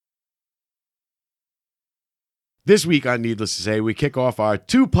This week on Needless to Say, we kick off our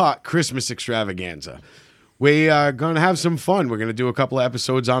two-part Christmas extravaganza. We are going to have some fun. We're going to do a couple of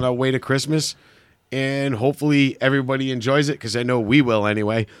episodes on our way to Christmas, and hopefully everybody enjoys it, because I know we will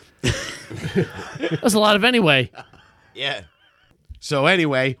anyway. That's a lot of anyway. Yeah. So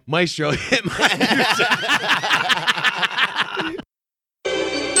anyway, Maestro, hit my music.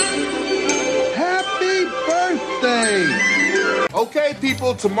 Happy birthday! Okay,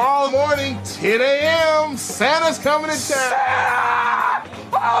 people, tomorrow morning, 10 a.m., Santa's coming to town.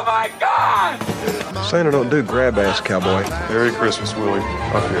 Oh, my God! Santa don't do grab ass, cowboy. Merry Christmas, Willie.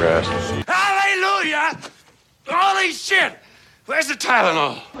 Off your ass. Hallelujah! Holy shit! Where's the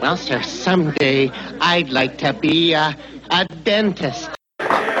Tylenol? Well, sir, someday I'd like to be a dentist. Look,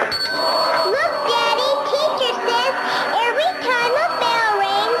 Daddy, teacher says every time a bell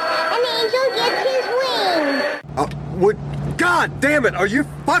rings, an angel gets his wings. God damn it, are you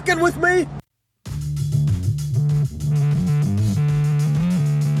fucking with me?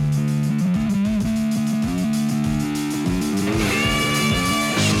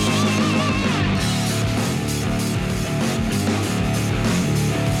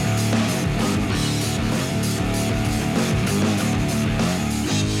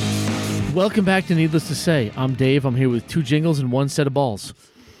 Welcome back to Needless to Say. I'm Dave. I'm here with 2 jingles and 1 set of balls.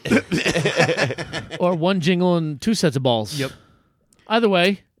 Or 1 jingle and 2 sets of balls. Yep. Either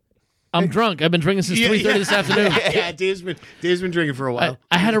way, I'm drunk. I've been drinking since 3:30 this afternoon. Yeah, Dave's been drinking for a while.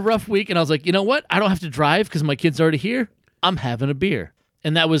 I had a rough week, and I was like, you know what? I don't have to drive because my kid's already here. I'm having a beer.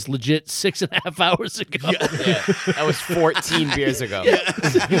 And that was legit 6.5 hours ago. Yeah. That was 14 beers ago.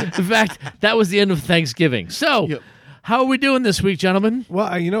 In fact, that was the end of Thanksgiving. So, how are we doing this week, gentlemen? Well,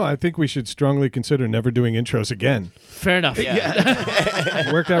 I think we should strongly consider never doing intros again. Fair enough. Yeah.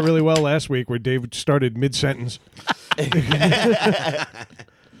 It worked out really well last week where Dave started mid-sentence.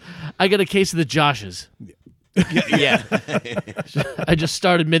 I got a case of the Joshes. Yeah. I just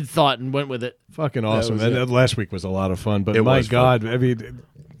started mid-thought and went with it. Fucking awesome. And last week was a lot of fun. But my God, I mean,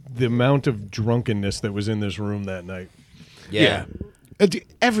 the amount of drunkenness that was in this room that night. Yeah.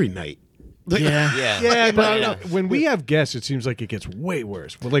 Every night. Yeah. No. When we have guests, it seems like it gets way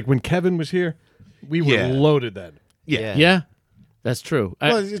worse. But like when Kevin was here, we were loaded then. Yeah. That's true.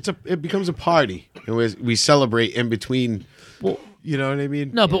 Well, it becomes a party, and we celebrate in between. Well, you know what I mean?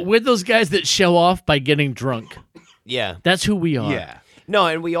 No, but we're those guys that show off by getting drunk. Yeah. That's who we are. Yeah. No,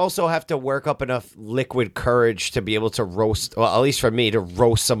 and we also have to work up enough liquid courage to be able to roast, well, at least for me, to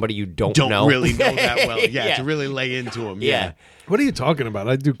roast somebody you don't know. Really know that well. Yeah, to really lay into them. Yeah. What are you talking about?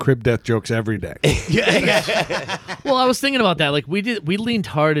 I do crib death jokes every day. Well, I was thinking about that. Like we leaned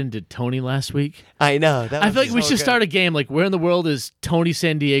hard into Tony last week. I know. I feel like we should start a game. Like, where in the world is Tony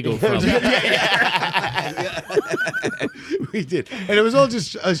San Diego from? We did, and it was all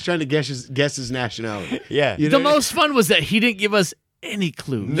just us trying to guess his nationality. Yeah. You The know? most fun was that he didn't give us any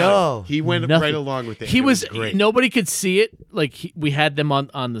clues. No. He went Nothing. right along with it. He It was great. nobody could see it. Like we had them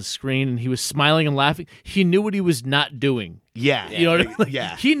on the screen, and he was smiling and laughing. He knew what he was not doing. Yeah. You know what I mean? Like,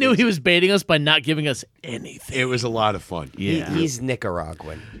 Yeah. He knew he was baiting us by not giving us anything. It was a lot of fun. Yeah. He's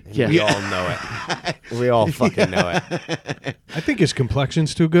Nicaraguan. Yeah. We all know it. We all fucking know it. I think his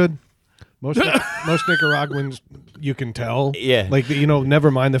complexion's too good. Most Nicaraguans, you can tell. Yeah. Like,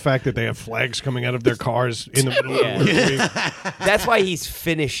 never mind the fact that they have flags coming out of their cars in the middle of the work week. That's why he's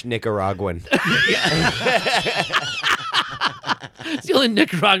Finnish Nicaraguan. It's the only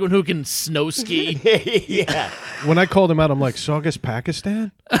Nicaraguan who can snow ski. Yeah. When I called him out, I'm like, Saugus,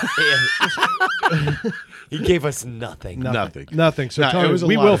 Pakistan? He gave us nothing. Nothing. So No, Tony, it was a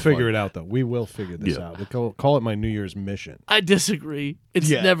we lot will of fun. figure it out, though. We will figure this out. We'll call it my New Year's mission. I disagree. It's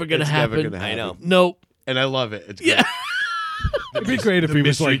Yeah, never gonna it's happen. never gonna happen. I know. Nope. And I love it. It's good. Yeah. It'd be great if The he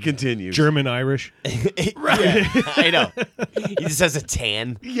was mystery like continues. German-Irish. Right. I know. He just has a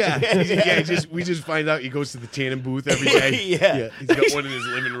tan. Yeah. We just find out he goes to the tanning booth every day. Yeah. He's got one in his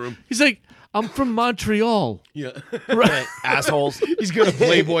living room. He's like, I'm from Montreal. Yeah. Right. Assholes. He's got a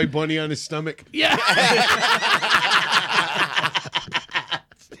Playboy bunny on his stomach. Yeah.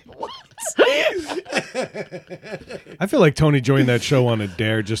 I feel like Tony joined that show on a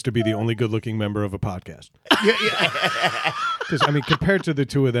dare just to be the only good-looking member of a podcast. Because, compared to the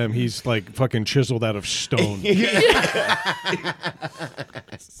two of them, he's like fucking chiseled out of stone.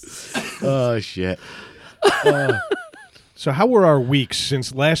 Oh, shit. So how were our weeks?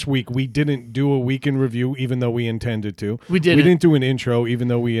 Since last week we didn't do a week in review, even though we intended to. We didn't. We didn't do an intro, even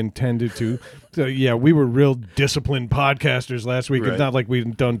though we intended to. So yeah, we were real disciplined podcasters last week. Right. It's not like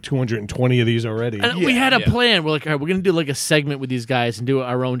we've done 220 of these already. And we had a plan. We're like, all right, we're going to do like a segment with these guys and do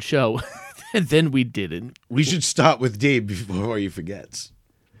our own show. And then we didn't. We should start with Dave before he forgets.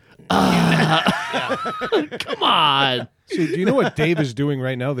 Come on. So, do you know what Dave is doing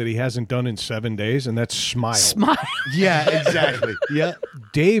right now that he hasn't done in 7 days? And that's smile. Smile. Yeah, exactly. Yeah.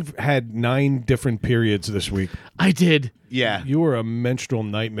 Dave had 9 different periods this week. I did. Yeah. You were a menstrual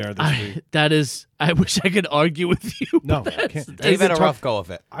nightmare this week. I wish I could argue with you. No, but I can't. Dave had a rough go of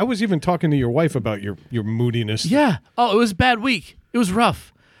it. I was even talking to your wife about your moodiness. Yeah. Oh, it was a bad week. It was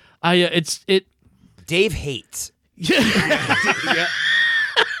rough. Dave hates. Yeah.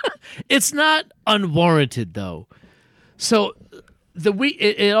 It's not unwarranted though. So the week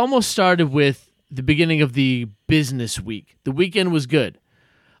it almost started with the beginning of the business week. The weekend was good.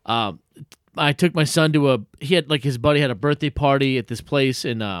 I took my son to his buddy had a birthday party at this place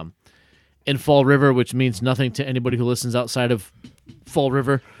in Fall River, which means nothing to anybody who listens outside of Fall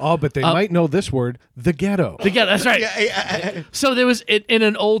River. Oh, but they might know this word, the ghetto. The ghetto, that's right. So there was in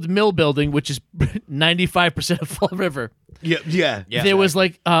an old mill building, which is 95% of Fall River. Yeah. There was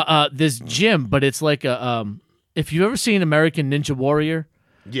like this gym, but it's like if you've ever seen American Ninja Warrior,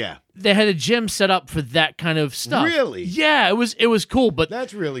 Yeah. they had a gym set up for that kind of stuff. Really? Yeah, it was cool, but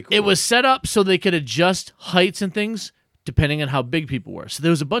That's really cool. it was set up so they could adjust heights and things depending on how big people were. So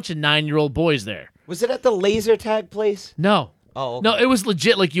there was a bunch of 9-year-old boys there. Was it at the laser tag place? No. Oh, okay. No, it was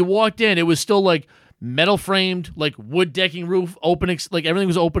legit. Like you walked in, it was still like metal framed, like wood decking roof, open, like everything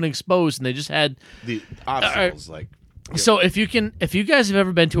was open and exposed, and they just had the obstacles. So if you guys have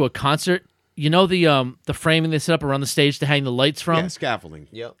ever been to a concert, you know the framing they set up around the stage to hang the lights from. Yeah, scaffolding.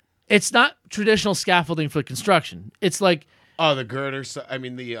 Yep. It's not traditional scaffolding for construction. It's like the girder. I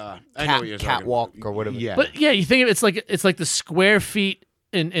mean the I know what you're talking catwalk about. or whatever. Yeah. But yeah, you think of it's like the square feet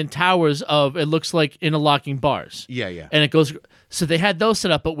in towers of it looks like interlocking bars. Yeah. And it goes. So they had those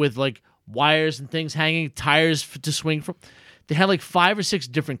set up, but with like wires and things hanging, tires to swing from. They had like 5 or 6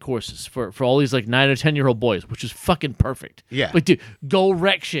 different courses for all these like 9 or 10-year-old boys, which is fucking perfect. Yeah. Like, dude, go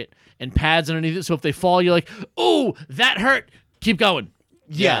wreck shit and pads underneath it. So if they fall, you're like, ooh, that hurt. Keep going.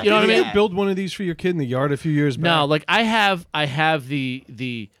 Yeah. You know what I mean? Did you build one of these for your kid in the yard a few years back? No, like I have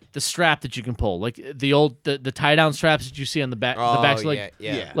the strap that you can pull, like the tie down straps that you see on the back, the backs, like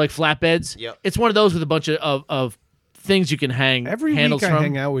like flatbeds. Yep. It's one of those with a bunch of things you can hang Every handles week I from.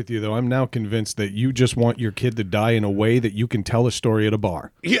 hang out with you, though, I'm now convinced that you just want your kid to die in a way that you can tell a story at a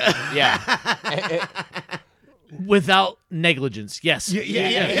bar. Yeah. Without negligence, yes.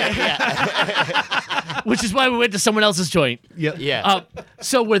 Yeah. Which is why we went to someone else's joint. Yeah.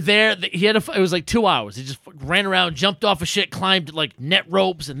 So we're there. It was like 2 hours. He just ran around, jumped off of shit, climbed like net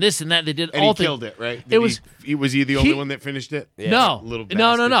ropes and this and that. They did And all he killed it, right? Was he the only one that finished it? No. Little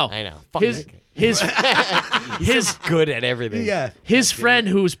No. bastard. I know. His Good at everything. Yeah. His friend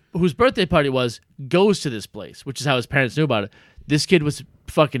whose birthday party goes to this place, which is how his parents knew about it. This kid was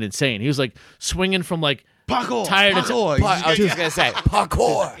fucking insane. He was like swinging from like Parkour. tired Parkour. I was just gonna say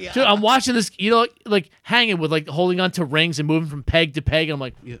parkour. Dude, I'm watching this, like hanging with like holding onto rings and moving from peg to peg. And I'm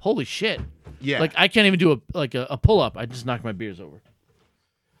like, holy shit. Yeah. Like I can't even do a pull up. I just knocked my beers over.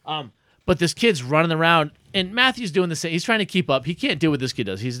 But this kid's running around and Matthew's doing the same. He's trying to keep up. He can't do what this kid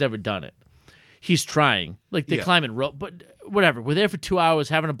does. He's never done it. He's trying. Like they climb and rope, but whatever. We're there for 2 hours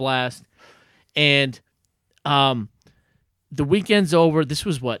having a blast. And the weekend's over. This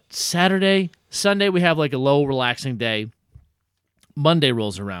was what? Saturday? Sunday we have like a low relaxing day. Monday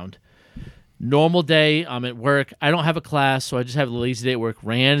rolls around. Normal day, I'm at work. I don't have a class, so I just have a lazy day at work.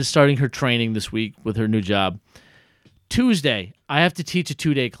 Rand is starting her training this week with her new job. Tuesday, I have to teach a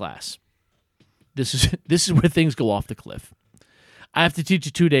 2-day class. This is where things go off the cliff. I have to teach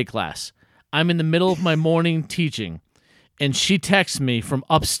a 2-day class. I'm in the middle of my morning teaching, and she texts me from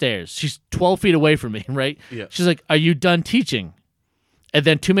upstairs. She's 12 feet away from me, right? Yeah. She's like, "Are you done teaching?" And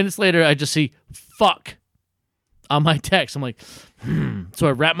then 2 minutes later, I just see "fuck" on my text. I'm like, So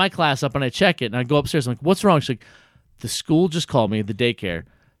I wrap my class up and I check it, and I go upstairs. I'm like, "What's wrong?" She's like, "The school just called me, the daycare.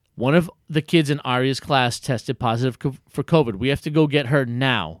 One of the kids in Aria's class tested positive for COVID. We have to go get her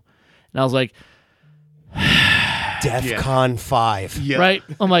now." And I was like, DEFCON 5. Yeah. right?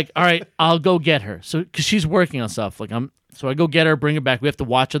 I'm like, all right, I'll go get her. So, because she's working on stuff. So I go get her, bring her back. We have to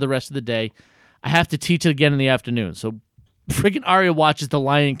watch her the rest of the day. I have to teach it again in the afternoon. So freaking Aria watches The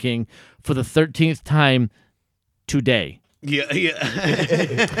Lion King for the 13th time today. Yeah.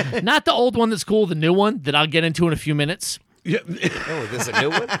 Not the old one that's cool, the new one that I'll get into in a few minutes. Yeah. Oh, there's a new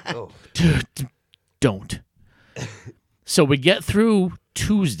one? Oh. Don't. So we get through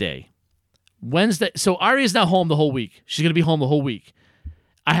Tuesday. Wednesday. So Aria's now home the whole week. She's going to be home the whole week.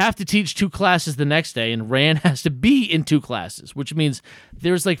 I have to teach 2 classes the next day, and Rand has to be in 2 classes, which means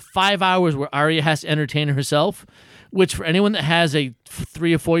there's like 5 hours where Aria has to entertain herself, which for anyone that has a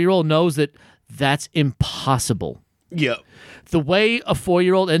 3 or 4-year-old knows that that's impossible. Yeah. the way a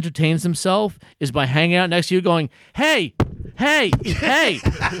 4-year-old entertains himself is by hanging out next to you going, hey, hey, hey,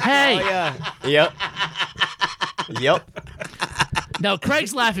 hey. Oh, yeah. Yep. Now,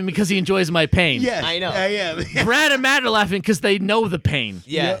 Craig's laughing because he enjoys my pain. Yes, I know. I am. Brad and Matt are laughing because they know the pain.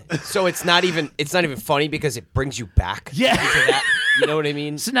 Yeah. So it's not even funny because it brings you back. Yeah. To that. You know what I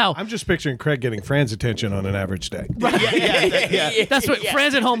mean? So now, I'm just picturing Craig getting Fran's attention on an average day. Yeah. that's what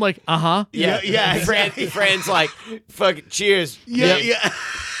Fran's at home like, uh-huh. Yeah. Fran's like, fucking cheers. Yeah.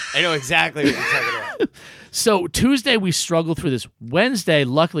 I know exactly what you're talking about. So Tuesday, we struggled through this. Wednesday,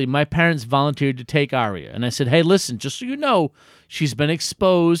 luckily, my parents volunteered to take Aria. And I said, hey, listen, just so you know, she's been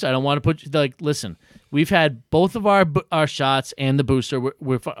exposed. I don't want to put you, listen, we've had both of our shots and the booster.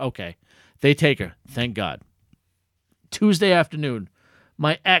 We're okay. They take her. Thank God. Tuesday afternoon,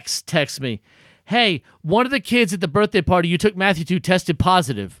 my ex texts me, hey, one of the kids at the birthday party you took Matthew to tested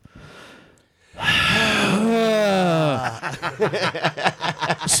positive.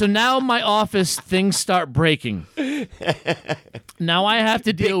 So now my office, things start breaking. Now I have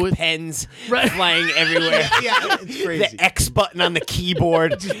to deal with pens flying everywhere. It's crazy. The X button on the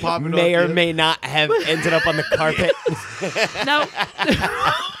keyboard may or may not have ended up on the carpet. Now,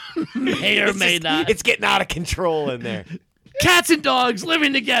 may or may not. It's getting out of control in there. Cats and dogs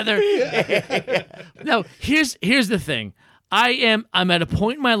living together. Now, here's the thing. I'm at a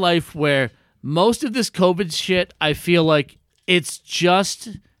point in my life where most of this COVID shit, I feel like it's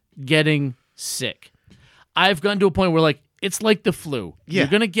just getting sick. I've gotten to a point where, like, it's like the flu. Yeah. You're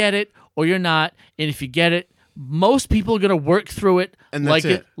going to get it or you're not. And if you get it, most people are going to work through it, And that's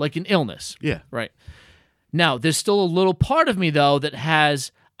it. like an illness. Yeah. Right. Now, there's still a little part of me, though, that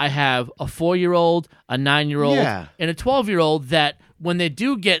I have a 4-year-old, a 9-year-old, Yeah. and a 12-year-old that when they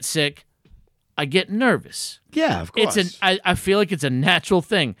do get sick, I get nervous. Yeah, of course. I feel like it's a natural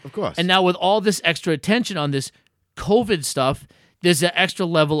thing. Of course. And now with all this extra attention on this COVID stuff, there's an extra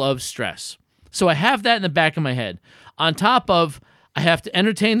level of stress. So I have that in the back of my head. On top of, I have to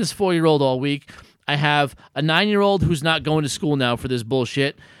entertain this 4-year-old all week. I have a 9-year-old who's not going to school now for this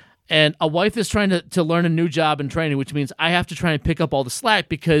bullshit. And a wife that's trying to learn a new job and training, which means I have to try and pick up all the slack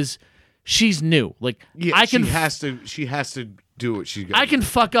because she's new. Like, Yeah, she has to do what she's got. I can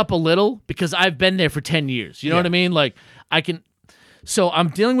fuck up a little because I've been there for 10 years. You know what I mean? Like, I can. So I'm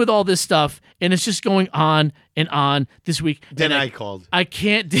dealing with all this stuff, and it's just going on and on this week. Then and I called. I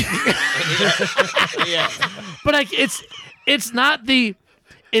can't do. But it's not the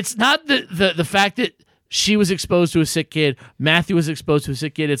fact that she was exposed to a sick kid. Matthew was exposed to a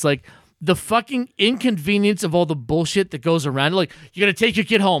sick kid. It's like the fucking inconvenience of all the bullshit that goes around. Like, you're going to take your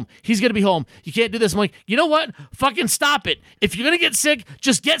kid home. He's going to be home. You can't do this. I'm like, you know what? Fucking stop it. If you're going to get sick,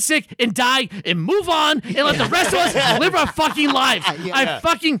 just get sick and die and move on and let the rest of us live our fucking lives. I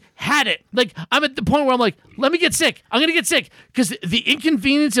fucking had it. Like, I'm at the point where I'm like, let me get sick. I'm going to get sick because the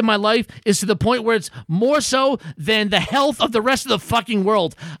inconvenience in my life is to the point where it's more so than the health of the rest of the fucking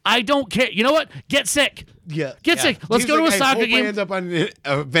world. I don't care. You know what? Get sick. Yeah. Get sick. Let's go to a soccer game. I end up on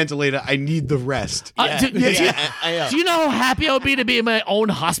a ventilator. I need the rest. Do you know how happy I would be to be in my own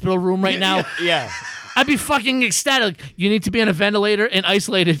hospital room right now? Yeah. I'd be fucking ecstatic. You need to be on a ventilator and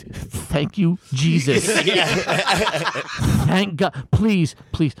isolated. Thank you, Jesus. Thank God. Please,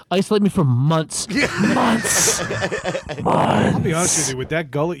 isolate me for months. Months. I'll be honest with you. With that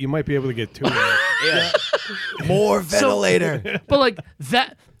gullet, you might be able to get 2. More ventilator. But like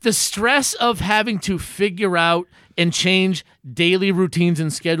that, the stress of having to figure out and change daily routines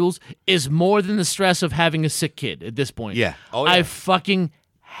and schedules is more than the stress of having a sick kid at this point. Yeah. Oh, yeah. I fucking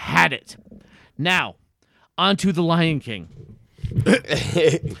had it. Now, on to The Lion King.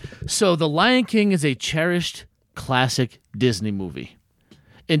 So, The Lion King is a cherished classic Disney movie.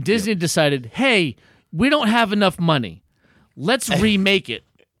 And Disney decided, hey, we don't have enough money. Let's remake it.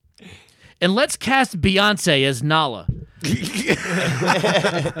 And let's cast Beyonce as Nala.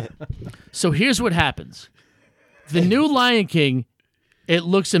 So here's what happens. The new Lion King, it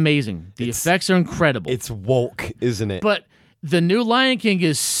looks amazing. The effects are incredible. It's woke, isn't it? But the new Lion King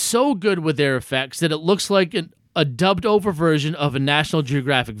is so good with their effects that it looks like a dubbed over version of a National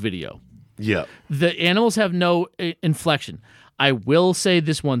Geographic video. Yeah. The animals have no inflection. I will say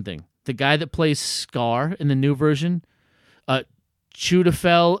this one thing. The guy that plays Scar in the new version,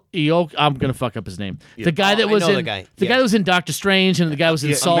 Chiwetel Ejiofor, I'm going to fuck up his name. Yeah. The guy that was in the guy. The guy that was in Doctor Strange and the guy was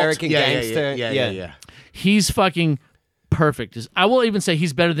in Salt. American Gangster. Yeah. He's fucking perfect. I will even say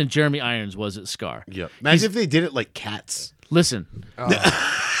he's better than Jeremy Irons was at Scar. Yeah. Imagine if they did it like Cats. Listen.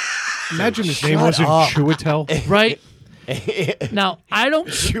 Imagine his name wasn't Chiwetel. Right? Now, I don't...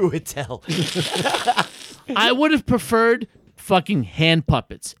 Chiwetel. I would have preferred fucking hand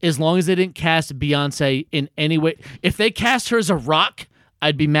puppets. As long as they didn't cast Beyonce in any way. If they cast her as a rock,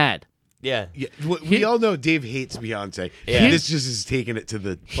 I'd be mad. Yeah. We all know Dave hates Beyonce. Yeah. This just is taking it to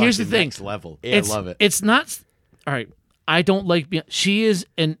the Here's the fucking thing. next level. Yeah, I love it. It's not. All right. I don't like Beyonce. She is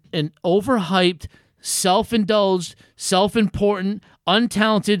an overhyped, self-indulged, self-important,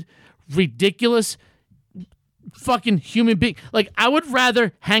 untalented, ridiculous fucking human being. Like, I would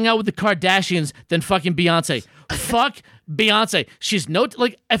rather hang out with the Kardashians than fucking Beyonce. Fuck Beyonce. She's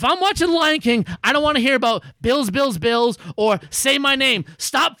like, if I'm watching Lion King, I don't want to hear about Bills, Bills, Bills, or Say My Name.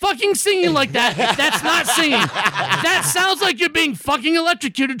 Stop fucking singing like that. That's not singing. That sounds like you're being fucking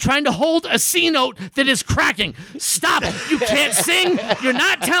electrocuted trying to hold a C note that is cracking. Stop. You can't sing. You're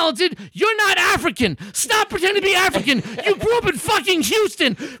not talented. You're not African. Stop pretending to be African. You grew up in fucking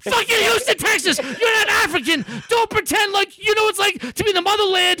Houston. Fucking Houston, Texas. You're not African. Don't pretend like you know what it's like to be in the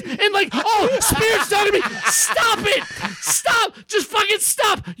motherland and like, oh, Spirit's talking to me. Stop it. Stop. Just fucking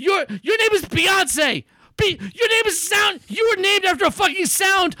stop. Your name is Beyonce. Your name is sound. You were named after a fucking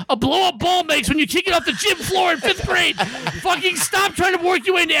sound a blow-up ball makes when you kick it off the gym floor in 5th grade. Fucking stop trying to work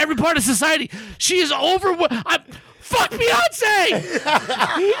your way into every part of society. She is over. Fuck Beyonce.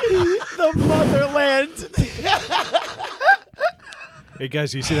 The motherland. Hey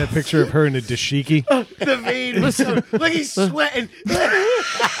guys, you see that picture of her in a dashiki? The vein. Listen, look, he's sweating.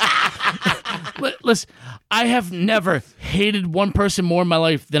 Listen, I have never hated one person more in my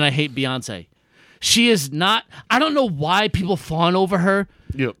life than I hate Beyonce. She is not. I don't know why people fawn over her.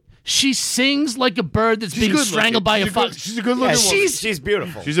 Yep. She sings like a bird that's being strangled by a fox. She's a good looking woman. She's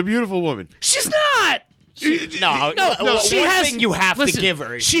beautiful. She's a beautiful woman. She's not. No, she has. Thing you have to give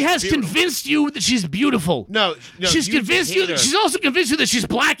her. She has convinced you that she's beautiful. No, she's convinced you. She's also convinced you that she's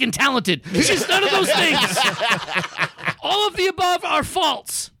black and talented. She's none of those things. All of the above are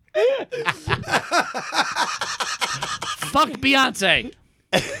false. Fuck Beyonce.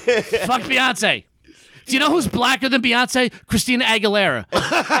 Fuck Beyonce. Do you know who's blacker than Beyonce? Christina Aguilera.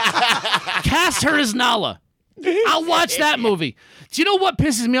 Cast her as Nala. I'll watch that movie. Do you know what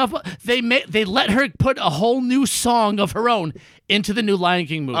pisses me off? They let her put a whole new song of her own into the new Lion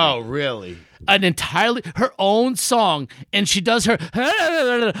King movie. Oh, really? An entirely her own song, and she does her.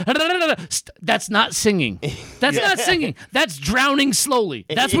 That's not singing. That's not singing. That's drowning slowly.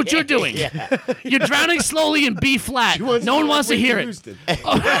 That's what you're doing. Yeah. You're drowning slowly in B flat. No one wants to hear it.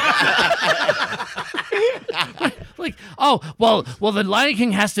 Like, oh, well, the Lion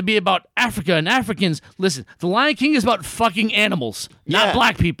King has to be about Africa and Africans. Listen, the Lion King is about fucking animals, not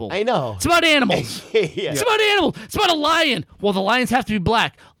black people. I know. It's about animals. It's about animals. It's about a lion. Well, the lions have to be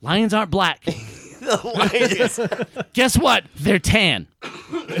black. Lions aren't black. The lions. Guess what? They're tan.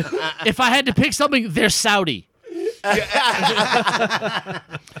 If I had to pick something, they're Saudi.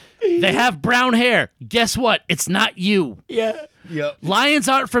 They have brown hair. Guess what? It's not you. Yeah. Yep. Lions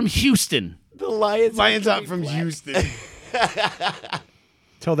aren't from Houston. The lions aren't from Houston.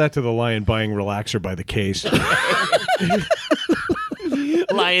 Tell that to the lion buying Relaxer by the case.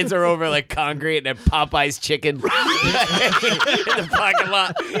 Lions are over like congregating at Popeye's Chicken in the parking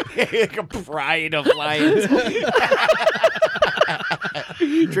lot. Like a pride of lions.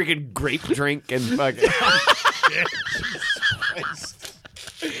 Drinking grape drink and fucking.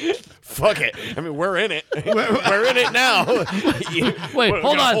 Fuck it. I mean, we're in it. We're in it now. Wait,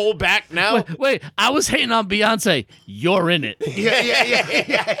 hold on. Hold back now. Wait, I was hating on Beyonce. You're in it.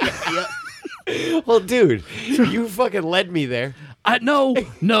 Yeah. Well, dude, you fucking led me there. No.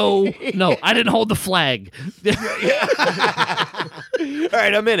 I didn't hold the flag. All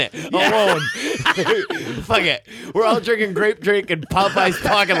right, I'm in it. Alone. Fuck it. We're all drinking grape drink in Popeye's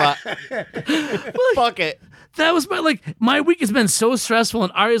parking lot. Fuck it. That was my week has been so stressful,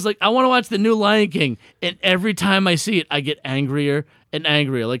 and Ari's like, I want to watch the new Lion King, and every time I see it, I get angrier and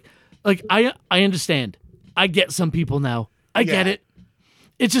angrier. Like I understand. I get some people now. I get it.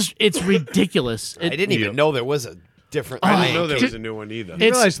 It's ridiculous. I didn't even know there was a different. I didn't know there was a new one either.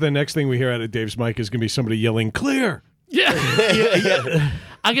 You realize the next thing we hear out of Dave's mic is going to be somebody yelling, "Clear!" Yeah.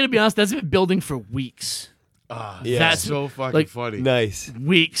 I'm gonna be honest. That's been building for weeks. That's so fucking funny. Nice.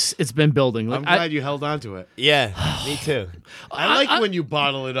 Weeks it's been building. I'm glad you held on to it. Yeah, me too. I like when you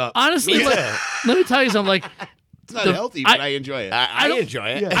bottle it up. Honestly, let me tell you something. It's not healthy, but I enjoy it. I enjoy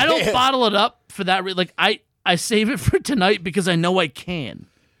it. I don't bottle it up for that. I save it for tonight because I know I can.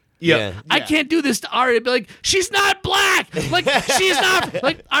 Yeah. I can't do this to Ari. I'd be like, she's not black. Like, she's not.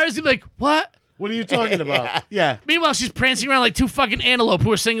 Like, Ari's gonna be like, what? What are you talking about? Yeah. Meanwhile, she's prancing around like two fucking antelope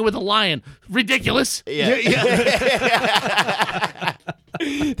who are singing with a lion. Ridiculous. This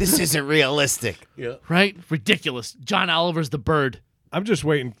isn't realistic. Yeah. Right? Ridiculous. John Oliver's the bird. I'm just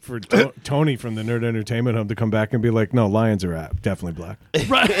waiting for Tony from the Nerd Entertainment Hub to come back and be like, no, lions are definitely black.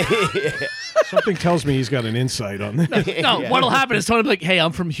 Right. Something tells me he's got an insight on this. No, what'll happen is Tony will be like, hey,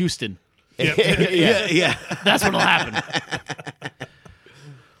 I'm from Houston. Yeah. That's what'll happen.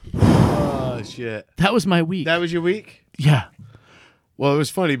 Oh, shit. That was my week. That was your week? Yeah. Well, it was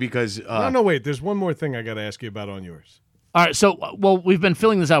funny because... No, wait. There's one more thing I got to ask you about on yours. All right, so, we've been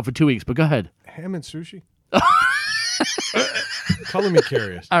filling this out for 2 weeks, but go ahead. Ham and sushi? Color me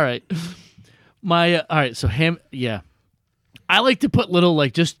curious. All right. All right, so ham, yeah. I like to put little,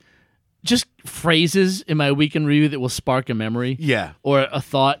 like, just phrases in my weekend review that will spark a memory. Yeah. Or a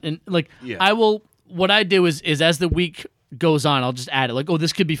thought. And, like, Yeah. what I do is as the week goes on, I'll just add it. Like, oh,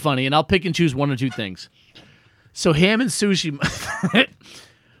 this could be funny. And I'll pick and choose one or two things. So ham and sushi,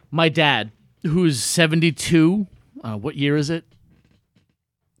 my dad, who's 72, what year is it?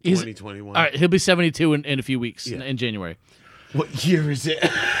 2021. All right, he'll be 72 in a few weeks, in January. What year is it?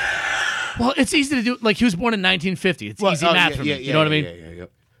 Well, it's easy to do. Like, he was born in 1950. It's easy math for me. You know what I mean? Yeah.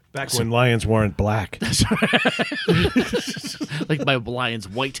 Back when lions weren't black. Like my lion's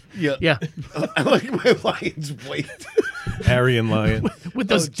white. Yeah. I like my lion's white. Aryan lion. With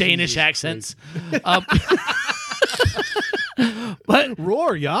those Danish accents. But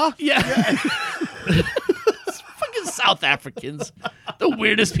roar, yeah? Yeah. Fucking South Africans. The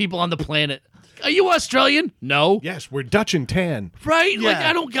weirdest people on the planet. Are you Australian? No. Yes, we're Dutch and tan. Right?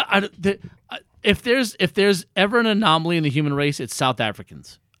 Yeah. Like, if there's ever an anomaly in the human race, it's South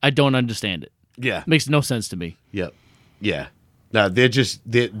Africans. I don't understand it. Yeah. Makes no sense to me. Yep. Yeah. No, they're just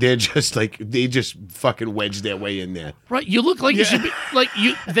like they just fucking wedge their way in there. Right, you look like you should be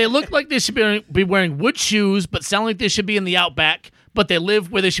They look like they should be wearing wood shoes, but sound like they should be in the outback. But they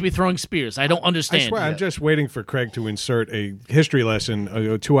live where they should be throwing spears. I don't understand. I swear, I'm just waiting for Craig to insert a history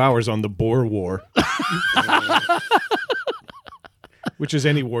lesson, 2 hours on the Boer War, which is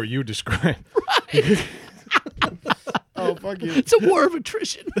any war you describe. Right. Oh, fuck you! It's a war of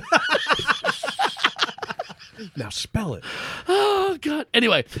attrition. Now spell it. Oh, God.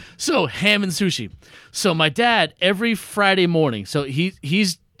 Anyway, so ham and sushi. So my dad, every Friday morning, so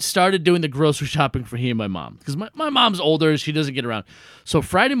he's started doing the grocery shopping for he and my mom. Because my mom's older, she doesn't get around. So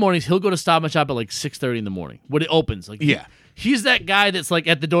Friday mornings, he'll go to Stop and Shop at like 6:30 in the morning when it opens. Like, yeah. He's that guy that's like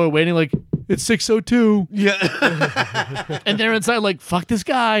at the door waiting, like, it's 6:02. Yeah. And they're inside like, fuck this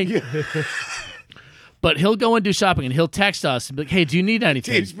guy. Yeah. But he'll go and do shopping, and he'll text us and be like, hey, do you need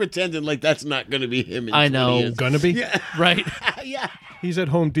anything? He's pretending like that's not going to be him in I 20 know. years. Gonna be? Yeah. Right? Yeah. He's at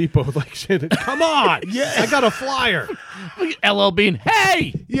Home Depot like, shit, come on. Yeah. I got a flyer. Look at LL Bean,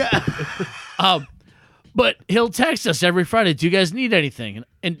 hey! Yeah. But he'll text us every Friday, do you guys need anything?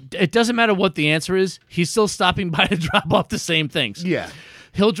 And it doesn't matter what the answer is, he's still stopping by to drop off the same things. Yeah.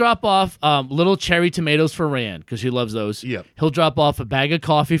 He'll drop off little cherry tomatoes for Rand, because she loves those. Yep. He'll drop off a bag of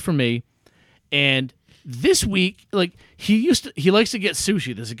coffee for me. And this week, like, he likes to get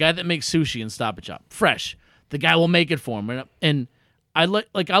sushi. There's a guy that makes sushi in Stop and Shop. Fresh. The guy will make it for him. And I'll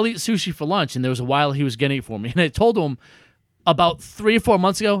eat sushi for lunch, and there was a while he was getting it for me. And I told him about 3 or 4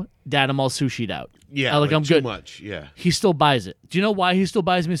 months ago, Dad, I'm all sushi'd out. Yeah. I'm too good. much. Yeah. He still buys it. Do you know why he still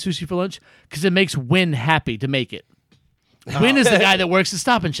buys me sushi for lunch? Because it makes Win happy to make it. Win is the guy that works at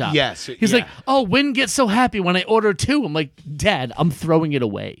Stop and Shop. Yes, He's yeah. like, oh, Win gets so happy when I order 2. I'm like, Dad, I'm throwing it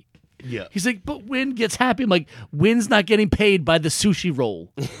away. Yeah. He's like, but Win gets happy. I'm like, Win's not getting paid by the sushi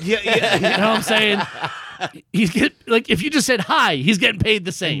roll. Yeah. You know what I'm saying? If you just said hi, he's getting paid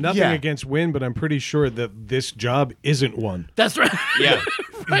the same. Nothing Yeah. against Win, but I'm pretty sure that this job isn't one. That's right. Yeah.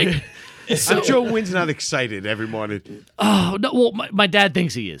 Right. I'm sure Wynn's not excited every morning. Oh, no. Well, my dad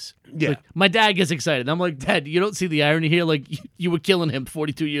thinks he is. Yeah. Like, my dad gets excited. I'm like, Dad, you don't see the irony here? Like, you were killing him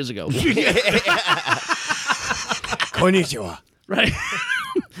 42 years ago. Konnichiwa. Right?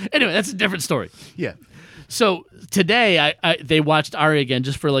 Anyway, that's a different story. Yeah. So today, they watched Ari again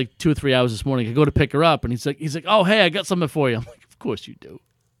just for like 2 or 3 hours this morning. I go to pick her up, and he's like, oh, hey, I got something for you. I'm like, of course you do.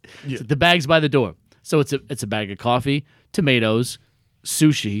 Yeah. So the bag's by the door. So it's a bag of coffee, tomatoes,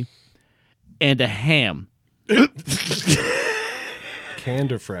 sushi, and a ham.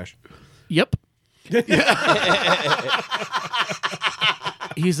 Canned or fresh? Yep.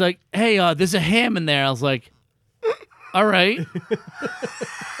 He's like, hey, there's a ham in there. I was like, all right.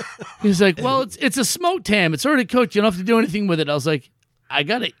 He's like, well, it's a smoked ham. It's already cooked. You don't have to do anything with it. I was like, I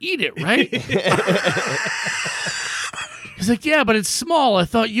got to eat it, right? He's like, yeah, but it's small. I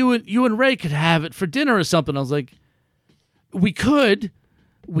thought you and Ray could have it for dinner or something. I was like, we could.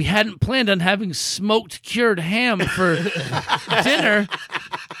 We hadn't planned on having smoked cured ham for dinner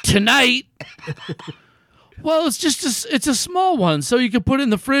tonight. Well, it's a small one, so you can put it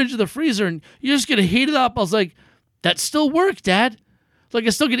in the fridge or the freezer, and you're just gonna heat it up. I was like, that still worked, Dad. Like, I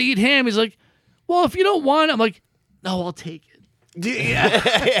still get to eat ham. He's like, well, if you don't want it, I'm like, no, I'll take it. Yeah.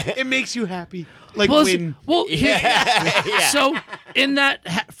 It makes you happy. Like Well, when. So in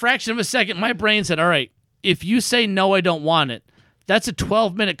that fraction of a second, my brain said, all right, if you say no, I don't want it, that's a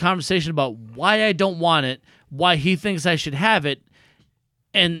 12-minute conversation about why I don't want it, why he thinks I should have it,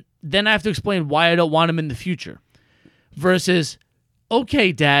 and then I have to explain why I don't want him in the future. Versus,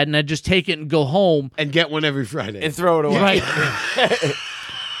 okay, Dad, and I just take it and go home. And get one every Friday. And throw it away. Right.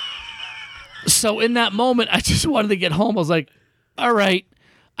 So in that moment, I just wanted to get home. I was like, all right,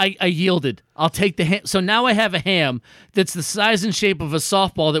 I yielded. I'll take the ham. So now I have a ham that's the size and shape of a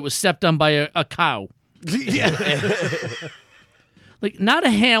softball that was stepped on by a cow. Like, not a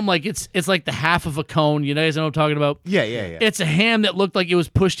ham like it's like the half of a cone. You guys know what I'm talking about? Yeah. It's a ham that looked like it was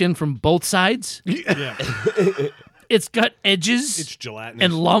pushed in from both sides. Yeah. It's got edges. It's gelatinous.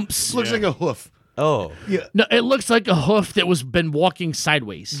 And lumps. Looks like a hoof. Oh. Yeah. No, it looks like a hoof that was been walking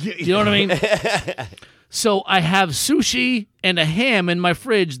sideways. You know what I mean? So I have sushi and a ham in my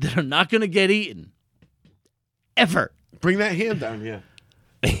fridge that are not going to get eaten. Ever. Bring that ham down, yeah.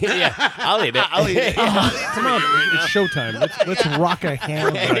 Yeah, I'll eat it. Come on, it's showtime. Let's rock a ham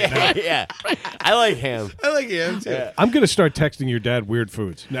right now. Yeah, I like ham. I like ham too. Yeah. I'm going to start texting your dad weird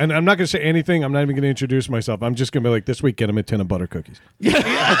foods. And I'm not going to say anything. I'm not even going to introduce myself. I'm just going to be like, this week, get him a tin of butter cookies.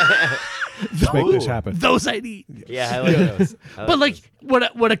 Let's make this happen. Those I'd eat. Yeah, I like those. But like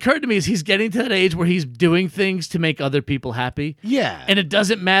what occurred to me is he's getting to that age where he's doing things to make other people happy. Yeah. And it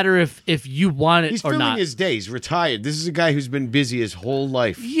doesn't matter if you want it He's or filling not. his days, retired. This is a guy who's been busy his whole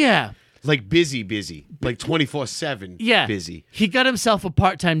life. Yeah. Like busy. Like 24/7 Yeah. busy. He got himself a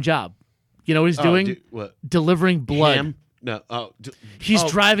part-time job. You know what he's doing? What? Delivering blood. Ham? No. He's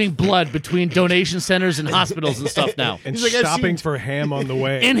driving blood between donation centers and hospitals and stuff now. And He's like, I've stopping seen- for ham on the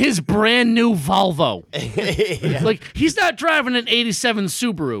way. In his brand new Volvo. Like, he's not driving an 87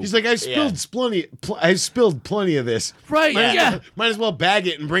 Subaru. He's like, I've spilled plenty of this. Right, yeah. Might as well bag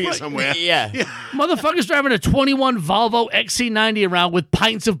it and bring it somewhere. Yeah. Motherfucker's driving a 21 Volvo XC90 around with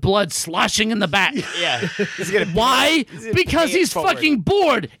pints of blood sloshing in the back. Yeah. He's gonna Why? Because pay it he's forward. fucking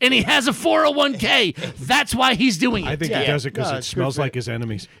bored and he has a 401k. That's why he's doing it. I think he does it because it smells like his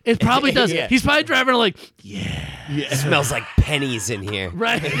enemies. It probably does. Yeah. He's probably driving like, It smells like pennies in here.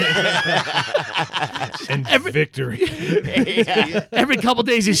 right. And victory. Every couple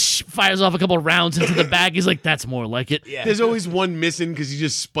days he fires off a couple rounds into the bag. He's like, that's more like it. Yeah. There's always one missing because he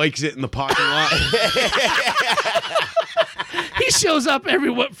just spikes it in the parking lot. He shows up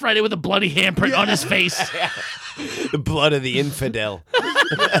every Friday with a bloody handprint on his face. The blood of the infidel.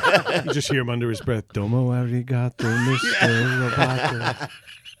 You just hear him under his breath. Domo arigato, Mr. Roboto.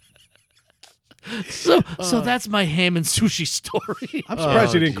 So that's my ham and sushi story. I'm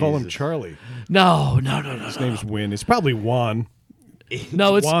surprised you didn't call him Charlie. No. His name's Win. It's probably Juan.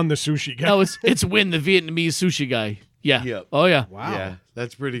 No, it's Juan the sushi guy. no, it's Win, the Vietnamese sushi guy. Yeah. Yep. Oh yeah. Wow. Yeah,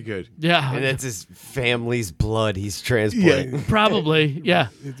 that's pretty good. Yeah. And that's his family's blood he's transporting. Probably. Yeah.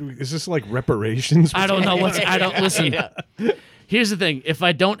 Is this like reparations? I don't know I don't listen. Here's the thing. If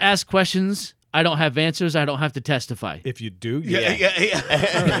I don't ask questions, I don't have answers. I don't have to testify. If you do, Yeah.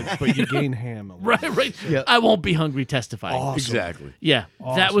 All right, but you gain ham a lot. Right. I won't be hungry testifying. Awesome. Exactly. Yeah.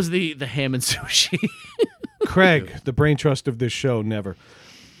 That was the ham and sushi. Craig, the brain trust of this show, never.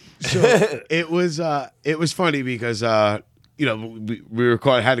 So it was funny because we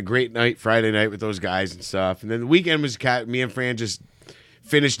had a great night Friday night with those guys and stuff, and then the weekend was me and Fran just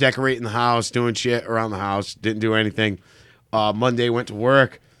finished decorating the house, doing shit around the house, didn't do anything. Monday went to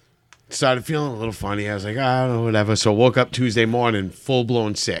work, started feeling a little funny. I was like, I don't know, whatever. So woke up Tuesday morning full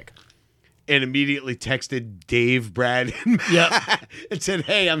blown sick, and immediately texted Dave, Brad, and said,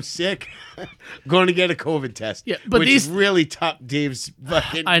 "Hey, I'm sick. Going to get a COVID test." Yeah, but which these- really topped Dave's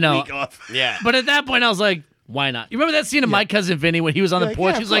fucking I know. week off. Yeah. But at that point, I was like, why not? You remember that scene of My Cousin Vinny when he was on the Like,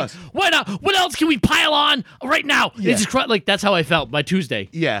 porch? yeah, He's of like, course. why not? What else can we pile on right now? And he Yeah. just like, that's how I felt by Tuesday.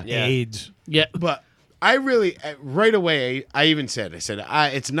 Yeah. AIDS. Yeah. But I really, right away, I even said, it's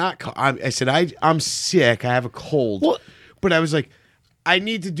not, I'm sick. I have a cold. Well- but I was like, I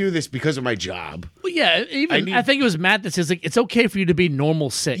need to do this because of my job. Well, yeah. Even I think it was Matt that says like, it's okay for you to be normal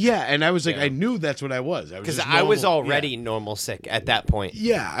sick. Yeah. And I was like, I knew that's what I was. Because just I was normal. already normal sick at that point.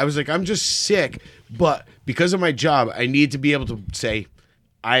 Yeah. I was like, I'm just sick. But because of my job, I need to be able to say,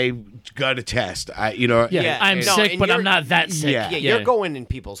 I got a test. Yeah. I'm No, sick, and but I'm you're- not that sick. Yeah. Yeah, you're going in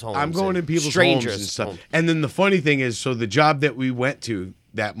people's homes. I'm going in people's strangers' homes and stuff. homes. And then the funny thing is, so the job that we went to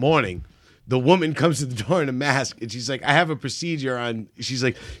that morning, the woman comes to the door in a mask, and she's like, I have a procedure on. She's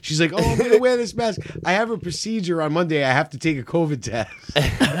like, oh, I'm gonna wear this mask. I have a procedure on Monday. I have to take a COVID test.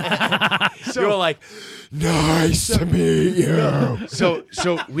 You were like, nice to meet you. So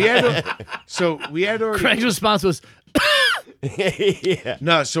we had already. Craig's response was, Yeah.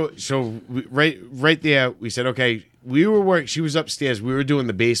 No, right there, we said, okay, we were working. She was upstairs. We were doing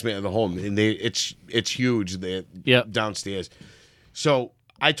the basement of the home, and it's huge there downstairs. So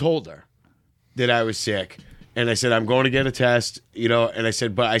I told her that I was sick, and I said I'm going to get a test, and I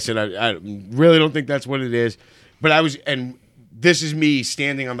said I really don't think that's what it is, but I was, and this is me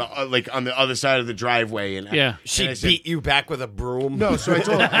standing on the on the other side of the driveway, and she and I said, beat you back with a broom. No, so I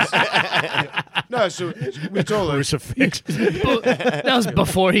told her. No, so we told her. Crucifix. that was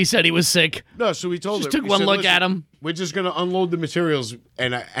before he said he was sick. No, so we told her. Just took we one said, look "Listen, at him. We're just gonna unload the materials,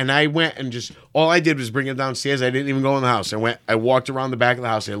 and I went and just all I did was bring him downstairs. I didn't even go in the house. I walked around the back of the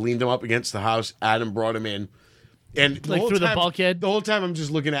house. I leaned him up against the house. Adam brought him in, and Like through the bulkhead? The whole time I'm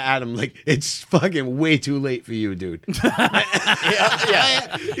just looking at Adam like it's fucking way too late for you, dude.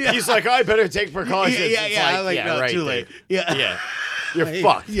 Yeah. He's like, I better take precautions. Yeah, It's no, right, too late. dude. Yeah. You're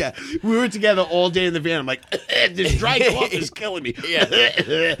fucked. Yeah, we were together all day in the van. I'm like, this dry cough is killing me. Yeah.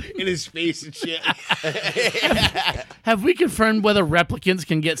 In his face and shit. Have we confirmed whether replicants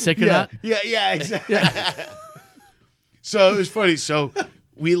can get sick or not? Yeah, exactly. So it was funny. So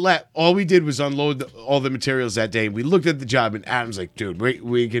all we did was unload all the materials that day. We looked at the job, and Adam's like, dude,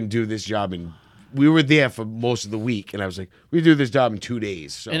 we can do this job in. We were there for most of the week, and I was like, we do this job in 2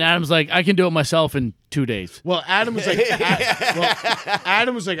 days. So. And Adam's like, I can do it myself in 2 days. Well, Adam was like,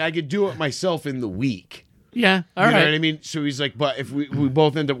 Adam was like, I could do it myself in the week. Yeah, all You right. know what I mean? So he's like, but if we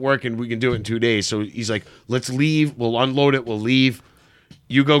both end up working, we can do it in 2 days. So he's like, let's leave. We'll unload it. We'll leave.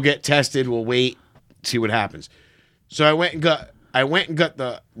 You go get tested. We'll wait. See what happens. So I went and got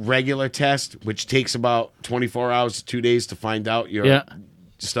the regular test, which takes about 24 hours to 2 days to find out your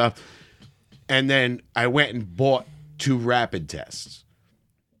stuff. And then I went and bought 2 rapid tests.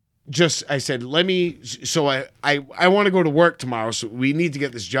 I said, I want to go to work tomorrow, so we need to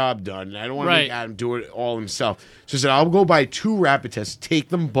get this job done. And I don't want to make Adam do it all himself. So I said, I'll go buy 2 rapid tests, take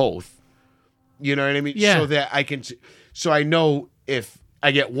them both. You know what I mean? Yeah. So that so I know if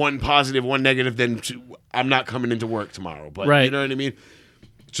I get 1 positive, 1 negative, then I'm not coming into work tomorrow. But you know what I mean?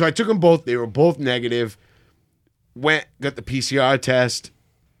 So I took them both. They were both negative. Got the PCR test.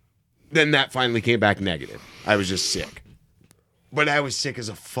 Then that finally came back negative. I was just sick. But I was sick as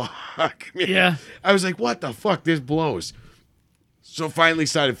a fuck. Man. Yeah. I was like, what the fuck? This blows. So finally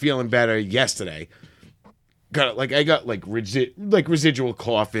started feeling better yesterday. I got residual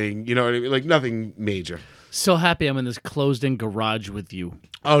coughing, you know what I mean? Like nothing major. So happy I'm in this closed-in garage with you.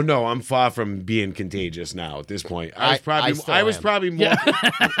 Oh no, I'm far from being contagious now at this point. I was probably more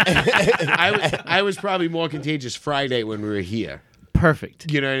I was probably more contagious Friday when we were here.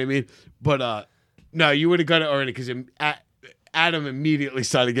 Perfect. You know what I mean? But no, you would have got it already because Adam immediately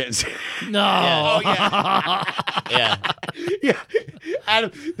started getting sick. No. Oh yeah. Yeah.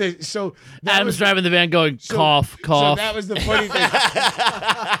 Adam. Adam's driving the van going cough. So that was the funny thing.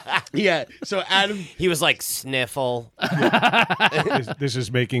 Yeah. So Adam. He was like sniffle. This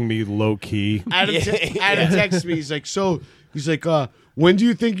is making me low key. Adam texts me. He's like, when do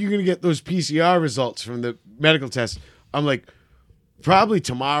you think you're gonna get those PCR results from the medical test? I'm like, probably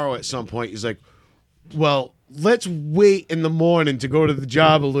tomorrow at some point. He's like, well, let's wait in the morning to go to the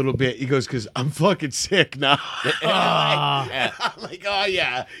job a little bit. He goes, because I'm fucking sick now. I'm like, oh,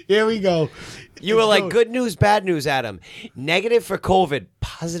 yeah, here we go. You were like, good news, bad news, Adam. Negative for COVID,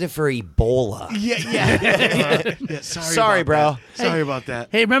 positive for Ebola. Yeah. Sorry, bro. Sorry about that.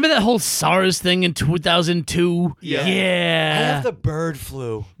 Hey, remember that whole SARS thing in 2002? Yeah. I have the bird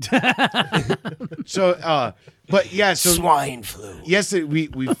flu. So, but yeah, so swine flu. Yesterday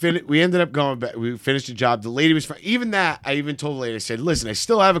we ended up going back. We finished the job. The lady was fine. Even that, I even told the lady, I said, listen, I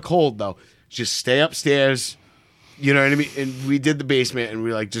still have a cold though. Just stay upstairs. You know what I mean? And we did the basement, and we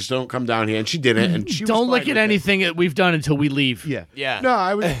were like, just don't come down here. And she did it. And she don't was look at anything that we've done until we leave. Yeah. No,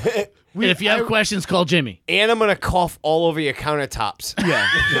 I was. And if you have questions, call Jimmy. And I'm gonna cough all over your countertops. Yeah.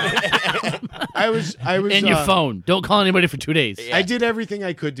 I was. And your phone. Don't call anybody for 2 days. I did everything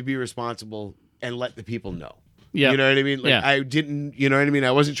I could to be responsible and let the people know. Yeah. You know what I mean? Like Yeah. I didn't. You know what I mean?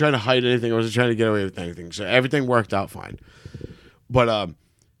 I wasn't trying to hide anything. I wasn't trying to get away with anything. So everything worked out fine. But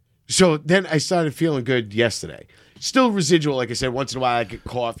so then I started feeling good yesterday. Still residual, like I said. Once in a while I get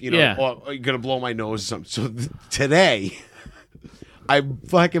cough. You know, Yeah. or you're gonna blow my nose or something. So today. I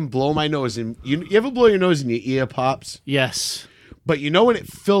fucking blow my nose, and you ever blow your nose and your ear pops? Yes. But you know when it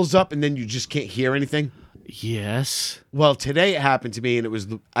fills up and then you just can't hear anything? Yes. Well, today it happened to me,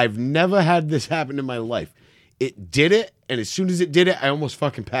 and I've never had this happen in my life. It did it, and as soon as it did it, I almost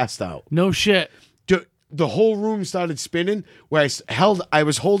fucking passed out. No shit. The whole room started spinning where I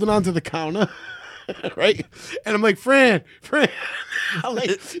was holding onto the counter, right? And I'm like, Fran. I'm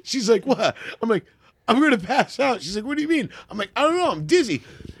like, she's like, what? I'm like, I'm going to pass out. She's like, what do you mean? I'm like, I don't know. I'm dizzy.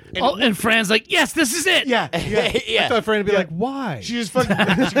 And Fran's like, yes, this is it. Yeah. I thought Fran would be like, why? She just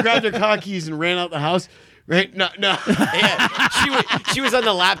she grabbed her car keys and ran out the house. Right? No. Yeah. She was on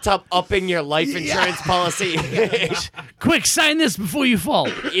the laptop upping your life insurance policy. Quick, sign this before you fall.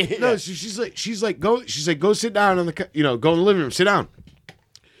 No, so she's like, go sit down on the, go in the living room, sit down.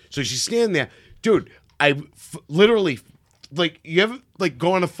 So she's standing there, dude. Literally, like, you ever like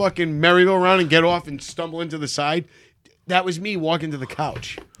go on a fucking merry-go-round and get off and stumble into the side? That was me walking to the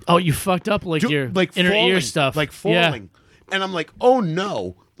couch. Oh, you fucked up like your like inner falling, ear stuff. like falling, and I'm like, oh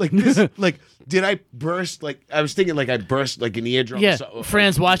no, like this, like. Did I burst? Like, I was thinking, like, I burst, like, an eardrum. Yeah,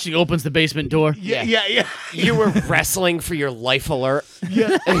 Fran's watching, opens the basement door. Yeah. You were wrestling for your life alert.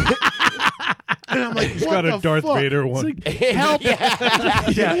 Yeah. And I'm like, He's got a Darth Vader one. Like, help.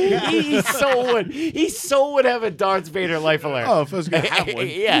 He so would have a Darth Vader life alert. Oh, if I was going to have one.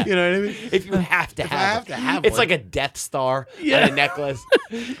 Yeah. You know what I mean? If you have to have one. It's like a Death Star on a necklace.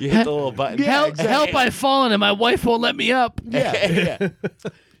 You hit the little button. Help, I've fallen and my wife won't let me up. Yeah.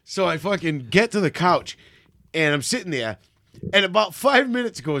 So I fucking get to the couch, and I'm sitting there, and about 5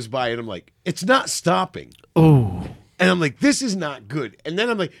 minutes goes by, and I'm like, it's not stopping. Oh. And I'm like, this is not good. And then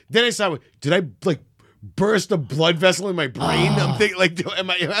I'm like, then I saw, did I like burst a blood vessel in my brain? I'm thinking, like, am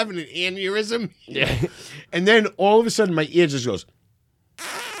I having an aneurysm? Yeah. And then all of a sudden, my ear just goes.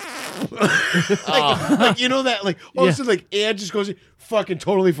 like, you know that, like, all of a sudden, like, air just goes in, fucking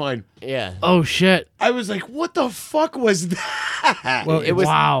totally fine. Yeah. Oh, shit. I was like, what the fuck was that? Well, It was-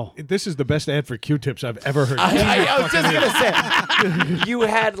 Wow. This is the best ad for Q-tips I've ever heard. I was just gonna say, you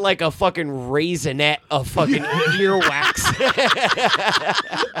had like a fucking raisinette of fucking earwax.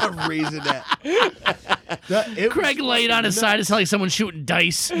 A raisinette. Craig laid on his side. It's like someone shooting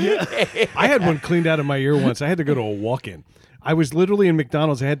dice. I had one cleaned out of my ear once. I had to go to a walk-in. I was literally in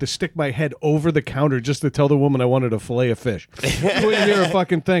McDonald's. I had to stick my head over the counter just to tell the woman I wanted a fillet of fish. Couldn't hear a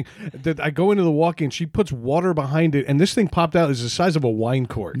fucking thing. I go into the walk-in. She puts water behind it, and this thing popped out as the size of a wine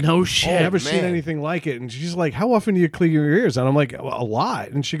cork. No shit. I've never seen anything like it. And she's like, how often do you clean your ears? And I'm like, a lot.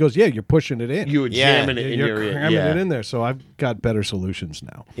 And she goes, yeah, you're pushing it in. You were jamming it in You're your ear. cramming Yeah. it in there. So I've got better solutions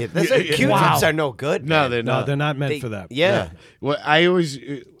now. Q-tips are no good. No, man. they're No, not. they're not meant for that. Yeah. Well,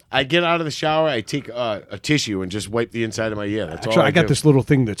 I get out of the shower, I take a tissue and just wipe the inside of my ear. That's all Actually, I got do. this little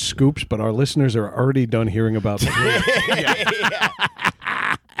thing that scoops, but our listeners are already done hearing about the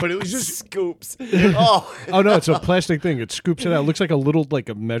But it was just Scoops. Oh. Oh no, it's a plastic thing. It scoops it out. It looks like a little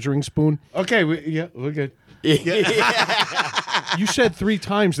a measuring spoon. okay. We're good. You said 3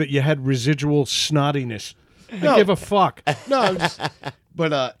 times that you had residual snottiness. No. I give a fuck. No, I'm just,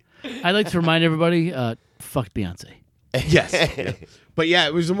 but I'd like to remind everybody, fuck Beyonce. yes. Yeah. But yeah,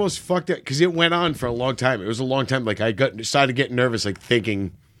 it was the most fucked up because it went on for a long time. It was a long time. Like I started getting nervous, like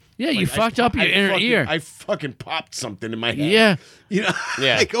thinking. Yeah, you Like, fucked up your inner ear. I fucking popped something in my head. Yeah. You know?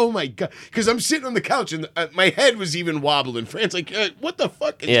 Yeah. Like, oh my God. Because I'm sitting on the couch and my head was even wobbling. Fran's like, what the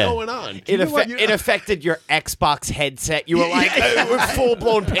fuck is going on? It affected your Xbox headset. You were like, we're full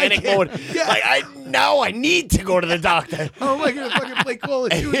blown panic mode. Yeah. Like, I need to go to the doctor. How am I going to fucking play Call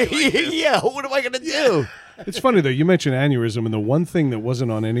of Duty like this? Yeah, what am I gonna do? It's funny though. You mentioned aneurysm, and the one thing that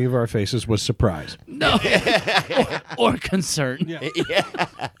wasn't on any of our faces was surprise. No. or concern. Yeah.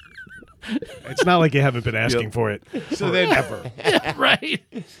 It's not like you haven't been asking for it. So then ever. Right.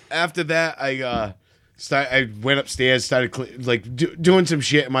 After that, I went upstairs, started doing some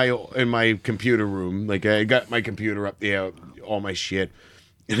shit in my computer room. Like I got my computer up there, all my shit,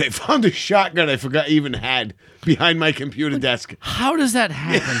 and I found a shotgun I forgot I even had behind my computer desk. How does that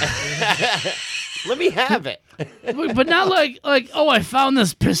happen? Let me have it. But not like oh, I found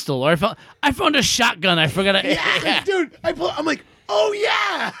this pistol, or I found a shotgun. I forgot it. Yeah, dude. I'm like, oh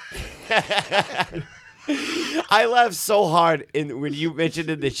yeah. I laughed so hard when you mentioned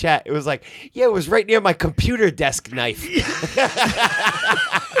in the chat. It was like, yeah, it was right near my computer desk knife.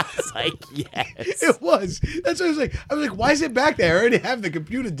 It's like, yes. It was. That's what I was like. I was like, why is it back there? I already have the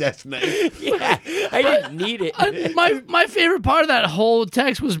computer desk knife. Yeah, I didn't need it. My favorite part of that whole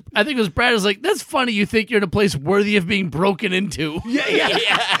text was, I think it was Brad was like, that's funny you think you're in a place worthy of being broken into. Yeah.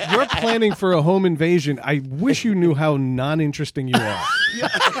 You're planning for a home invasion. I wish you knew how non-interesting you are.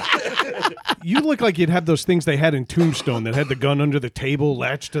 You look like you'd have those things they had in Tombstone that had the gun under the table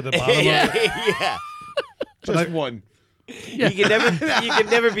latched to the bottom of it. Yeah. Just one. Yeah. You can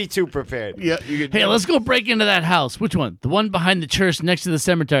never be too prepared. Yeah. You could, Hey, let's go break into that house. Which one? The one behind the church next to the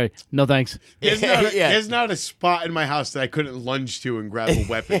cemetery. No thanks. There's not a spot in my house that I couldn't lunge to and grab a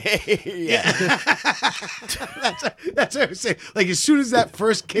weapon. That's what I'm saying. Like as soon as that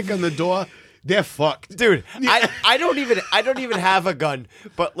first kick on the door, they're fucked, dude. I don't even have a gun,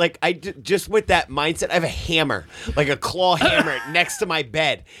 but like just with that mindset, I have a hammer, like a claw hammer, next to my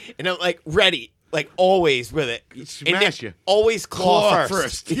bed, and I'm like ready. Like always with it, smash you. Always claw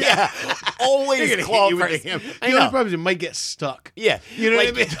first. Yeah, always claw first. The only problem is it might get stuck. Yeah, you know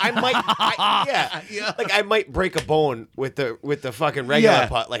like, what I mean. Yeah, like I might break a bone with the fucking regular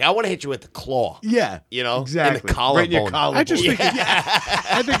putt. Like I want to hit you with the claw. Yeah, you know, exactly. In the collarbone. Right in your collarbone. I just think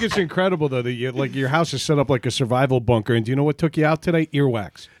I think it's incredible though that your house is set up like a survival bunker. And do you know what took you out today?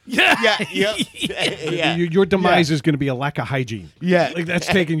 Earwax. Yeah. Your demise is going to be a lack of hygiene. Yeah, like that's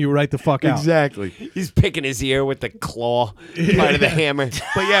taking you right the fuck out. Exactly. He's picking his ear with the claw part of the hammer.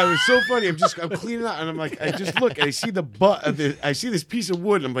 But yeah, it was so funny. I'm cleaning out, and I'm like, I just look, and I see the butt of I see this piece of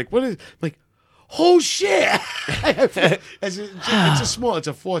wood, and I'm like, what is? I'm like, oh shit! It's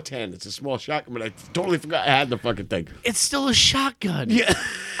a 410. It's a small shotgun, but I totally forgot I had the fucking thing. It's still a shotgun. Yeah,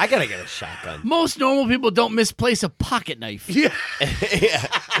 I gotta get a shotgun. Most normal people don't misplace a pocket knife. Yeah.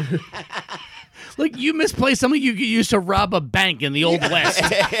 Like you misplaced something you could use to rob a bank in the Old West.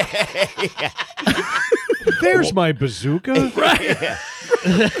 There's my bazooka. Right.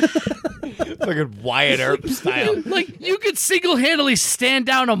 Fucking Wyatt Earp style. Like you could single-handedly stand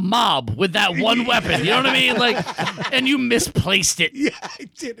down a mob with that one weapon. You know what I mean? Like, and you misplaced it. Yeah, I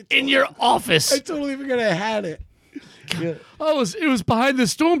did. In your office. I totally forgot I had it. Yeah. Oh, it was behind the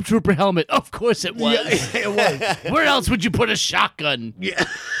stormtrooper helmet. Of course it was. Yeah, it was. Where else would you put a shotgun? Yeah.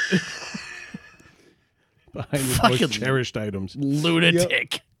 Behind his Fucking most cherished items.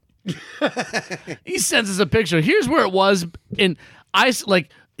 Lunatic. He sends us a picture. Here's where it was.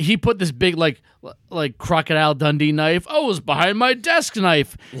 He put this big like Crocodile Dundee knife. Oh, it was behind my desk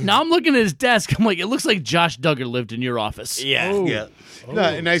knife. Now I'm looking at his desk. I'm like, it looks like Josh Duggar lived in your office. Yeah. Oh. Yeah. No,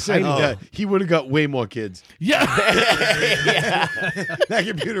 and I said he would have got way more kids. Yeah. That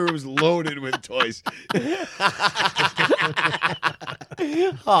computer was loaded with toys.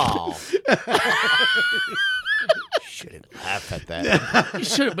 Oh. Shouldn't laugh at that. You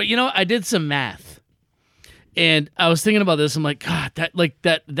should, but I did some math, and I was thinking about this. I'm like, God,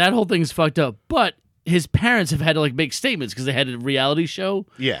 that whole thing's fucked up. But his parents have had to make statements because they had a reality show.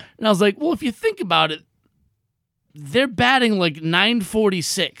 Yeah, and I was like, well, if you think about it, they're batting like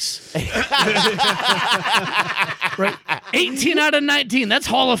 946. Right? 18 out of 19. That's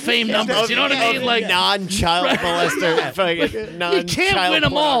Hall of Fame numbers. You know what I mean? Like non-child molester. You can't win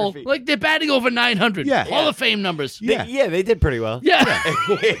them all. Like they're batting over 900. Yeah. Hall of Fame numbers. They did pretty well. Yeah.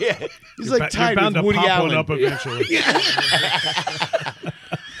 He's like tied bound with to Woody pop Allen. one up eventually.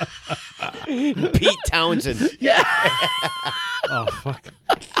 Pete Townsend. Yeah. Oh fuck.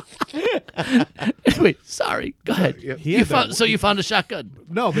 Anyway, sorry. Go ahead. You found a shotgun.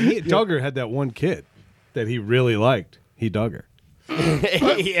 No, but Duggar had that one kid that he really liked. He dug her.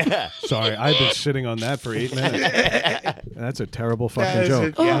 Yeah. Sorry, I've been sitting on that for 8 minutes. That's a terrible fucking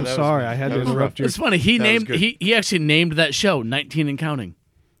joke. Yeah, I'm sorry, I had to interrupt you. It's funny. He actually named that show 19 and Counting.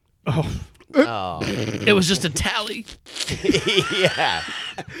 Oh. It was just a tally. Yeah.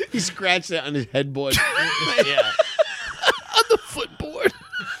 He scratched it on his headboard. Yeah. On the footboard.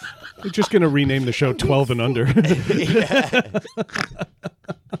 We're just going to rename the show 12 and Under.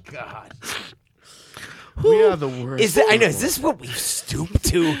 God. We are the worst. Is this what we've stooped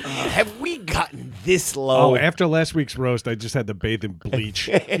to? Have we gotten this low? Oh, after last week's roast, I just had to bathe in bleach.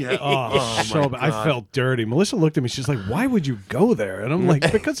 Yeah. I felt dirty. Melissa looked at me. She's like, "Why would you go there?" And I'm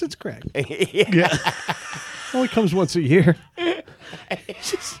like, "Because it's Craig. Yeah. Only comes once a year."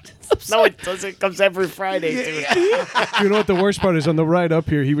 No, it doesn't. It comes every Friday, dude. You know what the worst part is? On the ride up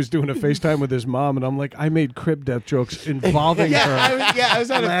here, he was doing a FaceTime with his mom, and I'm like, I made crib death jokes involving her. I was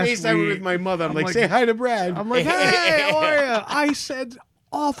on a last FaceTime week. with my mother. I'm like, say hi to Brad. I'm like, hey, how are you? I said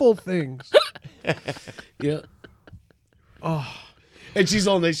awful things. Yeah. Oh. And she's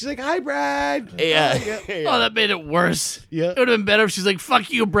all nice. She's like, hi, Brad. Yeah. Oh, that made it worse. Yeah. It would have been better if she's like,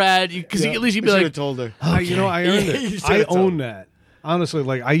 fuck you, Brad. Because at least you'd be I should like, have told her. You know, I earned You it. should've I told own that. Honestly,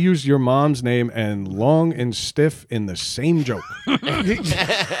 like I used your mom's name and long and stiff in the same joke.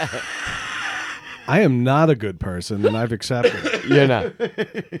 I am not a good person, and I've accepted it. You're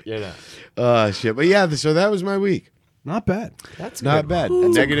not. Shit. But yeah, so that was my week. Not bad. That's Not good. bad.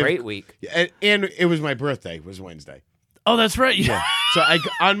 That's Negative. a great week. And it was my birthday. It was Wednesday. oh, that's right. Yeah. So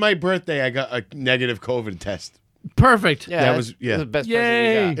on my birthday, I got a negative COVID test. Perfect. Yeah, That was- yeah. the best Yay.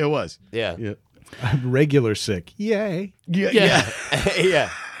 present you got. It was. Yeah. Yeah. I'm regular sick. Yay. Yeah. Yeah.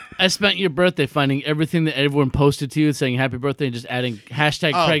 I spent your birthday finding everything that everyone posted to you saying happy birthday and just adding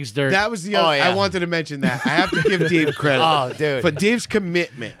hashtag Craig's Dirt. That was the other. yeah. I wanted to mention that. I have to give Dave credit. Oh, dude. For Dave's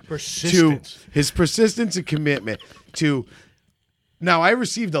commitment. Persistence. To his persistence and commitment to. Now, I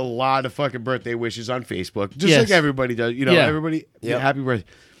received a lot of fucking birthday wishes on Facebook, just Yes. like everybody does. You know, Yeah. everybody, Yep. happy birthday.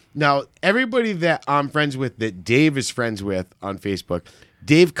 Now, everybody that I'm friends with, that Dave is friends with on Facebook,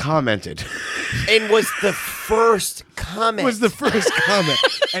 Dave commented. And was the first comment. was the first comment.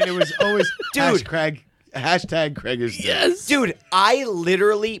 And it was always, Dude. hashtag Craig is dead. yes. Dude, I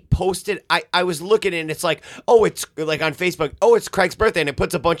literally posted, I was looking and it's like, oh, it's like on Facebook, oh, it's Craig's birthday. And it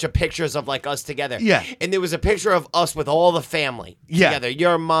puts a bunch of pictures of like us together. Yeah. And there was a picture of us with all the family Yeah. together.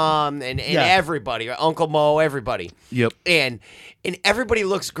 Your mom and Yeah. everybody, Uncle Mo, everybody. Yep. And everybody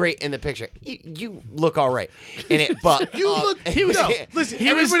looks great in the picture. You look all right in it, but You look. he was- Listen.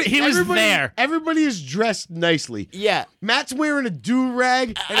 he was everybody, there. Everybody is dressed nicely. Yeah. Matt's wearing a do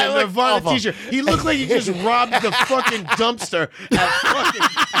rag and I a look Nirvana awful. t-shirt. He looked like he just robbed the fucking dumpster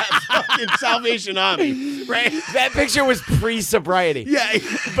at fucking Salvation Army, right? That picture was pre-sobriety. Yeah.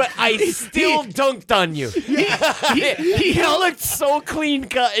 But I still dunked on you. He looked so clean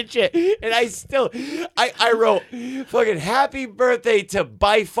cut and shit. And I wrote, fucking happy birthday to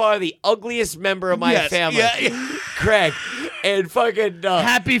by far the ugliest member of my Yes, family, yeah. Craig. And fucking.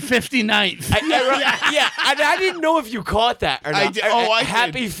 Happy 59th. I wrote, yeah, and I didn't know if you caught that or not. I did. Oh, I did.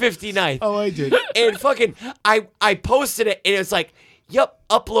 Happy 59th. Oh, I did. And fucking, I posted it, and it's like, yep,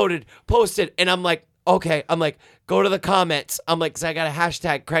 uploaded, posted, and I'm like, okay, I'm like, go to the comments. I'm like, because I got a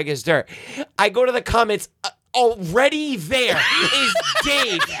hashtag Craig is dirt. I go to the comments. Already there is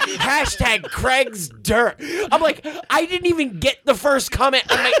Dave. Hashtag Craig's dirt. I'm like, I didn't even get the first comment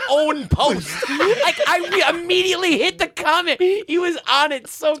on my own post. Like, I immediately hit the comment. He was on it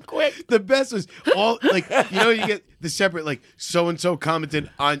so quick. The best was all like you get the separate like so and so commented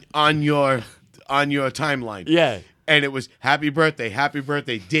on your timeline. Yeah. And it was happy birthday,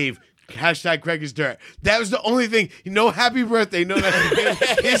 Dave. Hashtag Craig is dirt. That was the only thing. No happy birthday. No,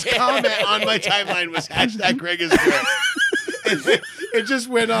 his comment on my timeline was hashtag Craig is dirt. And it just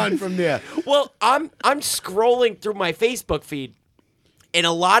went on from there. Well, I'm scrolling through my Facebook feed, and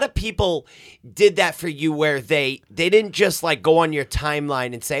a lot of people did that for you where they didn't just like go on your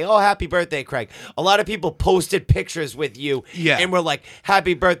timeline and say, oh, happy birthday, Craig. A lot of people posted pictures with you and were like,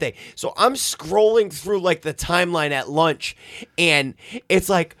 happy birthday. So I'm scrolling through like the timeline at lunch, and it's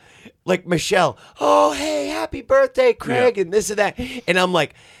like Michelle, oh, hey, happy birthday, Craig, and this and that. And I'm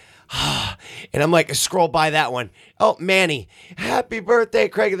like, scroll by that one. Oh, Manny, happy birthday,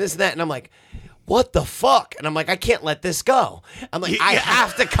 Craig, and this and that. And I'm like, what the fuck? And I'm like, I can't let this go. I'm like, I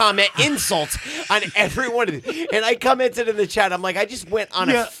have to comment insults on every one of these. And I commented in the chat. I'm like, I just went on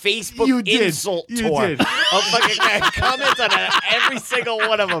a Facebook insult tour. Did. Of fucking comments on every single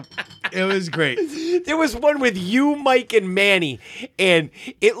one of them. It was great. There was one with you, Mike, and Manny, and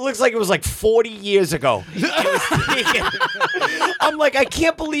it looks like it was like 40 years ago. I'm like, I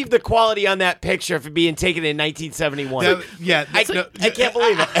can't believe the quality on that picture for being taken in 1971. I can't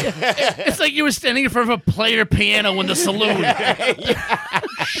believe it. It's like you were standing in front of a player piano in the saloon.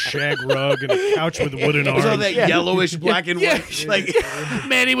 Shag rug and a couch with wooden It was all arms. that yellowish black and white. Like,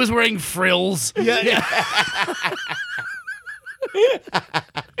 Manny was wearing frills.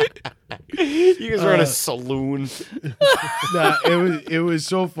 You guys were in a saloon. nah, it was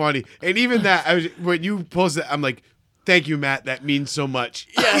so funny. And even that, when you posted, I'm like, thank you, Matt. That means so much.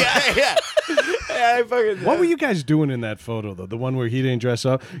 Yeah, I fucking. What were you guys doing in that photo, though? The one where he didn't dress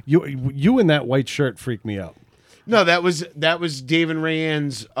up? You in that white shirt freaked me out. No, that was Dave and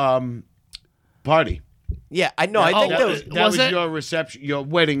Rayanne's party. Yeah, I know. I think that was your reception, your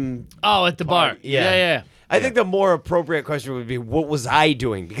wedding. Oh, at the bar. Yeah. I think the more appropriate question would be, what was I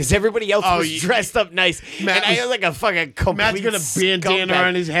doing? Because everybody else was dressed up nice. Matt and I was like a fucking complete Matt's got a bandana scumbag.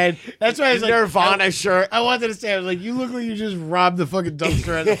 on his head. That's why I was like, Nirvana shirt. I wanted to say, I was like, you look like you just robbed the fucking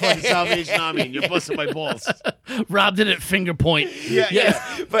dumpster at the fucking Salvation Army and you're busting my balls. Robbed it at finger point.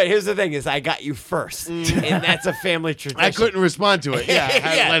 Yeah. But here's the thing is I got you first. And that's a family tradition. I couldn't respond to it. Yeah, I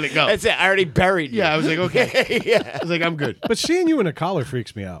had to let it go. That's it. I already buried you. Yeah, I was like, okay. I was like, I'm good. But seeing you in a collar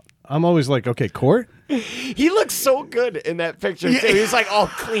freaks me out. I'm always like, okay, Court? He looks so good in that picture, too. He's like all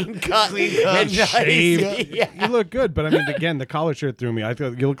clean cut. And nice. Shaved. Yeah. You look good, but I mean, again, the collar shirt threw me. I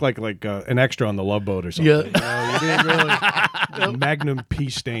thought you look like an extra on the Love Boat or something. Yeah. You didn't really. Magnum pea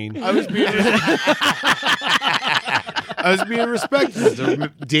stain. I was being respectful to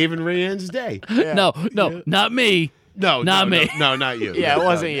Dave and Rayanne's day. Yeah. No, not me. No, not me. No, not you. Yeah, it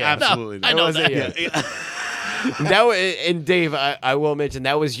wasn't you. Absolutely I not. know wasn't that. you. That was, and Dave, I will mention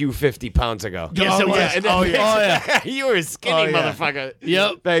that was you 50 pounds ago. Yes, it was. And then- Oh, yeah. You were a skinny motherfucker.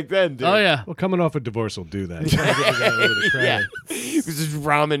 Yep. Back then, dude. Oh, yeah. Well, coming off a divorce will do that. You gotta give the guy a little bit of credit. It was just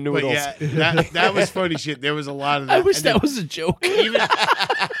ramen But noodles. yeah, that was funny shit. There was a lot of that. I wish And that then was a joke.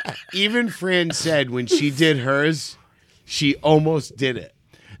 even Fran said when she did hers, she almost did it.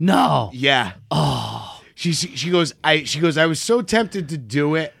 No. Yeah. Oh. She goes, I was so tempted to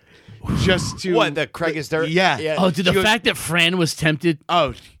do it just to What, the Craig is dirt? Yeah. Oh, dude, the She goes, fact that Fran was tempted.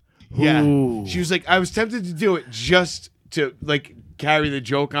 Oh, yeah. Ooh. She was like, I was tempted to do it just to like carry the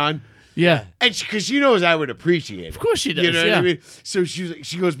joke on. Yeah. And because she knows I would appreciate it. Of course she does. You know yeah. what I mean? So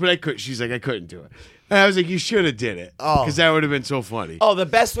she goes, but I couldn't. She's like, I couldn't do it. And I was like, you should have did it. Oh. Because that would have been so funny. Oh, the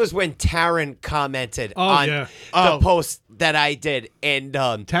best was when Taryn commented Oh, on yeah. the post that I did. And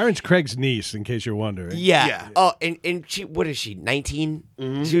Taryn's Craig's niece, in case you're wondering. yeah. Yeah. Oh, and she, what is she, 19?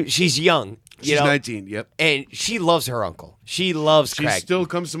 She's young. You She's know? 19, yep. And she loves her uncle. She loves She Craig. still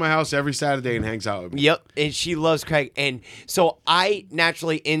comes to my house every Saturday and hangs out with me. Yep, and she loves Craig. And so I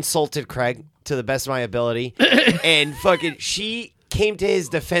naturally insulted Craig to the best of my ability. And fucking she came to his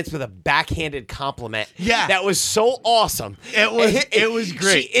defense with a backhanded compliment. Yeah. That was so awesome. It was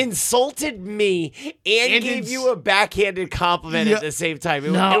great. She insulted me and gave it's- you a backhanded compliment Yeah. at the same time.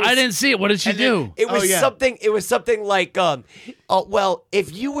 It, No, it was, I didn't see it. What did she do? It was Oh, yeah. something. It was something like, well,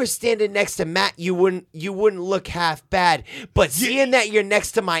 if you were standing next to Matt, you wouldn't look half bad. But seeing that you're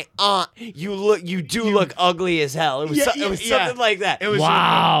next to my aunt, you look ugly as hell. It was something like that. It was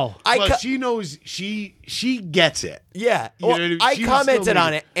Wow. So funny. I But co- she knows she gets it. Yeah. You know Well, what I mean? I She was commented still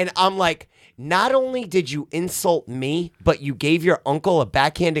on making- it, and I'm like, not only did you insult me, but you gave your uncle a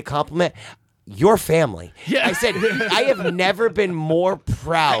backhanded compliment. Your family. Yeah. I said, I have never been more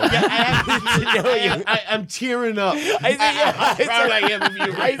proud to know you. I'm tearing up. I said, how proud I am of you I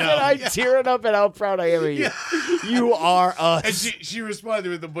right said, now. I'm tearing up at how proud I am of you. You are And us. she responded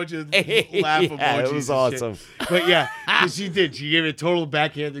with a bunch of laugh emojis. Yeah, it was and shit. awesome. But yeah, 'cause she did. She gave it a total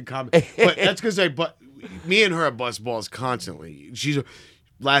backhanded comment. But that's because me and her bust balls constantly. She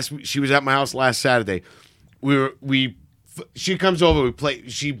was at my house last Saturday. She comes over. We play.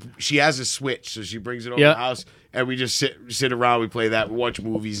 She has a Switch, so she brings it over Yeah. the house, and we just sit around. We play that. We watch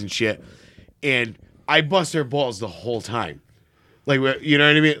movies and shit. And I bust her balls the whole time. Like, you know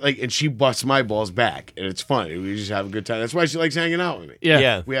what I mean? Like, and she busts my balls back, and it's fun. We just have a good time. That's why she likes hanging out with me. Yeah.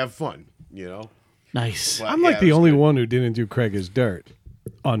 Yeah. We have fun, you know? Nice. But, I'm like yeah, it the was only good. one who didn't do Craig is dirt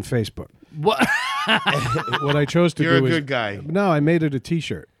on Facebook. What? What I chose to You're do a is good guy. No, I made it a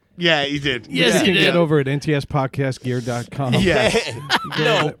T-shirt. Yeah, you did. Yes, You you can did. get over at ntspodcastgear.com. Yes.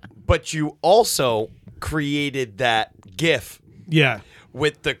 No, but you also created that GIF Yeah.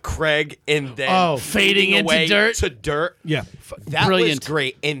 with the Craig and then Fading into away dirt? to dirt. Yeah. That Brilliant. was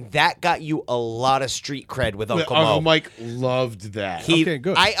great, and that got you a lot of street cred with Uncle Uncle Mo. Mike loved that. Okay,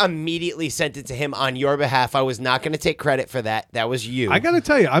 good. I immediately sent it to him on your behalf. I was not going to take credit for that. That was you. I got to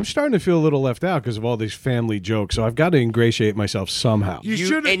tell you, I'm starting to feel a little left out because of all these family jokes. So I've got to ingratiate myself somehow. You You-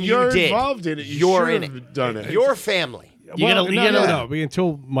 should have. and you You're did. involved in it. You're should in have it. done it. Your family. You gotta- you gotta- no.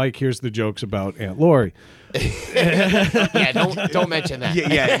 Until Mike hears the jokes about Aunt Lori. Yeah, don't mention that.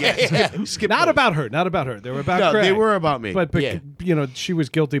 yeah. Skip Not those. about her. Not about her. They were about No, Craig. they were about me. But Yeah. you know, she was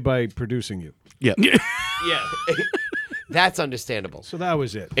guilty by producing you. yeah. Yeah, that's understandable. So that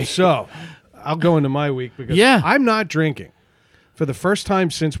was it. So I'll go into my week because Yeah. I'm not drinking. For the first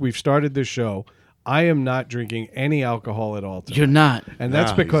time since we've started this show, I am not drinking any alcohol at all tonight. You're not. And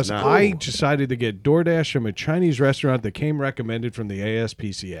that's No, he's because not. I decided to get DoorDash from a Chinese restaurant that came recommended from the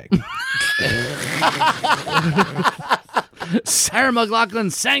ASPCA. Sarah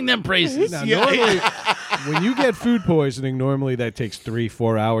McLachlan sang them praises. Now, normally, when you get food poisoning, normally that takes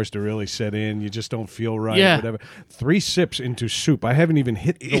 3-4 hours to really set in. You just don't feel right, Yeah. whatever. 3 sips into soup. I haven't even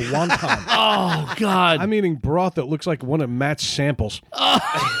hit the wonton. Oh, God. I'm eating broth that looks like one of Matt's samples.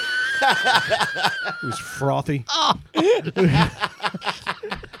 It was frothy.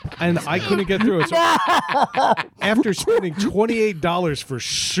 And I couldn't get through it. So after spending $28 for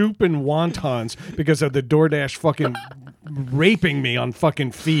soup and wontons because of the DoorDash fucking raping me on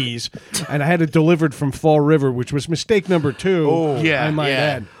fucking fees, and I had it delivered from Fall River, which was mistake number 2. Yeah, I might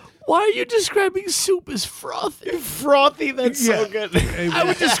add. Why are you describing soup as frothy? Frothy, that's so good. I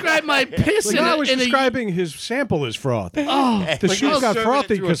would describe my piss Like, in, I a, was in a... describing his sample as frothy. Oh, The soup got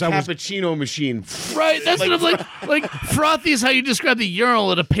frothy because I was cappuccino machine. right. That's what I'm like frothy is how you describe the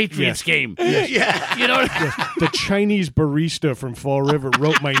urinal at a Patriots Yes. game. Yeah. You know, the Chinese barista from Fall River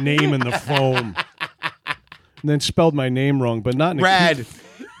wrote my name in the foam. And then spelled my name wrong, but not in a Brad.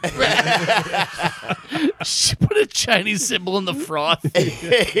 she put a Chinese symbol in the froth.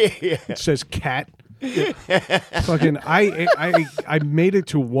 It says cat. Fucking, I made it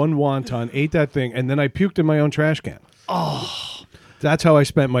to one wonton, ate that thing, and then I puked in my own trash can. Oh, That's how I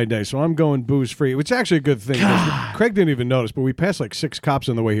spent my day. So I'm going booze free, which is actually a good thing. Craig didn't even notice, but we passed like 6 cops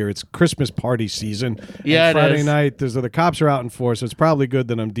on the way here. It's Christmas party season. Yeah, and it Friday is. night, the cops are out in force. So it's probably good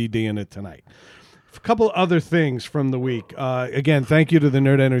that I'm DDing it tonight. A couple other things from the week. Again, thank you to the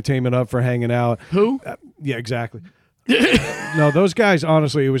Nerd Entertainment Hub for hanging out. Who? Yeah, exactly. No, those guys,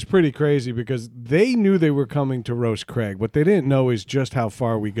 honestly, it was pretty crazy because they knew they were coming to roast Craig. What they didn't know is just how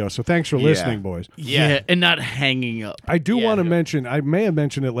far we go. So thanks for listening, boys. Yeah, and not hanging up. I do want to mention, I may have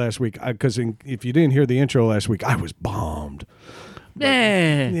mentioned it last week, because if you didn't hear the intro last week, I was bombed.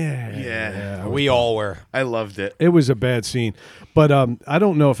 Yeah. We all were. I loved it. It was a bad scene. But I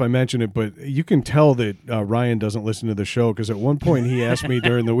don't know if I mentioned it, but you can tell that Ryan doesn't listen to the show because at one point he asked me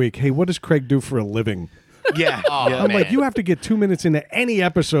during the week, hey, what does Craig do for a living? Yeah. I'm like, you have to get 2 minutes into any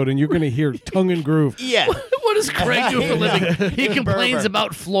episode and you're going to hear tongue and groove. Yeah. What does Craig do for a living? He complains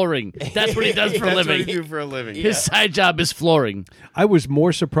about flooring. That's what he does for a That's living. what he do for a living. His side job is flooring. I was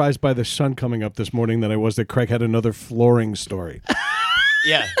more surprised by the sun coming up this morning than I was that Craig had another flooring story.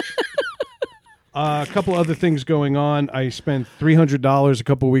 Yeah. A couple other things going on. I spent $300 a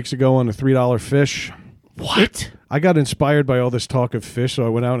couple weeks ago on a $3 fish. What? I got inspired by all this talk of fish, so I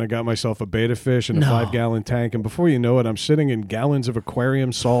went out and I got myself a betta fish and a 5-gallon tank. And before you know it, I'm sitting in gallons of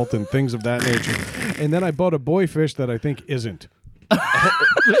aquarium salt and things of that nature. And then I bought a boy fish that I think isn't.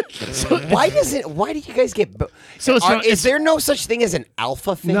 Why do you guys get? Is there no such thing as an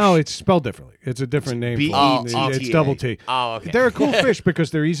alpha fish? No, it's spelled differently. It's a different name. For it. It's double T. Oh, okay. They're a cool fish because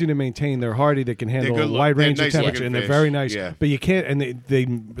they're easy to maintain. They're hardy. They can handle a wide range of temperature, and they're very nice. Yeah. But you can't, and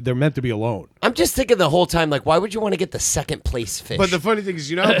they're meant to be alone. I'm just thinking the whole time, like, why would you want to get the second place fish? But the funny thing is,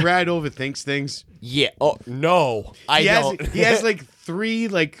 you know how Brad overthinks things? Yeah. Oh no, I don't. He has like 3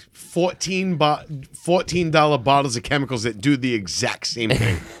 like $14 bottles of chemicals that do the exact same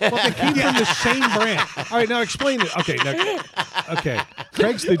thing. Well, they came from the same brand. All right, now explain it. Okay.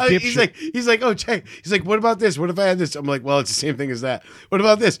 Craig's the dipshit. He's like, oh, check. He's like, what about this? What if I had this? I'm like, well, it's the same thing as that. What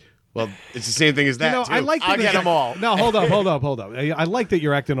about this? Well, it's the same thing as that. I like I'll get them all. No, hold up. I like that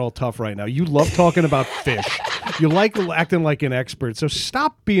you're acting all tough right now. You love talking about fish. You like acting like an expert. So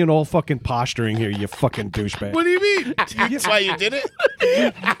stop being all fucking posturing here, you fucking douchebag. What do you mean? That's why you did it?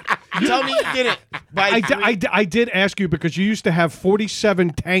 Tell me you did it. I did ask you because you used to have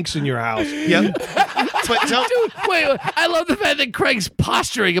 47 tanks in your house. Yep. But Dude, wait, I love the fact that Craig's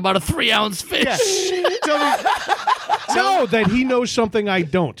posturing about a 3-ounce fish. No, that he knows something I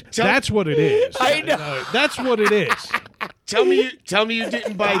don't. That's what it is. I know. That's what it is. Tell me you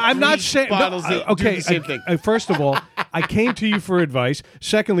didn't buy. I'm not saying bottles that do the same thing. First of all, I came to you for advice.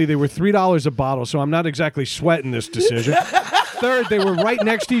 Secondly, they were $3 a bottle, so I'm not exactly sweating this decision. Third, they were right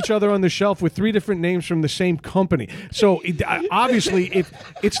next to each other on the shelf with 3 different names from the same company. So obviously,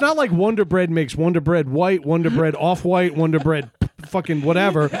 it's not like Wonder Bread makes Wonder Bread White, Wonder Bread Off-White, Wonder Bread fucking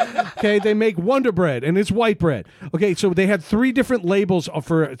whatever. Okay, they make Wonder Bread, and it's white bread. Okay, so they had 3 different labels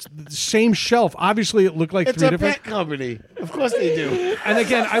for the same shelf. Obviously, it looked like It's 3 a different. pet company. Of course they do. And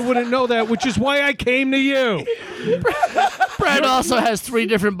again, I wouldn't know that, which is why I came to you. Brad also has 3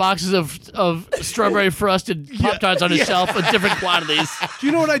 different boxes of strawberry frosted Pop-Tarts on his shelf with different quantities. Do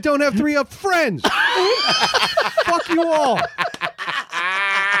you know what I don't have 3 of? Friends. Fuck you all.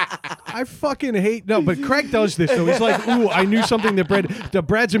 I fucking hate but Craig does this though. He's like, ooh, I knew something that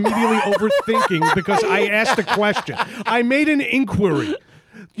Brad's immediately overthinking because I asked a question. I made an inquiry.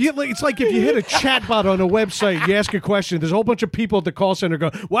 It's like if you hit a chatbot on a website, you ask a question, there's a whole bunch of people at the call center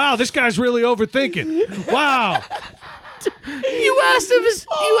go, wow, this guy's really overthinking. Wow. You asked us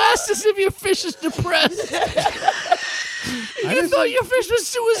if your fish is depressed. You thought your fish was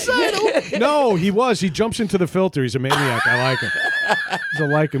suicidal. No, he was. He jumps into the filter. He's a maniac. I like him. I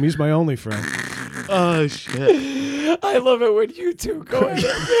like him. He's my only friend. Oh shit! I love it when you two go ahead.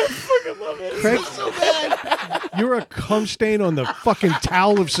 I fucking love it. Craig, It's so bad. You're a cum stain on the fucking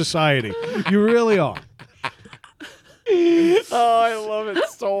towel of society. You really are. Oh, I love it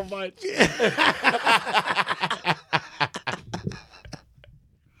so much.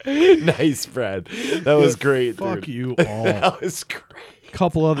 Nice, Brad. That was great. Fuck dude. you all. That was great.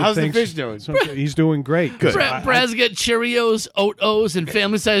 Couple other How's the things. fish doing? He's doing great. Good. Brad's got Cheerios, Oat-O's, and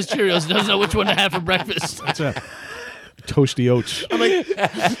family-sized Cheerios. Doesn't know which one to have for breakfast. That's a toasty oats. I'm like,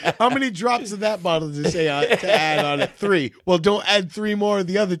 how many drops of that bottle does it say to add on it? 3. Well, don't add 3 more of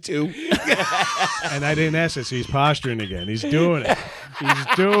the other 2. And I didn't ask this. He's posturing again. He's doing it. He's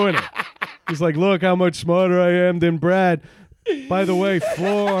doing it. He's like, look how much smarter I am than Brad. By the way,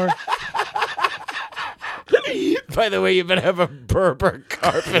 floor. By the way, you better have a Berber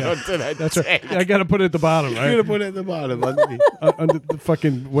carpet under that That's tank. right. I got to put it at the bottom, right? You're gonna put it at the bottom. Underneath. Under the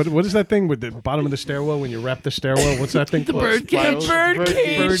fucking what is that thing with the bottom of the stairwell when you wrap the stairwell? What's that thing? The called? bird cage. Bird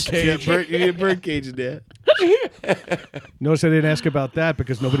cage. Bird cage. You need a bird cage in there. Notice I didn't ask about that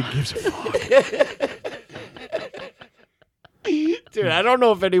because nobody gives a fuck. Dude, I don't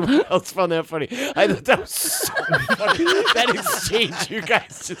know if anyone else found that funny. I thought that was so funny. That exchange you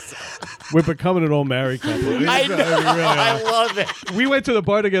guys just... We're becoming an old married couple. I know. We really are. I love it. We went to the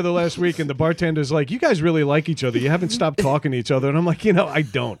bar together last week, and the bartender's like, "You guys really like each other. You haven't stopped talking to each other." And I'm like, I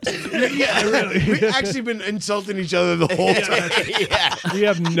don't. We've actually been insulting each other the whole time. Yeah. We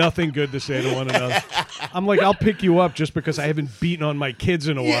have nothing good to say to one another. I'm like, I'll pick you up just because I haven't beaten on my kids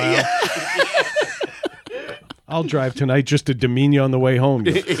in a while. I'll drive tonight just to demean you on the way home,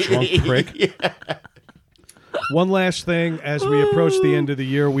 you drunk prick. One last thing, as we approach the end of the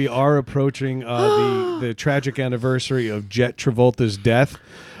year, we are approaching the tragic anniversary of Jet Travolta's death.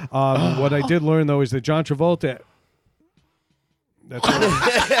 What I did learn, though, is that John Travolta... That's right.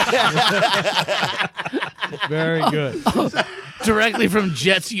 Very good. Directly from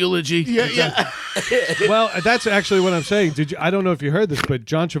Jet's eulogy. Yeah. Well, that's actually what I'm saying. I don't know if you heard this, but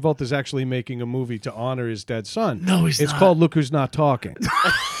John Travolta is actually making a movie to honor his dead son. No, he's It's not. called Look Who's Not Talking.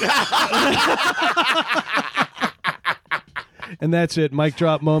 And that's it. Mic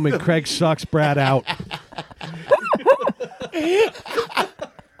drop moment. Craig sucks Brad out.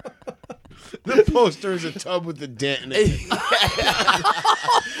 The poster is a tub with a dent in it.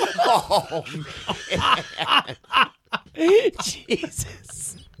 Oh, man.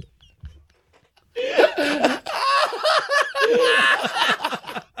 Jesus.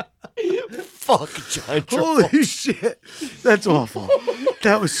 Fuck John Travolta. Holy shit. That's awful.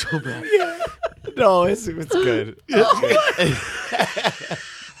 That was so bad. No, it's good.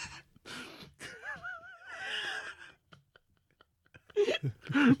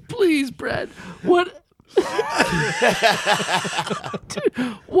 Please, Brad. What? Dude,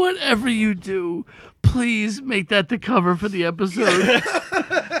 whatever you do, please make that the cover for the episode.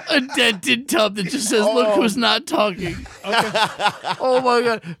 A dented tub that just says, "Look who's not talking." Okay. Oh my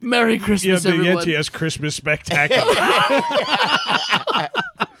God! Merry Yeah, Christmas, the everyone. NTS Christmas Spectacular.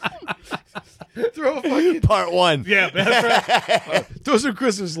 Throw a fucking... Part 1. Yeah, that's right. Throw some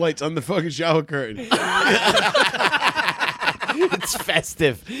Christmas lights on the fucking shower curtain. It's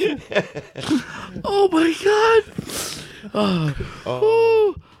festive. Oh my God! Oh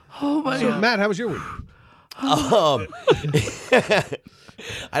my So, God! Matt, how was your week? I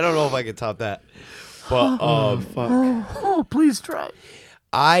don't know if I can top that. But Oh, please try.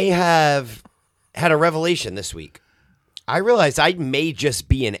 I have had a revelation this week. I realized I may just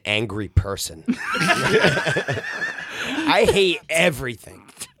be an angry person. I hate everything.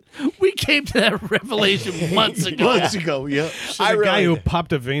 We came to that revelation months ago. Months ago, yeah. The guy who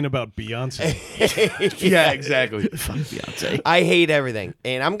popped a vein about Beyonce. Yeah, exactly. Fuck Beyonce. I hate everything.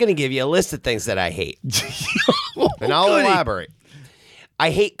 And I'm going to give you a list of things that I hate. And I'll elaborate.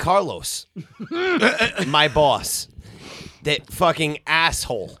 I hate Carlos, my boss. That fucking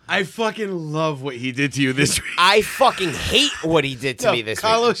asshole. I fucking love what he did to you this week. I fucking hate what he did to me this week.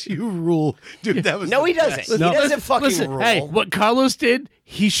 Carlos, you rule. Dude, that was No, the he doesn't. best. He doesn't fucking Listen, rule. hey, what Carlos did,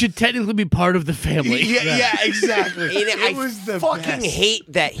 he should technically be part of the family. Yeah, exactly. And It I was the fucking best.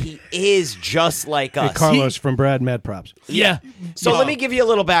 hate that he is just like us. Hey, Carlos from Brad Mad Props. Yeah. So let me give you a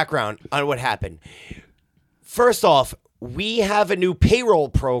little background on what happened. First off, we have a new payroll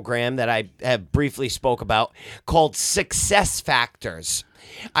program that I have briefly spoke about called Success Factors.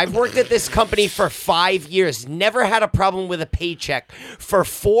 I've worked at this company for 5 years, never had a problem with a paycheck for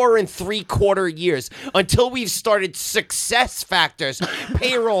 4 3/4 years until we've started Success Factors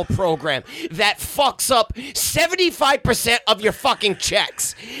payroll program that fucks up 75% of your fucking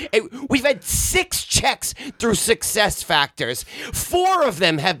checks. We've had 6 checks through Success Factors. 4 of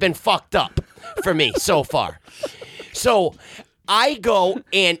them have been fucked up for me so far. So I go,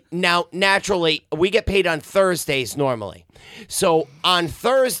 and now naturally we get paid on Thursdays normally. So on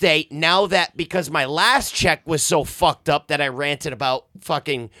Thursday, now that because my last check was so fucked up that I ranted about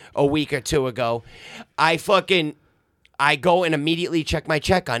fucking a week or 2 ago, I go and immediately check my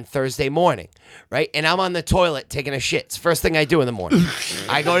check on Thursday morning, right? And I'm on the toilet taking a shit. It's the first thing I do in the morning.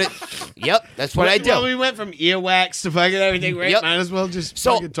 I go to, yep, that's what I do. Well, we went from earwax to fucking everything, right? Yep. Might as well just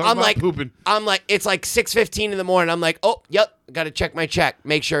So fucking talk I'm about like, pooping. it's like 6:15 in the morning. I'm like, oh, yep, got to check my check,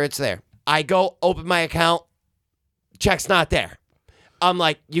 make sure it's there. I go open my account, check's not there. I'm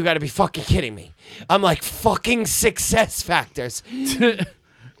like, you got to be fucking kidding me. I'm like, fucking Success Factors.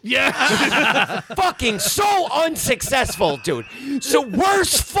 Yeah. Fucking so unsuccessful, dude. So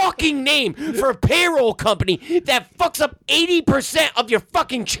worst fucking name for a payroll company that fucks up 80% of your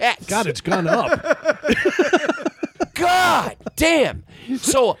fucking checks. God, it's gone up. God damn.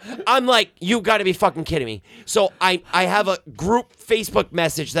 So I'm like, you got to be fucking kidding me. So I have a group Facebook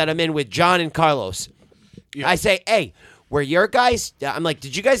message that I'm in with John and Carlos. Yeah. I say, hey, were your guys, I'm like,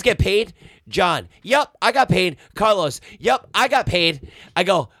 did you guys get paid? John, yep, I got paid. Carlos, yep, I got paid. I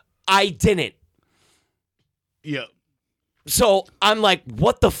go, I didn't. Yeah. So I'm like,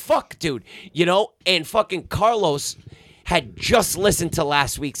 what the fuck, dude? You know, and fucking Carlos had just listened to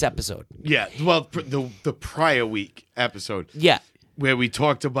last week's episode. Yeah, well, the prior week episode. Yeah. Where we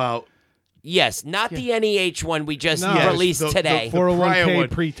talked about... Yes, not the NEH one we just No. released today. The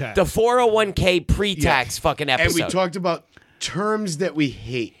 401k pre-tax. The 401k pre-tax fucking episode. And we talked about terms that we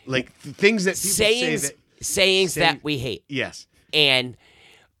hate, like things that people sayings that we hate. Yes. And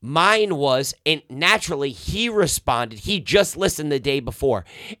mine was, and naturally he responded. He just listened the day before.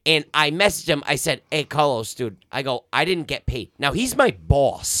 And I messaged him. I said, hey, Carlos, dude, I go, I didn't get paid. Now, he's my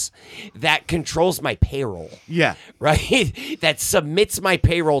boss that controls my payroll. Yeah. Right? That submits my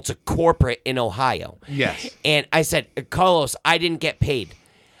payroll to corporate in Ohio. Yes. And I said, Carlos, I didn't get paid.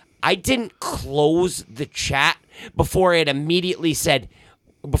 I didn't close the chat before he immediately said,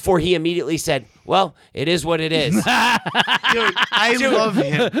 well, it is what it is. Dude, I love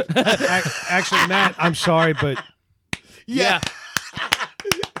him. Actually, Matt, I'm sorry, but... Yeah.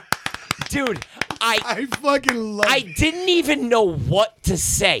 Dude, I fucking love it. I didn't even know what to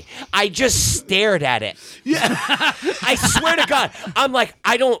say. I just stared at it. Yeah. I swear to God, I'm like,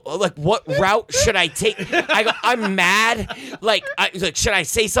 I don't, like, what route should I take? I go, I'm mad. Like, should I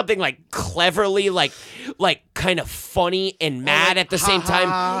say something, like, cleverly, like kind of funny and mad at the same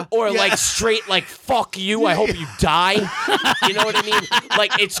time? Or, like, straight, like, fuck you, I hope you die? You know what I mean?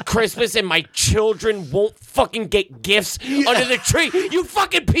 Like, it's Christmas and my children won't fucking get gifts under the tree. You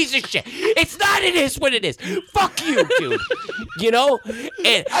fucking piece of shit. It's not, it is what it is. Fuck you, dude. You know?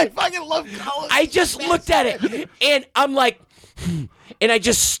 And I fucking love Colin. I just looked at it and I'm like, and I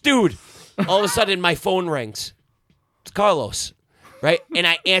just stewed. All of a sudden, my phone rings. It's Carlos, right? And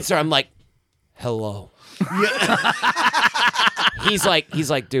I answer. I'm like, hello. Yeah. He's like,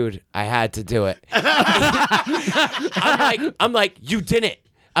 dude, I had to do it. I'm like, you didn't.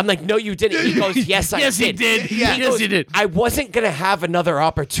 I'm like, no, you didn't. He goes, yes, I did. Yes, he did. Yes, he did. I wasn't going to have another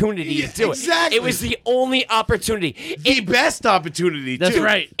opportunity to do it. Exactly. It was the only opportunity. The best opportunity, That's too.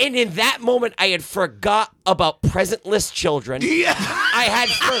 right. And in that moment, I had forgot about presentless children. Yeah. I had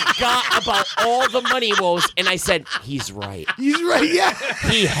forgot about all the money woes, and I said, he's right. He's right, yeah.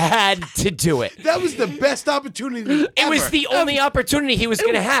 He had to do it. That was the best opportunity It was the only opportunity he was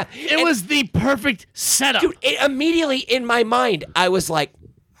going to have. It was the perfect setup. Dude, immediately in my mind, I was like,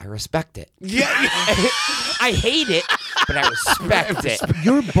 I respect it. Yeah. I hate it, but I respect it.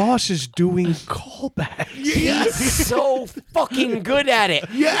 Your boss is doing callbacks. He's so fucking good at it.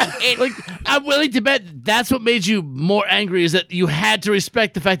 Yeah. And Like, I'm willing to bet that's what made you more angry, is that you had to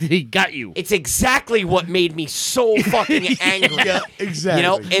respect the fact that he got you. it's exactly what made me so fucking angry. Yeah, exactly. You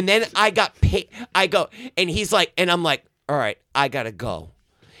know, and then I got paid. I go, and he's like, and I'm like, all right, I gotta go.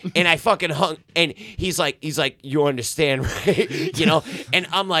 And I fucking hung, and he's like, you understand, right? You know, and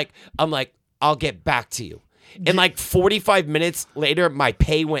I'm like, I'll get back to you. And like 45 minutes later, my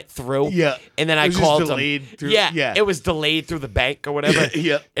pay went through. Yeah. And then It I was just called delayed him. through- Yeah, yeah. it was delayed through the bank or whatever.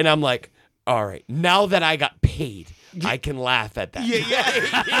 Yeah. And I'm like, all right, now that I got paid, I can laugh at that.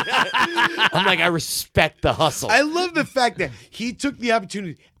 Yeah. I'm like, I respect the hustle. I love the fact that he took the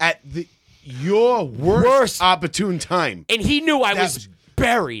opportunity at your worst opportune time. And he knew I That was was-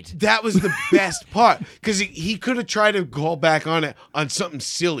 buried. That was the best part, because he could have tried to call back on it on something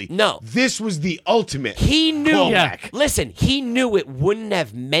silly. No. This was the ultimate. He knew. callback. Listen, he knew it wouldn't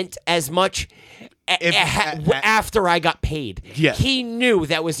have meant as much after I got paid. Yeah. He knew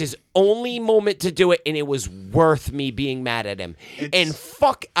that was his only moment to do it, and it was worth me being mad at him. And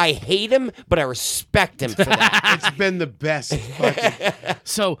fuck, I hate him, but I respect him for that. It's been the best. Fucking,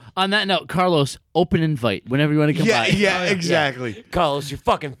 So, on that note, Carlos, open invite whenever you want to come by. yeah, exactly. Carlos, you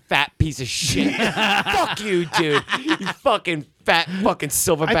fucking fat piece of shit. Fuck you, dude. You fucking fat fucking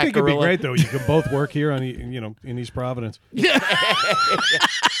silverback I think it'd be gorilla. great though. You could both work here on, in East Providence.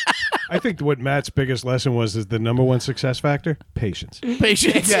 I think what Matt's biggest lesson is the number one success factor: patience.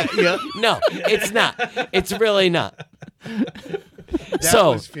 Patience. Yeah. No, it's not. It's really not. That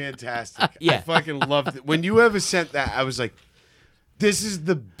was fantastic. Yeah. I fucking loved it. When you ever sent that, I was like, this is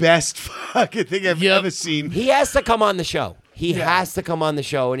the best fucking thing I've ever seen. He has to come on the show. He has to come on the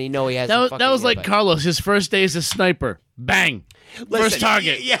show, and he has That to was, fucking that was like invite. Carlos, his first day as a sniper. Bang. Listen, First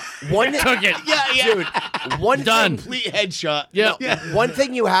target. Yeah. One Took it. dude. One Done. Complete headshot. Yeah. One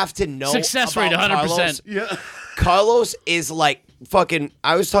thing you have to know Success about rate 100%. Carlos, Yeah. Carlos is like fucking.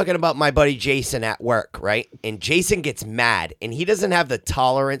 I was talking about my buddy Jason at work, right? And Jason gets mad, and he doesn't have the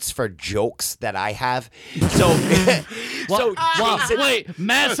tolerance for jokes that I have. So, so Jason, Wait,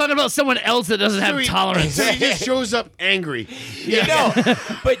 Matt's talking about someone else that doesn't have tolerance. So he just shows up angry. you know,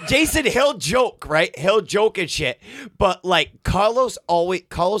 but Jason, he'll joke, right? He'll joke and shit. But like Carlos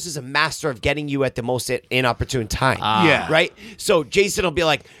is a master of getting you at the most inopportune time. Yeah. Right? So Jason will be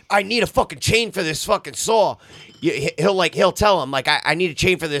like, I need a fucking chain for this fucking saw. He'll tell him like I need a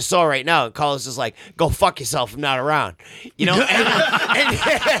chain for this saw right now, and Carlos is like, go fuck yourself, I'm not around, you know. And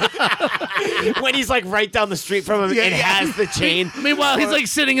when he's like right down the street from him and has the chain. Meanwhile, he's like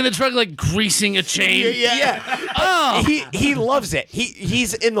sitting in the truck, like greasing a chain. Yeah. Oh. He loves it.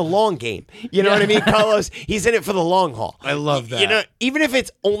 He's in the long game. You know what I mean, Carlos? He's in it for the long haul. I love that. You know, even if it's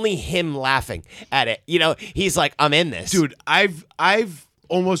only him laughing at it, you know, he's like, I'm in this. Dude, I've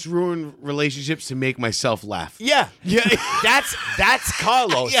almost ruined relationships to make myself laugh. Yeah. That's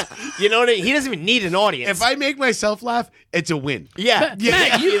Carlos. Yeah. You know what I mean? He doesn't even need an audience. If I make myself laugh, it's a win. yeah.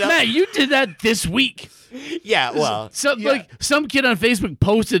 Matt, you did that this week. Yeah, well. Like some kid on Facebook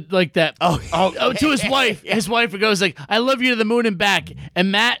posted like that. To his wife. His wife goes like, "I love you to the moon and back."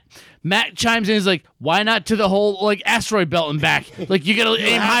 And Matt chimes in. He's like, "Why not to the whole like asteroid belt and back? Like you gotta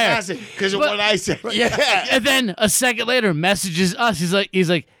aim higher." Because of what I said. Yeah. And then a second later, messages us. He's like,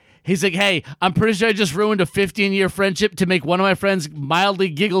 "Hey, I'm pretty sure I just ruined a 15-year friendship to make one of my friends mildly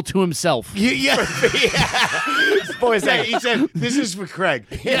giggle to himself." Yeah. Boys, He said, "This is for Craig."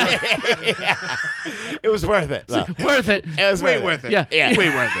 it was worth it. though. Worth it. It was Way way worth it. Yeah. Way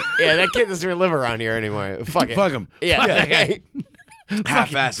worth it. Yeah, that kid doesn't even live around here anymore. Fuck it. Fuck him. Yeah.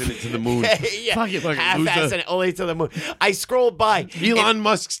 Half-assing it to the moon. Yeah. Fuck it. Half-assing it only to the moon. I scrolled by. Elon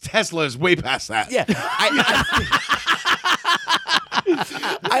Musk's Tesla is way past that. Yeah.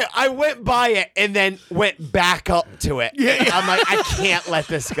 I went by it and then went back up to it. Yeah. I'm like, I can't let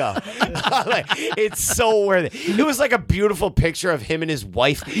this go. Like, it's so worth it. It was like a beautiful picture of him and his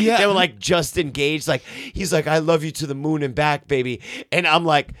wife. Yeah. They were like just engaged. Like he's like, I love you to the moon and back, baby. And I'm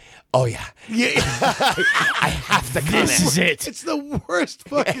like, oh yeah. I have to comment. This is it. It's the worst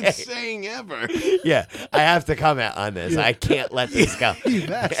fucking saying ever. Yeah, I have to comment on this. I can't let this go.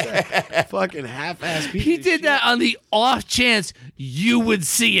 Fucking half-ass piece He of did shit. that on the off chance you would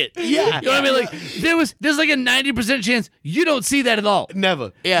see it. Yeah. You know what I mean? Like there's like a 90% chance you don't see that at all.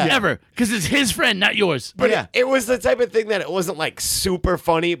 Never. Yeah. Ever. Because it's his friend, not yours. But Yeah. it was the type of thing that it wasn't like super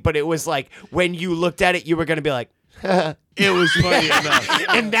funny, but it was like when you looked at it, you were going to be like, It was funny enough.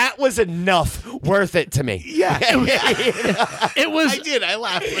 and that was enough worth it to me. Yeah. It was I did. I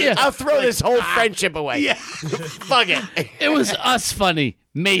laughed. I'll throw this whole friendship away. Yeah. Fuck it. it was us funny.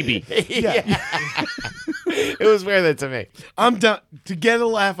 Maybe. It was worth it to me. I'm down. To get a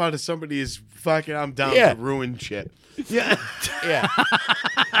laugh out of somebody is fucking, I'm down Yeah. to ruin shit. Yeah. Yeah.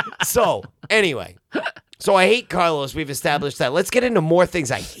 So, anyway. So I hate Carlos. We've established that. Let's get into more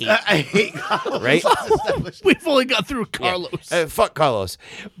things I hate. I hate Carlos. Right? We've only got through Carlos. Fuck Carlos.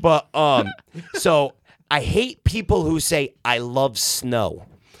 But so I hate people who say I love snow.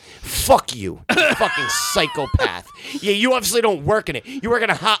 Fuck you, fucking psychopath. Yeah, you obviously don't work in it. You work in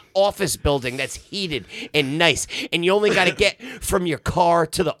a hot office building that's heated and nice, and you only got to get from your car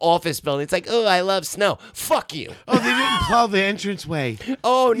to the office building. It's like, oh, I love snow. Fuck you. Oh, they didn't plow the entranceway.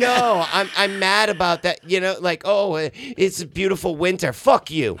 Oh no, I'm mad about that. You know, like, oh, it's a beautiful winter.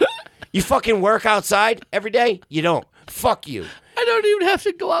 Fuck you. You fucking work outside every day? You don't. Fuck you. I don't even have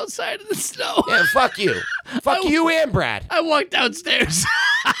to go outside in the snow. Yeah, fuck you. Fuck you and Brad. I walk downstairs.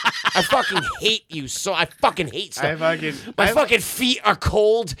 I fucking hate you so. I fucking hate snow. My fucking feet are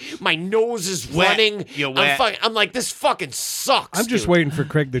cold. My nose is Wet. running. You're wet. I'm like, this fucking sucks. I'm just dude. waiting for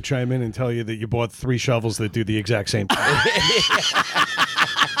Craig to chime in and tell you that you bought 3 shovels that do the exact same thing.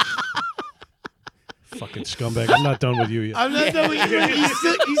 Fucking scumbag. I'm not done with you yet. I'm not done with you.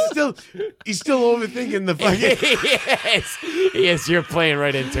 He's still overthinking the fucking. yes, you're playing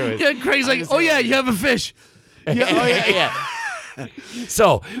right into it. Yeah, Craig's like, oh yeah, you have a fish. Yeah.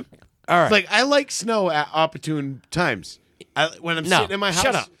 So, all right. Like, I like snow at opportune times. When I'm sitting in my house.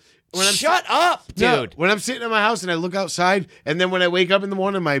 Shut up. When I'm Shut up, dude. No, when I'm sitting in my house and I look outside, and then when I wake up in the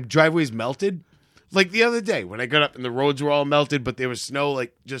morning, my driveway's melted. Like the other day when I got up and the roads were all melted, but there was snow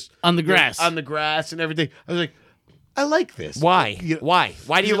like just On the grass. and everything. I was like, I like this. Why? Why?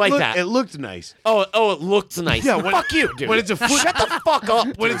 Why do you like that? It looked nice. Oh, it looked nice. Yeah, fuck you, dude. When it's a foot, Shut the fuck up.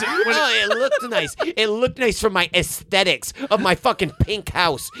 it looked nice. It looked nice for my aesthetics of my fucking pink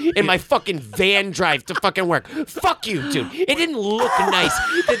house and my fucking van drive to fucking work. Fuck you, dude. It didn't look nice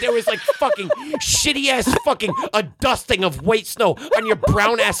that there was like fucking shitty ass fucking a dusting of white snow on your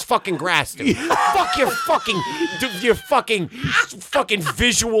brown ass fucking grass, dude. Fuck your fucking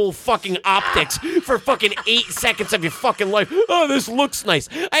visual fucking optics for fucking 8 seconds of your fucking life. Oh, this looks nice.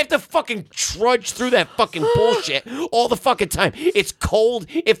 I have to fucking trudge through that fucking bullshit all the fucking time. It's cold.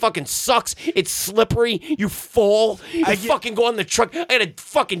 It fucking sucks. It's slippery. You fall. You fucking go on the truck. I gotta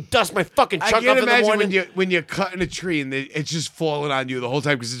fucking dust my fucking truck I off can't in the morning. imagine when you're cutting a tree and it's just falling on you the whole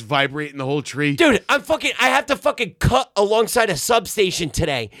time because it's vibrating the whole tree. Dude, I have to fucking cut alongside a substation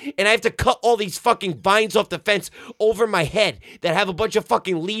today, and I have to cut all these fucking vines off the fence over my head that have a bunch of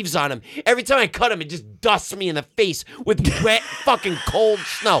fucking leaves on them. Every time I cut them, it just dusts me in the face with wet fucking cold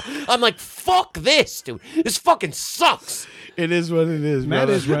snow. I'm like, fuck this, dude. This fucking sucks. It is what it is, Matt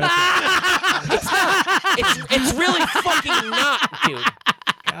brother. is right. It's really fucking not, dude.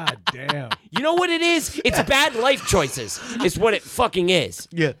 God damn. You know what it is? It's bad life choices. Is what it fucking is.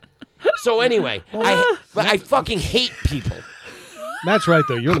 Yeah. So anyway, I fucking hate people. Matt's right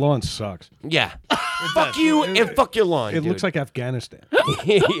though. Your lawn sucks. Yeah. Fuck you and fuck your lawn. It dude. looks like Afghanistan.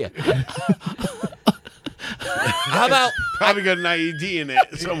 Yeah. How about Probably got an IED in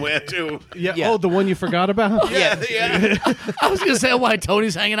it somewhere too. Yeah. Yeah. Oh, the one you forgot about? yeah. I was gonna say why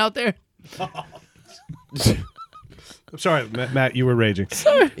Tony's hanging out there. I'm sorry, Matt. You were raging.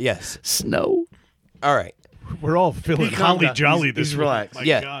 Yes. Snow. All right. We're all feeling calm holly down. jolly this He's week. relaxed. My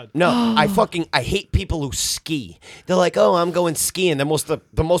Yeah. God. No, I hate people who ski. They're like, "Oh, I'm going skiing." The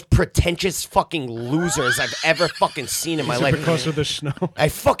most pretentious fucking losers I've ever fucking seen in my life. Because of the snow. I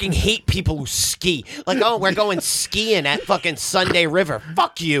fucking hate people who ski. Like, "Oh, we're going skiing at fucking Sunday River."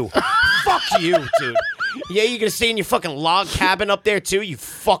 Fuck you. Fuck you, dude. Yeah, you're gonna stay in your fucking log cabin up there too, you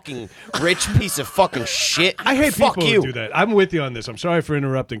fucking rich piece of fucking shit. I hate Fuck people you. who do that. I'm with you on this. I'm sorry for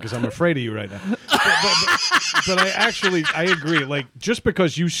interrupting because I'm afraid of you right now. But I agree. Like, just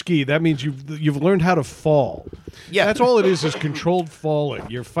because you ski, that means you've learned how to fall. Yeah. That's all it is controlled falling.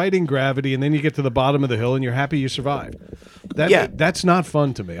 You're fighting gravity, and then you get to the bottom of the hill, and you're happy you survived. That's not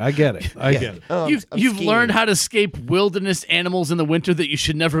fun to me. I get it. I get it. Oh, You've I'm skiing. learned how to escape wilderness animals in the winter that you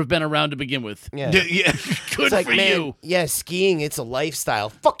should never have been around to begin with. Yeah. Yeah. Good It's like, for man, you. yeah, skiing, it's a lifestyle.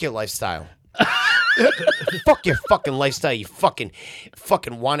 Fuck your lifestyle. Fuck your fucking lifestyle, you fucking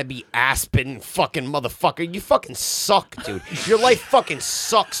wannabe Aspen fucking motherfucker. You fucking suck, dude. Your life fucking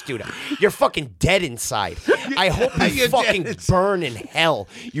sucks, dude. You're fucking dead inside. I hope you You're fucking dead. burn in hell,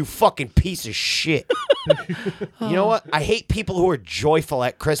 you fucking piece of shit. You know what? I hate people who are joyful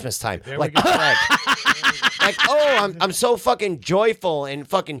at Christmas time. Like Craig. Like, oh, I'm so fucking joyful and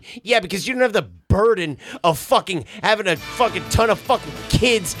fucking, yeah, because you don't have the burden of fucking having a fucking ton of fucking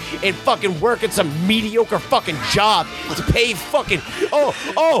kids and fucking working some mediocre fucking job to pay fucking,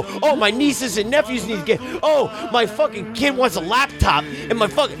 oh, my nieces and nephews need to get, oh, my fucking kid wants a laptop and my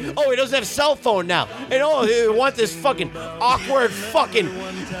fucking, oh, he doesn't have a cell phone now. And oh, he wants this fucking awkward fucking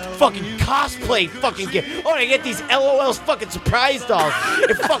cosplay fucking gift. Oh, I get these LOL's fucking surprise dolls.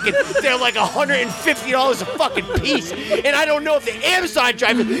 And fucking, they're like $150 a fucking piece. And I don't know if the Amazon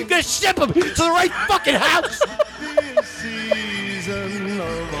driver is gonna ship them to the right fucking house.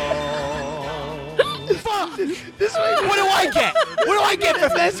 Fuck. What do I get? What do I get for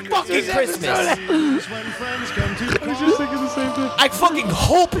this fucking Christmas? I was just thinking the same thing. I fucking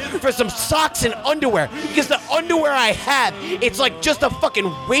hope for some socks and underwear because the underwear I have, it's like just a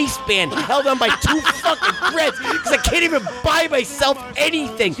fucking waistband held on by two fucking threads because I can't even buy myself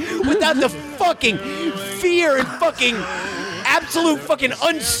anything without the fucking fear and fucking absolute fucking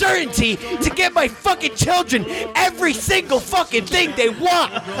uncertainty to get my fucking children every single fucking thing they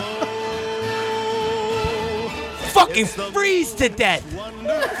want. Fucking freeze to death.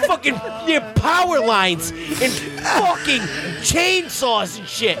 Fucking power lines and fucking chainsaws and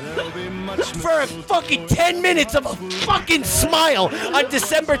shit. For a fucking 10 minutes of a fucking smile on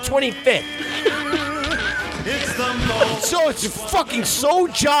December 25th. So it's fucking so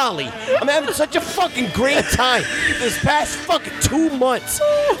jolly. I'm having such a fucking great time this past fucking 2 months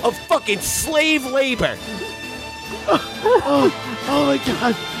of fucking slave labor. Oh my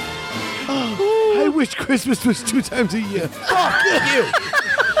God. Oh, I wish Christmas was 2 times a year. Fuck you.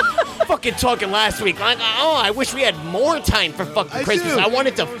 Fucking talking last week. Like, oh, I wish we had more time for fucking Christmas. do. I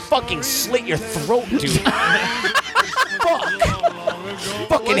wanted to fucking slit your throat, dude. Fuck.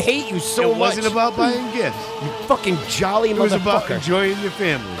 Fucking hate you so much. It wasn't about buying gifts. fucking jolly It was about motherfucker. enjoying your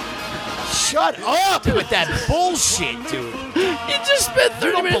family. Shut up with that bullshit, dude. He just spent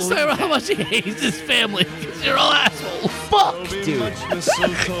 30 minutes talking about how much he hates his family. You're all assholes. Fuck, dude.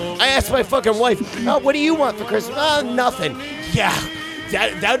 I asked my fucking wife, oh, what do you want for Christmas? Oh, nothing. Yeah,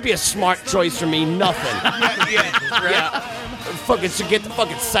 that would be a smart choice for me. Nothing. Yeah. Fucking should get the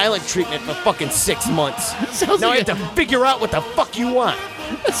fucking silent treatment for fucking 6 months. Now I have to figure out what the fuck you want.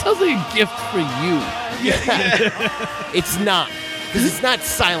 That sounds like a gift for you. Yeah. It's not. Because it's not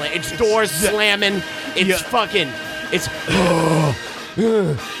silent. It's doors slamming. It's fucking. It's.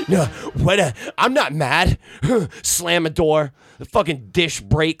 No, what? I'm not mad. Slam a door. The fucking dish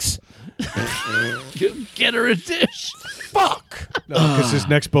breaks. Get her a dish. Fuck. Because his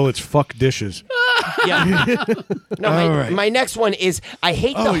next bullet's fuck dishes. Yeah. No, my next one is I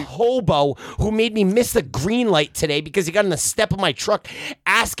hate the hobo who made me miss the green light today because he got on the step of my truck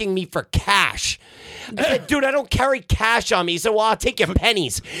asking me for cash. I said, dude, I don't carry cash on me. He said, well, I'll take your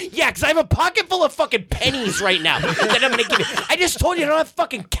pennies. Yeah, because I have a pocket full of fucking pennies right now that I'm going to give you. I just told you I don't have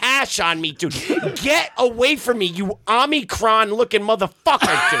fucking cash on me, dude. Get away from me, you Omicron-looking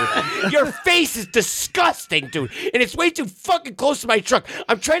motherfucker, dude. Your face is disgusting, dude. And it's way too fucking close to my truck.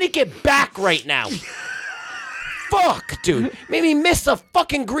 I'm trying to get back right now. Fuck, dude. Made me miss the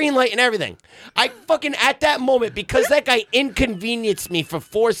fucking green light and everything. I fucking, at that moment, because that guy inconvenienced me for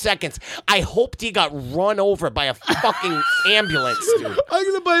 4 seconds, I hoped he got run over by a fucking ambulance, dude. I'm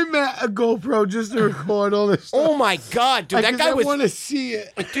going to buy Matt a GoPro just to record all this stuff. Oh, my God, dude. That guy was... I want to see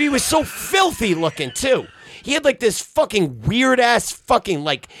it. Dude, he was so filthy looking, too. He had like this fucking weird ass fucking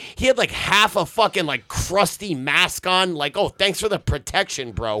he had like half a fucking like crusty mask on. Like, oh, thanks for the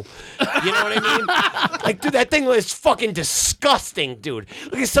protection, bro. You know what I mean? Like, dude, that thing was fucking disgusting, dude.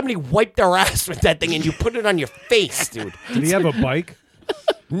 Look at somebody wipe their ass with that thing and you put it on your face, dude. Did he have a bike?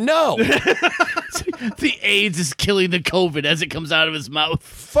 No. The AIDS is killing the COVID as it comes out of his mouth.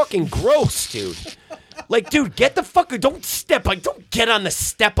 Fucking gross, dude. Like, dude, get the fuck... Don't get on the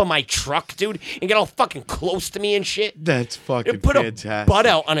step of my truck, dude, and get all fucking close to me and shit. That's fucking put fantastic. A butt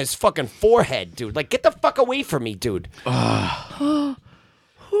out on his fucking forehead, dude. Like, get the fuck away from me, dude. Oh,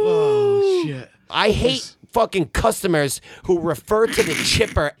 shit. I hate fucking customers who refer to the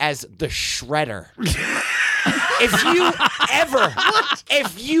chipper as the shredder. If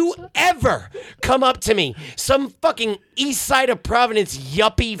you ever come up to me, some fucking east side of Providence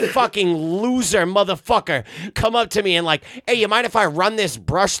yuppie fucking loser motherfucker come up to me and like, hey, you mind if I run this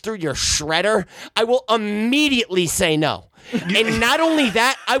brush through your shredder? I will immediately say no. And not only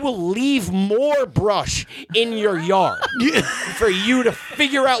that, I will leave more brush in your yard for you to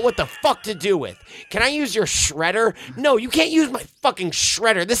figure out what the fuck to do with. Can I use your shredder? No, you can't use my fucking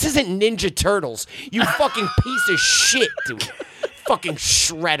shredder. This isn't Ninja Turtles, you fucking piece of shit, dude. Fucking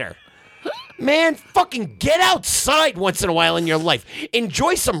shredder. Man, fucking get outside once in a while in your life.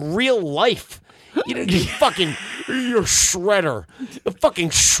 Enjoy some real life. You know, your shredder. The fucking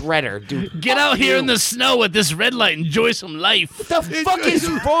shredder, dude. Get out here in the snow at this red light. Enjoy some life. What the fuck is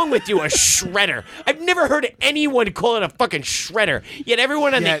wrong with you, a shredder? I've never heard anyone call it a fucking shredder. Yet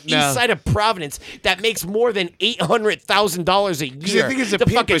everyone on the east side of Providence that makes more than $800,000 a year they think it's a to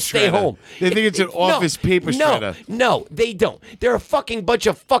paper fucking stay shredder. home. They think it's an office paper shredder. No, they don't. They're a fucking bunch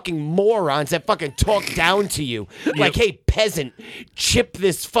of fucking morons that fucking talk down to you. Like, hey, peasant, chip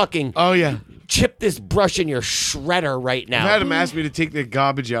this fucking... Oh, yeah. Chip this brush in your shredder right now. I had him ask me to take the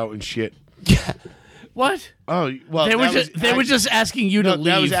garbage out and shit. Yeah. What? Oh, well, they were just asking you to leave.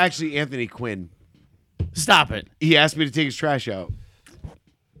 That was actually Anthony Quinn. Stop it. He asked me to take his trash out.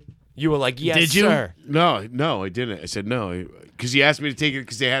 You were like, yes, Did you? sir. No, I didn't. I said no because he asked me to take it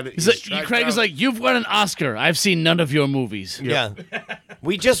because they had it. Craig is like, you've won an Oscar. I've seen none of your movies. Yeah.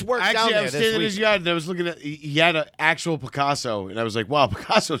 We just worked down Actually, I there was this standing in week. his yard and I was looking at. He had an actual Picasso, and I was like, wow,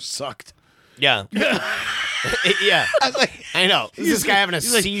 Picasso sucked. Yeah. Yeah. I know. Is this guy having a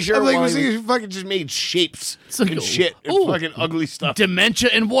seizure? I'm like, while he fucking just made shapes like, and shit and ooh, fucking ugly stuff.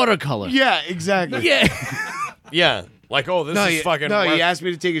 Dementia in watercolor. Yeah, exactly. Yeah. Yeah. Like, oh, this is fucking... No, he asked me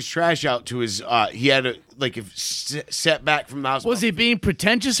to take his trash out to his... he had a, set back from the house. Was he being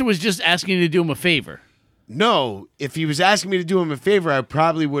pretentious or was he just asking you to do him a favor? No, if he was asking me to do him a favor, I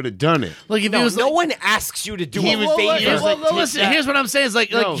probably would have done it. Like if he was no one asks you to do a favor. Listen, here's what I'm saying. Is like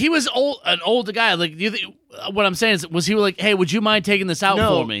he was an older guy. Like what I'm saying is, was he like, hey, would you mind taking this out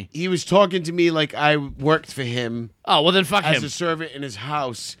for me? He was talking to me like I worked for him. Oh, well then fuck him. As a servant in his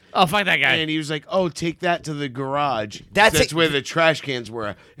house. Oh, fuck that guy. And he was like, oh, take that to the garage. That's where the trash cans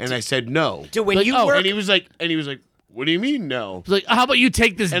were. And I said no. Dude, when you work... And he was like, what do you mean no? Like, how about you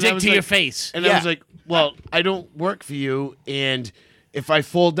take this dick to your face? And I was like, well, I don't work for you, and if I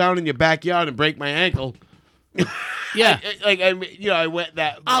fall down in your backyard and break my ankle, Yeah. I went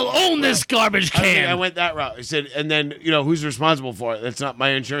that. I'll own this garbage can. I went that route. I said, and then who's responsible for it? That's not my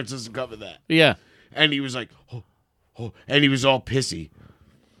insurance. Doesn't cover that. Yeah. And he was like, and he was all pissy.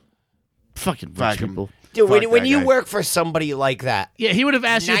 Fucking rich people. Dude, Fuck when that you guy. work for somebody like that, Yeah, he would have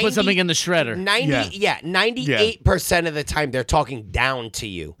asked you to put 90 something in the shredder. 98% of the time they're talking down to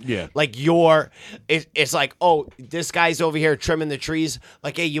you. Yeah. Like it's like, oh, this guy's over here trimming the trees.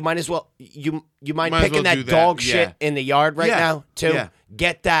 Like, hey, you might as well you mind Might as picking well do that that. dog Yeah. shit in the yard right Yeah. now too? Yeah.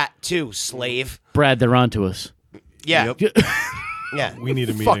 Get that too, slave. Brad, they're on to us. Yeah. Yep. Yeah. We need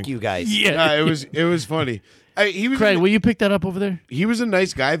a Fuck meeting. you guys. Yeah. It was funny. He was Craig, will you pick that up over there? he was a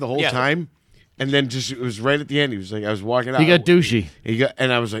nice guy the whole Yeah. time, and then it was right at the end. He was like, I was walking out. He got douchey.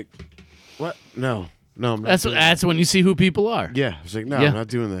 And I was like, what? No, I'm not. That's doing that's when you see who people are. that. Yeah, I was like, no, Yeah. I'm not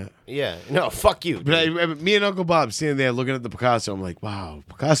doing that. Yeah. No, fuck you. But me and Uncle Bob standing there looking at the Picasso. I'm like, wow,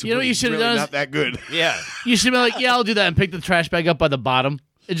 Picasso. You know what you was should've really done is- Not that good. Yeah. You should be like, yeah, I'll do that, and pick the trash bag up by the bottom.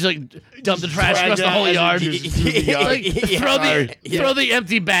 And just like dump the trash drag across the it whole as yard. you just threw the yard. Like, throw the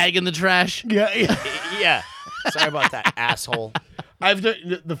empty bag in the trash. Yeah. Yeah. Sorry about that, asshole. I've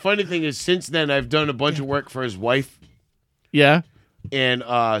done. The funny thing is, since then, I've done a bunch of work for his wife, Yeah. and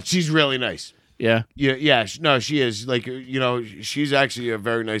she's really nice. Yeah. Yeah. No, she is. Like, she's actually a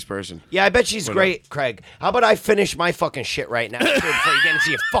very nice person. Yeah, I bet she's great, Craig. How about I finish my fucking shit right now too, before you get into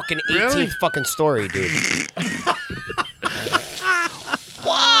your fucking 18th Really? fucking story, dude.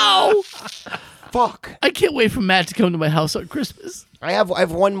 Wow. Fuck. I can't wait for Matt to come to my house on Christmas. I have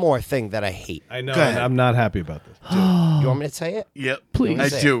one more thing that I hate. I know. Go ahead. And I'm not happy about this. You want me to say it? Yep. Please. I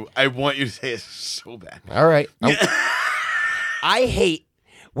Say do. I want you to say it so bad. All right. I hate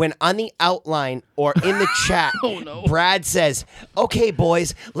when on the outline or in the chat, Brad says, "Okay,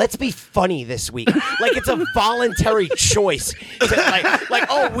 boys, let's be funny this week." Like it's a voluntary choice. Like,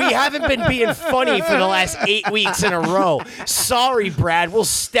 oh, we haven't been being funny for the last 8 weeks in a row. Sorry, Brad. We'll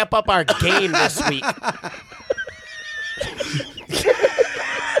step up our game this week.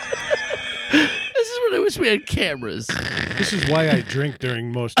 This is when I wish we had cameras. This is why I drink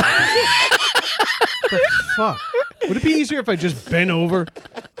during most episodes. What the fuck? Would it be easier if I just bent over?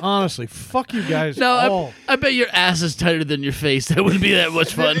 Honestly, fuck you guys No, all. I bet your ass is tighter than your face. That wouldn't be that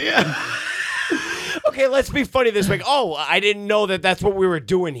much fun. Okay, let's be funny this week. Oh, I didn't know that that's what we were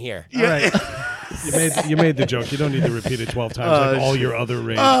doing here. All right. You made the joke. You don't need to repeat it 12 times like all your other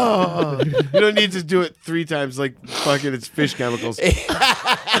rage. You don't need to do it 3 times like fucking it's fish chemicals.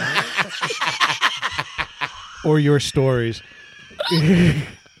 Or your stories.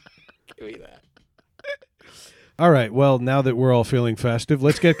 All right. Well, now that we're all feeling festive,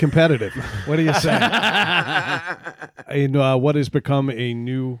 let's get competitive. What do you say? And what has become a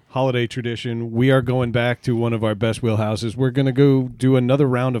new holiday tradition, we are going back to one of our best wheelhouses. We're going to go do another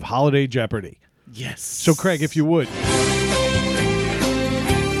round of Holiday Jeopardy. Yes. So, Craig, if you would.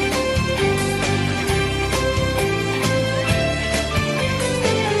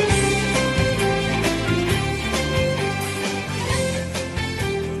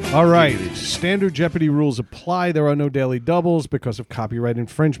 All right. Standard Jeopardy rules apply. There are no daily doubles because of copyright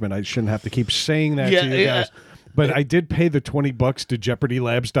infringement. I shouldn't have to keep saying that to you guys. But I did pay the $20 to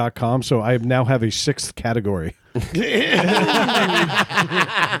JeopardyLabs.com, so I now have a 6th category.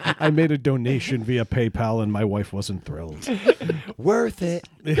 I made a donation via PayPal, and my wife wasn't thrilled. Worth it.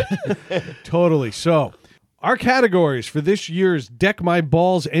 Totally. So, our categories for this year's Deck My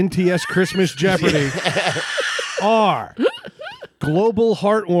Balls NTS Christmas Jeopardy are global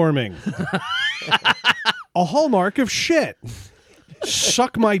heartwarming, a hallmark of shit,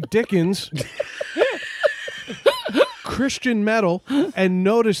 suck my Dickens, Christian metal, and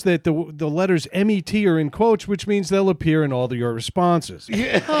notice that the letters MET are in quotes, which means they'll appear in all of your responses.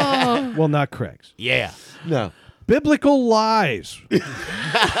 Well, not Craig's. Yeah. No. Biblical lies.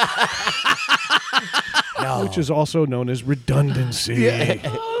 Which is also known as redundancy.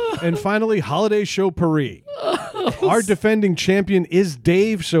 And finally, holiday show Paris. Our defending champion is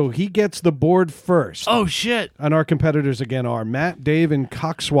Dave, so he gets the board first. Oh, shit. And our competitors again are Matt, Dave, and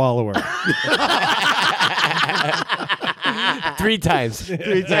Cockswallower. 3 times. 3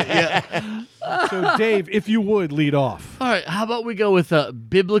 times. Yeah. So, Dave, if you would, lead off. All right, how about we go with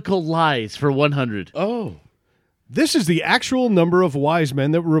biblical lies for 100? Oh. This is the actual number of wise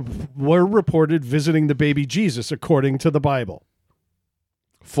men that were reported visiting the baby Jesus according to the Bible.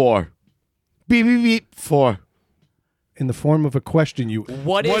 4. Beep, beep, beep. 4. In the form of a question,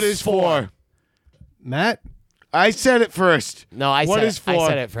 What is 4? Matt? I said it first. No, I What said is it. I 4?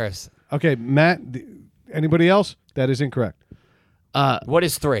 said it first. Okay, Matt, anybody else? That is incorrect. What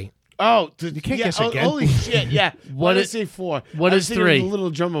is 3? Oh, you can't guess again. Holy shit! Yeah. What did I is- say 4? what I is was thinking it was 3? A little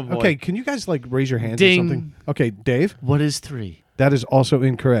drummer boy. Okay, can you guys like raise your hands Ding. or something? Okay, Dave, What is 3? that is also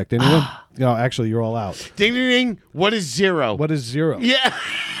incorrect. Anyone? No, actually, you're all out. Ding ding ding. What is 0? What is 0? Yeah.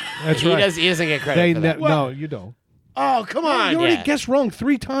 That's He right. doesn't get credit They for that. no, you don't. Oh, come on. You already Yeah. guessed wrong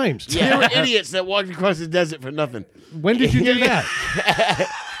 3 times. They were idiots that walked across the desert for nothing. When did you do that?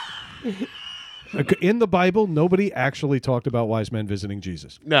 In the Bible, nobody actually talked about wise men visiting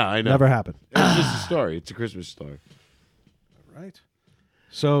Jesus. No, I know. Never happened. It's just a story. It's a Christmas story. Right.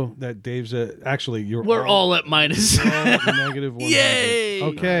 So that Dave's actually you're We're all at minus. negative 100. Yay!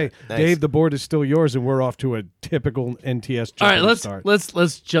 Okay, Nice. Dave, the board is still yours, and we're off to a typical NTS. All right, start.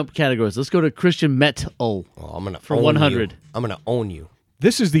 let's jump categories. Let's go to Christian metal. Oh, I'm gonna For own 100. you. I'm gonna own you.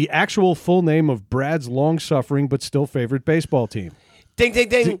 This is the actual full name of Brad's long-suffering but still favorite baseball team. Ding ding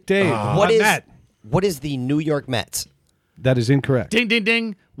ding. Dave, Matt. What is the New York Mets? That is incorrect. Ding ding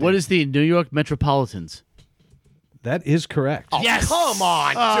ding. What is the New York Metropolitans? That is correct. Yes. Come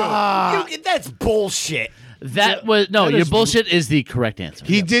on, dude. That's bullshit. That was no. that Your is- bullshit is the correct answer.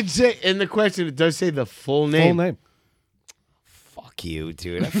 He did say in the question. It does say the full name. Full name. Fuck you,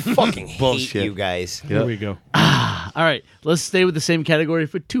 dude. I fucking hate Bullshit. you guys. Here we go. All right, let's stay with the same category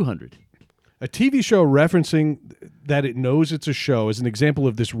for 200. A TV show referencing that it knows it's a show is an example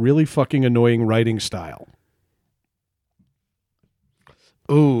of this really fucking annoying writing style.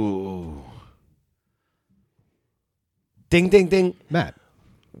 Ooh. Ding ding ding. Matt,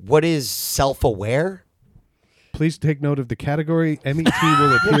 What is self-aware? please take note of the category. MET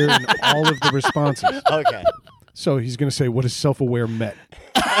will appear in all of the responses. Okay. So he's going to say, what is self-aware Met?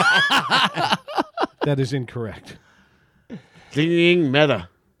 That is incorrect. Ding ding meta.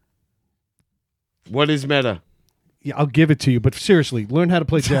 What is meta? Yeah, I'll give it to you, but seriously, learn how to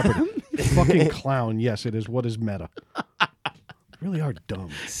play Jeopardy. Fucking clown. Yes, it is. What is meta? Really are dumb.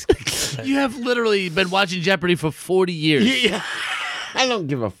 You have literally been watching Jeopardy for 40 years. Yeah. I don't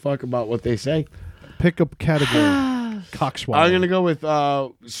give a fuck about what they say. Pick up category. Cockswallow. I'm gonna go with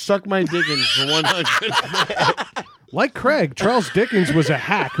suck my dickens for 100. Like Craig, Charles Dickens was a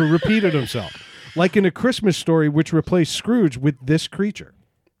hack who repeated himself. Like in A Christmas Story, which replaced Scrooge with this creature.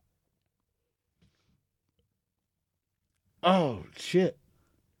 Oh shit!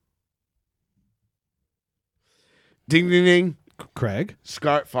 Ding ding ding. Craig?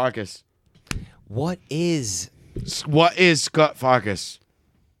 Scott Farkas. What is Scott Farkas?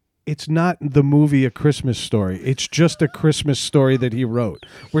 It's not the movie A Christmas Story. It's just a Christmas story that he wrote.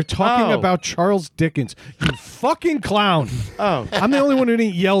 We're talking Oh. about Charles Dickens. You fucking clown. Oh, I'm the only one who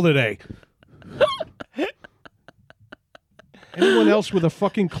didn't yell today. Anyone else with a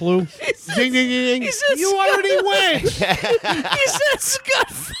fucking clue? ding ding ding ding. You already went. He said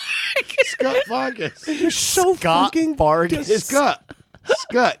Scott Farkas. Scott Farkas. You're so fucking Farkas. Scott.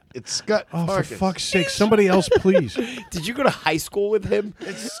 It's Scott Oh, for Farkas. fuck's sake. Somebody else, please. Did you go to high school with him?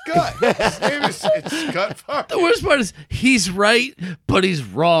 It's Scott. His name is Scott Farkas. The worst part is he's right, but he's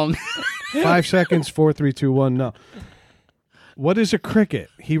wrong. 5 seconds, 4, 3, 2, 1, no. What is a cricket?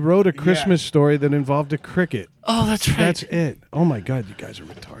 He wrote a Christmas story that involved a cricket. Oh, that's right. That's it. Oh my God, you guys are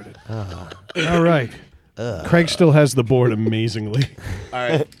retarded. All right. Craig still has the board amazingly. All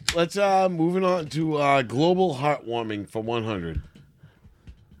right, let's moving on to global heartwarming for 100.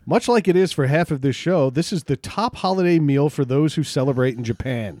 Much like it is for half of this show, this is the top holiday meal for those who celebrate in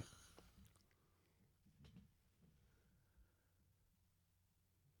Japan.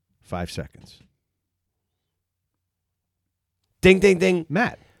 Five seconds. Ding ding ding.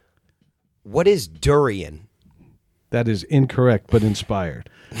 Matt. What is durian? That is incorrect, but inspired.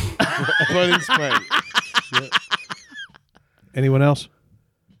 But inspired. Anyone else?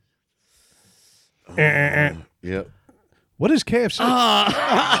 Yep. What is KFC?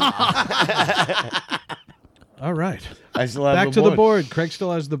 All right. I still have Back to the board. Craig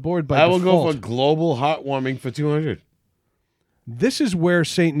still has the board by I will default. go for global heartwarming for 200. This is where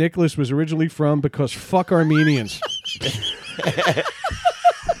St. Nicholas was originally from because fuck Armenians.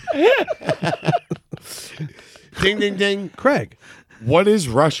 Ding ding ding. Craig. What is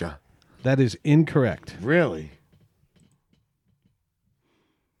Russia? That is incorrect. Really?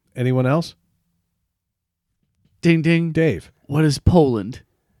 Anyone else? Ding ding. Dave. What is Poland?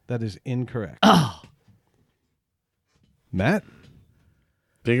 That is incorrect. Oh. Matt?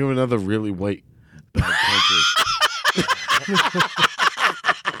 Think of another really white bad country.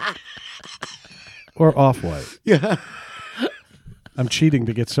 Or off-white. Yeah. I'm cheating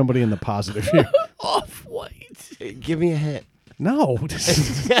to get somebody in the positive here. Off-white. Give me a hint. No.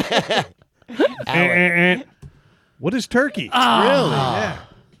 What is turkey? Oh. Really? Yeah.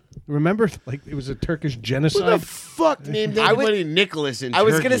 Remember, like it was a Turkish Who the genocide. fuck named anybody Nicholas in I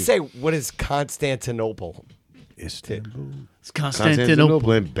was Turkey? gonna say, what is Constantinople? Istanbul. It's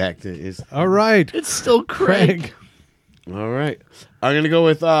Constantinople. and back to is. All right, It's still Craig. Craig. All right. I'm gonna go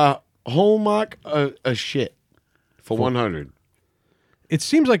with Hallmark a shit for 100. It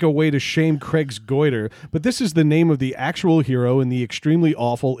seems like a way to shame Craig's goiter, but this is the name of the actual hero in the extremely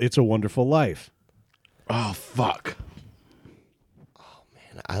awful It's a Wonderful Life. Oh fuck.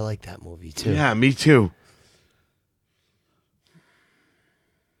 I like that movie too. Yeah, me too.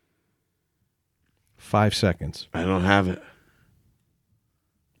 5 seconds. I don't have it.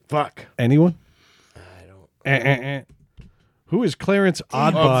 Fuck. Anyone? I don't. Who is Clarence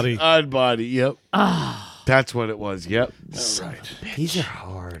Oddbody? Oddbody. Yep. That's what it was. Yep. These are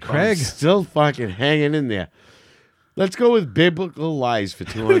hard. Craig. I'm still fucking hanging in there. Let's go with Biblical Lies for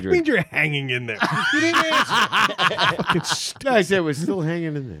What do you mean 200. you're hanging in there? You didn't answer. Fucking I said we're still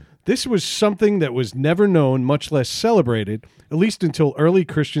hanging in there. This was something that was never known, much less celebrated, at least until early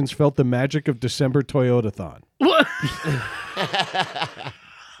Christians felt the magic of December Toyotathon. What?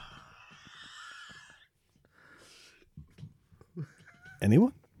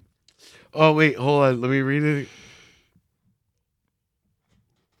 Anyone? Oh wait, hold on. Let me read it.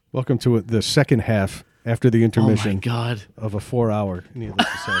 Welcome to the second half after the Oh my intermission God. of a 4-hour, needless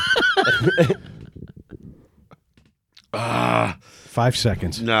to say. 5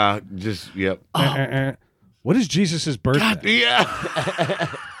 seconds. Nah, just yep. What is Jesus' birthday?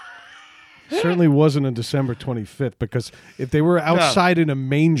 Yeah. Certainly wasn't on December 25th, because if they were outside in a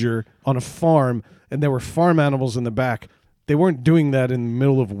manger on a farm and there were farm animals in the back, they weren't doing that in the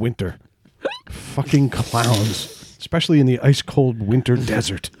middle of winter. Fucking clowns, especially in the ice-cold winter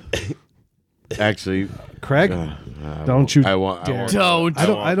desert. Actually, Craig, don't you I won't. dare. Don't.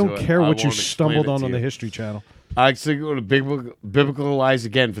 I don't care what you won't explain stumbled it on to the you. History Channel. I actually go to Biblical Lies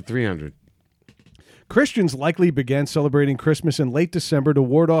again for 300. Christians likely began celebrating Christmas in late December to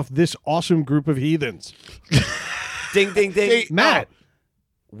ward off this awesome group of heathens. Ding, ding, ding. Matt,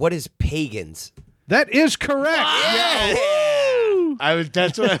 What is pagans? that is correct.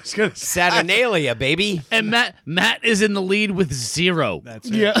 That's what I was gonna say. Saturnalia, baby. And Matt is in the lead with 0. That's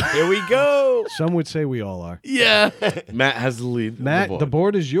it. Yeah. Here we go. Some would say we all are. Yeah. Matt has the lead. on Matt, board. the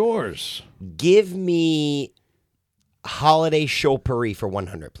board is yours. Give me holiday chaupery for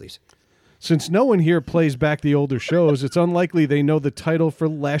 100, please. Since no one here plays back the older shows, it's unlikely they know the title for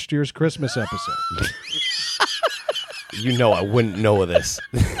last year's Christmas episode. You know I wouldn't know this.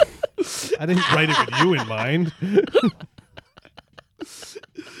 I didn't write it with you in mind.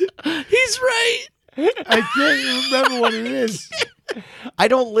 He's right. I can't even remember what it is. I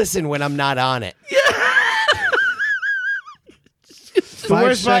don't listen when I'm not on it. The 5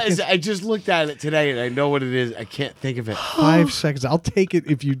 worst part is seconds. I just looked at it today and I know what it is. I can't think of it. 5 seconds. I'll take it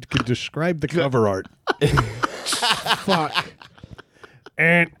if you could describe the cover art. Fuck.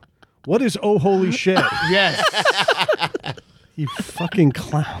 And what is oh holy shit? Yes. You fucking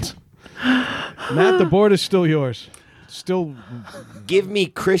clowns. Matt, the board is still yours. Still, Give me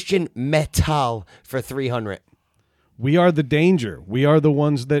Christian metal for 300. we are the danger. We are the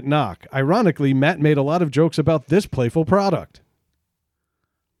ones that knock. Ironically, Matt made a lot of jokes about this playful product.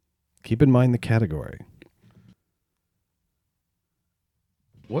 Keep in mind the category.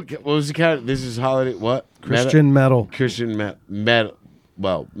 What was the cat? This is holiday. What? Christian metal. Christian metal.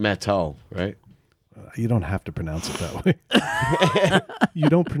 Well, metal, right? You don't have to pronounce it that way. You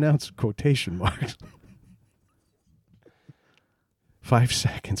don't pronounce quotation marks. 5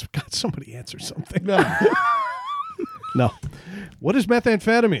 seconds. God, somebody answer something. No. What is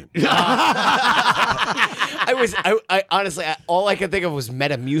methamphetamine? I honestly, all I could think of was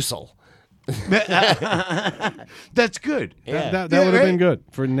Metamucil. That's good. Yeah. That would have been good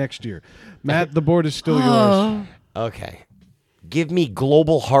for next year. Matt, the board is still yours. Okay. Give me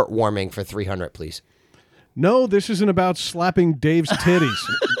global heartwarming for 300, please. No, this isn't about slapping Dave's titties.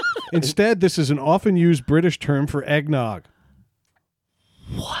 Instead, this is an often used British term for eggnog.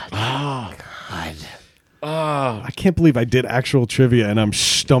 God. I can't believe I did actual trivia and I'm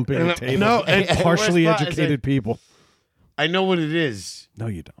stumping the table. No, and partially the worst part is educated people. I know what it is. No,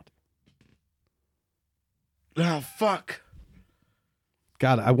 you don't. Oh, fuck.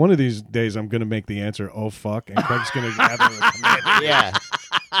 God, one of these days I'm going to make the answer, oh, fuck, and Craig's going to have a command. Yeah.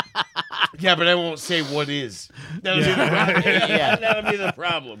 Yeah, but I won't say what is. That'll be the problem. That'll be the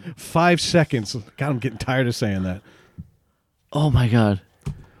problem. 5 seconds. God, I'm getting tired of saying that. Oh my God.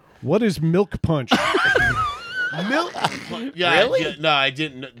 What is milk punch? Yeah, Really? yeah, no, I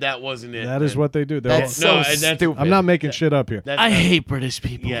didn't. That wasn't it. That is what they do. That's so stupid. I'm not making shit up here. I hate British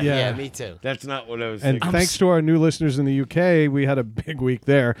people. Yeah. Yeah, me too. That's not what I was And thinking. thanks to our new listeners in the UK, we had a big week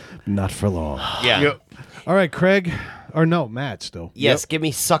there. Not for long. Yeah. Yep. All right, Craig. Or no, Matt still. Yes, give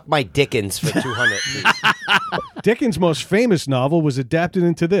me Suck My Dickens for 200, please. Dickens' most famous novel was adapted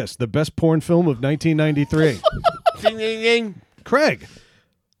into this, the best porn film of 1993. Ding, ding, ding. Craig.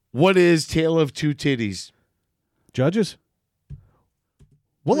 What is Tale of Two Titties? Judges?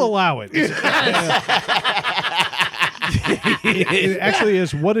 We'll allow it. It actually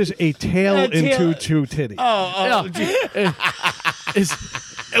is, what is a tail into two titties?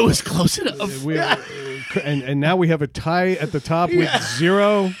 It was close enough. And now we have a tie at the top with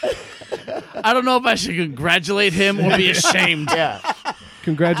 0. I don't know if I should congratulate him or be ashamed. Yeah.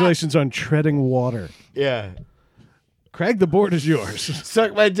 Congratulations on treading water. Yeah. Craig, the board is yours.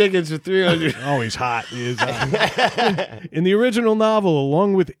 Suck my Dickens for 300. Oh, he's hot. He is hot. In the original novel,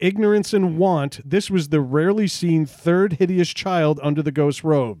 along with Ignorance and Want, this was the rarely seen third hideous child under the ghost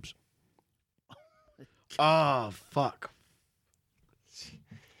robes. Oh, fuck.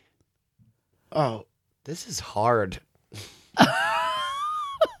 Oh. This is hard.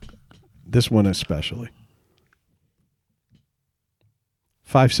 This one especially.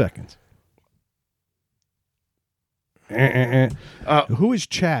 5 seconds. Who is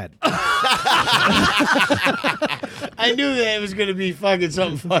Chad? I knew that it was going to be fucking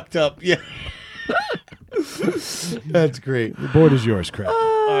something fucked up. Yeah. That's great. The board is yours, Craig.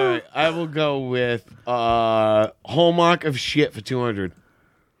 All right. I will go with Hallmark of Shit for 200.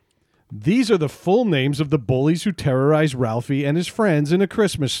 These are the full names of the bullies who terrorized Ralphie and his friends in A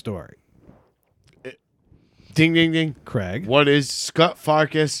Christmas Story. Ding, ding, ding. Craig. What is Scott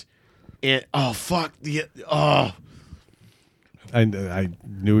Farkas and... Oh, fuck. I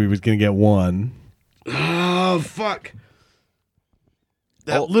knew he was going to get one. Oh, fuck.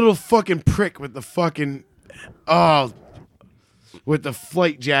 That little fucking prick with the fucking... Oh. With the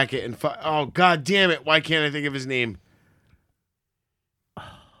flight jacket and... Oh, god damn it. Why can't I think of his name?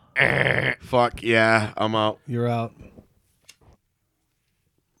 Fuck, yeah. I'm out. You're out.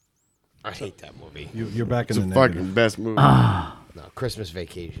 I hate that movie. You're back It's in the the fucking negative. best movie. No, Christmas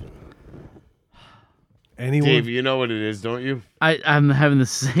Vacation. Anyone? Dave, you know what it is, don't you? I'm having the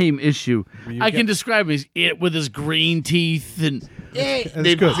same issue. You I get- can describe him as it with his green teeth and That's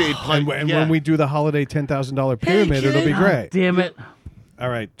good. And when we do the holiday $10,000 pyramid, it'll be great. damn it. All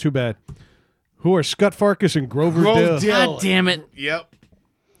right, too bad. Who are Scott Farkas and Grover Dill? God damn it. Yep.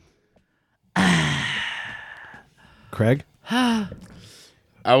 Craig? I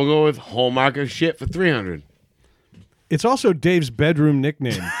will go with Hallmark of Shit for 300. It's also Dave's bedroom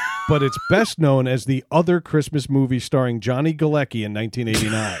nickname, but it's best known as the other Christmas movie starring Johnny Galecki in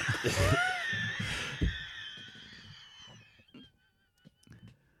 1989.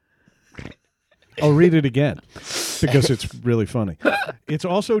 I'll read it again because it's really funny. It's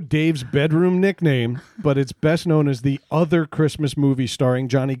also Dave's bedroom nickname, but it's best known as the other Christmas movie starring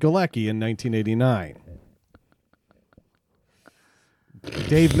Johnny Galecki in 1989.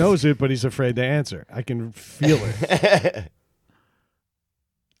 Dave knows it, but he's afraid to answer. I can feel it.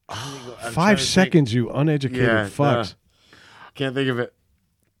 5 seconds, you uneducated fucks. Can't think of it.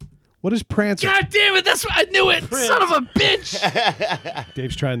 What is Prancer? God damn it. That's what I knew it. Son of a bitch.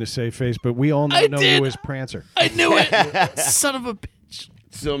 Dave's trying to save face, but we all know who is Prancer. I knew it. Son of a bitch.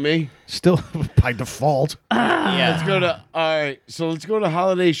 Still me? Still by default. Let's go to... All right, so let's go to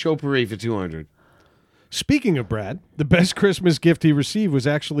Holiday Show Parade for 200. Speaking of Brad, the best Christmas gift he received was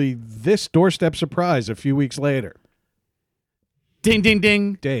actually this doorstep surprise a few weeks later. Ding, ding,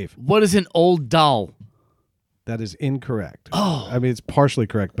 ding. Dave. What is an old doll? That is incorrect. Oh. I mean, it's partially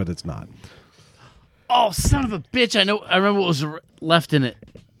correct, but it's not. Oh, son of a bitch. I know. I remember what was left in it.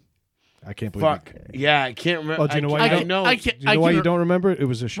 I can't believe Fuck. Yeah, I can't remember. Oh, do you know why you don't know? I can't, Do you know why you don't remember it? It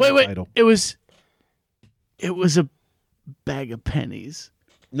was a show Wait. title. It was a bag of pennies.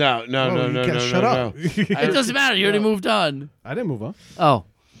 No. Shut up. It doesn't matter. You already moved on. I didn't move on. Oh.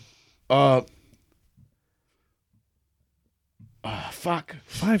 Fuck.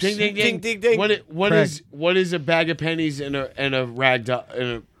 5 Ding, ding, seconds. ding, ding, ding. What is a bag of pennies and a rag doll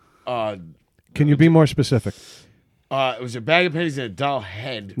and a Can you be more specific? it was a bag of pennies and a doll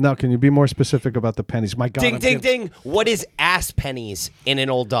head. No, can you be more specific about the pennies? My God. Ding, I'm ding, getting- ding. What is ass pennies in an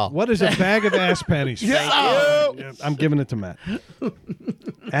old doll? What is a bag of ass pennies? Yeah, I'm giving it to Matt.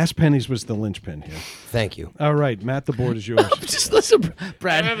 Ass pennies was the linchpin here. Thank you. All right, Matt, the board is yours. Just listen,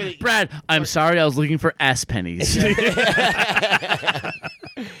 Brad. Brad, I'm sorry. I was looking for ass pennies.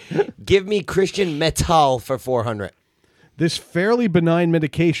 Give me Christian Metal for 400. This fairly benign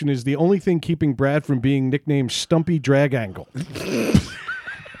medication is the only thing keeping Brad from being nicknamed Stumpy Drag Angle.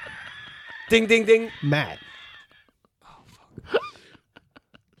 Ding, ding, ding. Matt.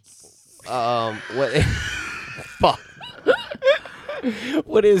 What? Fuck.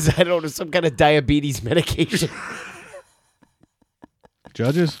 What is, I don't know, some kind of diabetes medication?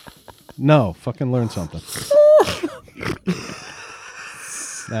 Judges? No. Fucking learn something.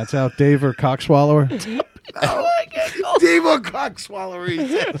 That's out Dave or Cockswallower. Dave or Cockswallower.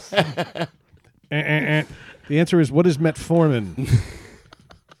 The answer is, what is metformin?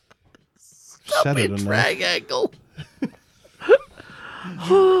 Said it enough. Drag angle.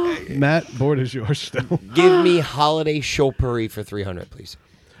 Matt, board is yours still. Give me holiday chaupery for 300, please.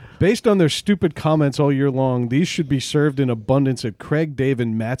 Based on their stupid comments all year long, these should be served in abundance at Craig, Dave,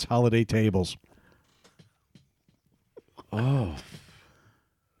 and Matt's holiday tables. Oh.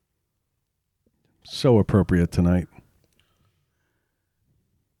 So appropriate tonight.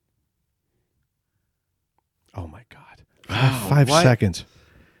 Oh, my God. Wow, 5 what? seconds.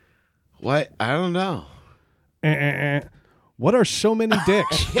 What? I don't know. What are so many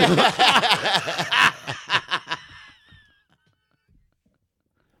dicks?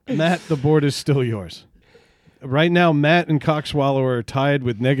 Matt, the board is still yours. Right now, Matt and Cockswallower are tied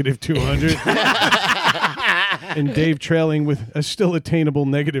with negative 200. And Dave trailing with a still attainable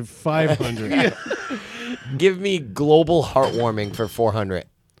negative 500. Give me global heartwarming for 400.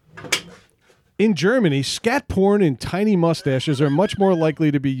 In Germany, scat porn and tiny mustaches are much more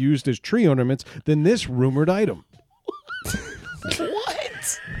likely to be used as tree ornaments than this rumored item.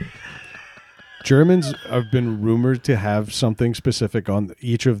 What? Germans have been rumored to have something specific on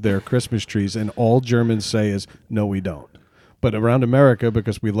each of their Christmas trees, and all Germans say is, no, we don't. But around America,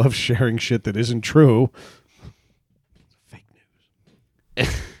 because we love sharing shit that isn't true, fake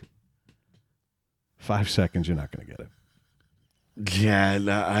news. 5 seconds, you're not going to get it. Yeah,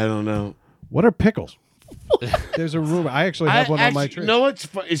 no, I don't know. What are pickles? There's a rumor. I actually have one on my tree. You know what's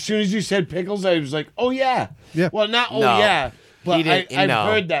as soon as you said pickles, I was like, oh, yeah. Yeah. Well, not No. yeah, but He didn't- I've no.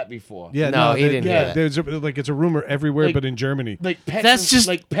 heard that before. Yeah, No, he didn't Yeah, do that. there's it's a rumor everywhere, Like- but in Germany. Like That's just-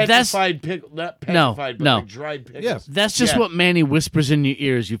 like that's- petrified pickle, not No, petrified, but no. like dried pickles. Yeah. That's just Yeah. what Manny whispers in your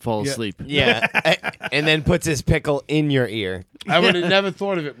ear as you fall asleep. Yeah. And then puts his pickle in your ear. I would have never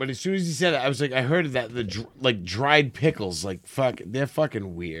thought of it, but as soon as he said it, I was like, I heard of that. Like dried pickles, like fuck, they're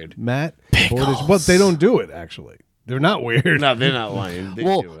fucking weird. Matt, board is, well, they don't do it, actually. They're not weird. No, they're not lying. They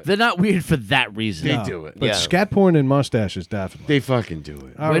Well, do it. they're not weird for that reason. They do it. But Yeah. scat porn and mustaches, definitely. They fucking do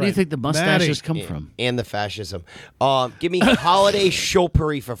it. All Where do you right. think the mustaches Maddie. come from? And the fascism. Give me holiday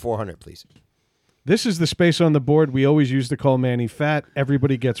chaupery for 400, please. This is the space on the board we always used to call Manny fat.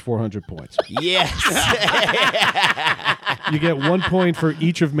 Everybody gets 400 points. Yes. You get 1 point for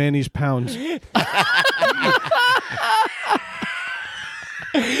each of Manny's pounds.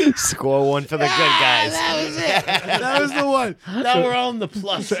 Score one for the good guys. That was the one. Now we're on the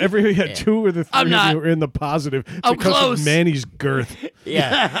plus. So every 2 or the 3 I'm of not- you are in the positive I'm because close. of Manny's girth.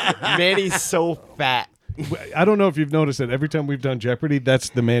 Yeah. Manny's so fat. I don't know if you've noticed that every time we've done Jeopardy, that's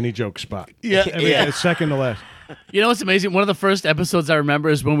the Manny joke spot. Yeah. Every second to last. You know what's amazing? One of the first episodes I remember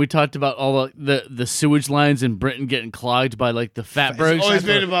is when we talked about all the sewage lines in Britain getting clogged by like the fatbergs. always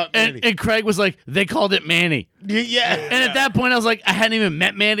been about Manny. And Craig was like, they called it Manny. Yeah. And at that point, I was like, I hadn't even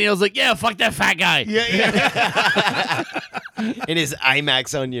met Manny. I was like, yeah, fuck that fat guy. Yeah. In his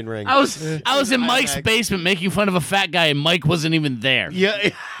IMAX onion ring. I was in Mike's basement making fun of a fat guy, and Mike wasn't even there.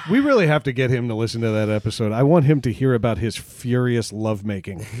 Yeah. We really have to get him to listen to that episode. I want him to hear about his furious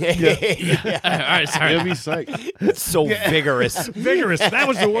lovemaking. All right, sorry. He'll be psyched. It's so vigorous. Vigorous. That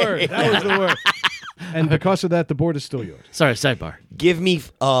was the word. That was the word. And because of that, the board is still yours. Sorry, sidebar. Give me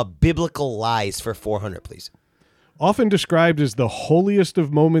biblical lies for 400, please. Often described as the holiest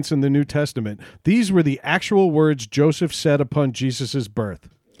of moments in the New Testament, these were the actual words Joseph said upon Jesus' birth.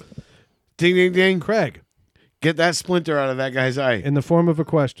 Ding, ding, ding. Craig, Get that splinter out of that guy's eye. in the form of a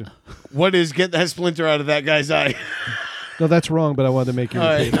question. What is get that splinter out of that guy's eye? No, that's wrong, but I wanted to make you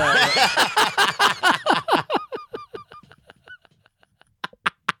repeat it.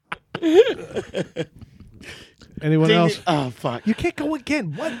 Anyone Ding, else? ding. Oh, fuck. You can't go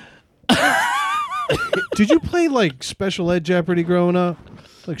again. What? Did you play like special ed Jeopardy growing up?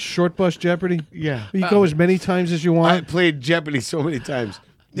 Like short bus Jeopardy? Yeah. You go as many times as you I want? played Jeopardy so many times.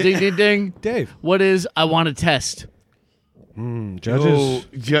 Ding, ding, ding. Dave. What is I want to test? Judges,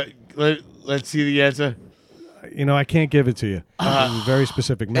 Let's see the answer. you know, I can't give it to you. I'm very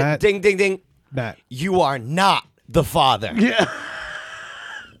specific. Matt, Ding, ding, ding. Matt. You are not the father. Yeah.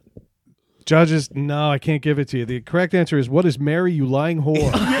 Judges, no, I can't give it to you. The correct answer is, what is Mary, you lying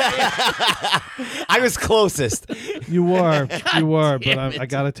whore? I was closest. You are, but damn I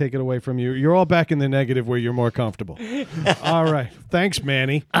got to take it away from you. You're all back in the negative where you're more comfortable. All right. Thanks,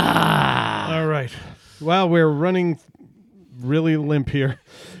 Manny. All right. Well, we're running really limp here.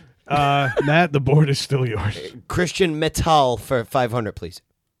 Matt, the board is still yours. Christian Metal for 500, please.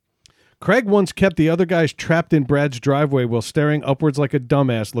 Craig once kept the other guys trapped in Brad's driveway while staring upwards like a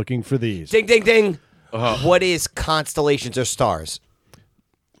dumbass looking for these. Ding, ding, ding. What is constellations or stars?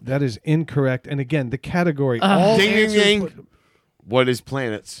 That is incorrect. And again, the category. All Ding, ding, answers ding. What is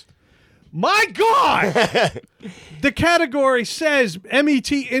planets? My God! The category says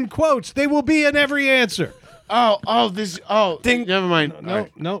MET in quotes. They will be in every answer. Ding. Never mind.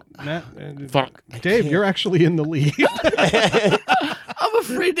 No, Matt. Fuck. Dave, you're actually in the lead. I'm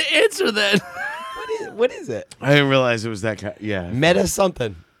afraid to answer then. What is it? I didn't realize it was that kind. Yeah. Meta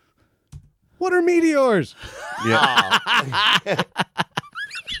something. What are meteors? Yeah.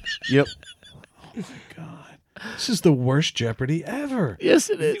 Yep. This is the worst Jeopardy ever. Yes,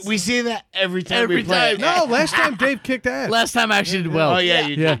 it is. We see that every time Every we play. time. No, last time Dave kicked ass. Last time I actually did well. Oh, yeah,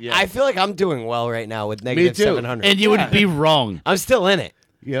 you did. Yeah. I feel like I'm doing well right now with negative too. 700. And you would be wrong. I'm still in it.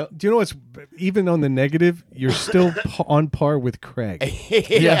 Yep. Do you know what's even on the negative? You're still on par with Craig.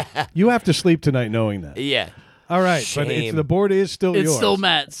 Yeah. You have to sleep tonight knowing that. Yeah. All right, but Shame. the board is still It's yours. still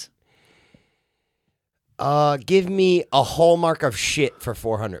Matt's. Give me a hallmark of shit for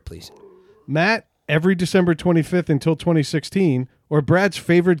 400, please. Matt, every December 25th until 2016, or Brad's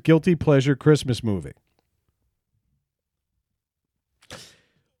favorite guilty pleasure Christmas movie.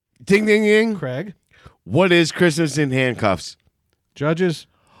 Ding, ding, ding. Craig, What is Christmas in handcuffs? judges.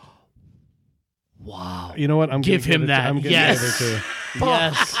 Wow. You know what? I'm Give gonna him give it that. I'm gonna Yes. give it to you.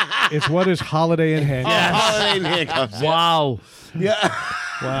 Yes. It's what is Holiday in Hand. Yes. Holiday in handcuffs. Wow. Yeah.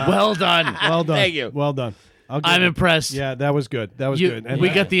 Wow. Well done. Well done. Thank you. Well done. I'll give I'm it. impressed. Yeah, that was good. That was You- good. And we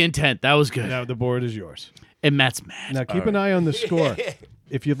got the intent. That was good. now the board is yours. And Matt's mad. Now keep an eye on the score.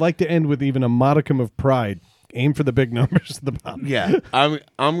 If you'd like to end with even a modicum of pride, aim for the big numbers at the bottom. Yeah. I'm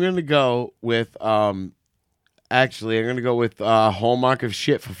gonna go with actually I'm gonna go with hallmark of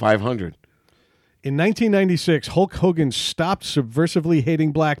shit for 500. In 1996, Hulk Hogan stopped subversively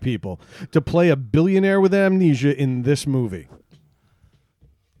hating black people to play a billionaire with amnesia in this movie.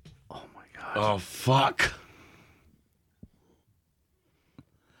 Oh fuck.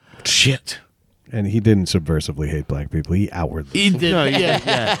 Shit. And he didn't subversively hate black people. He outwardly. He did. No, yeah.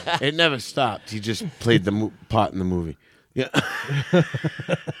 yeah. It never stopped. He just played the part in the movie. Yeah.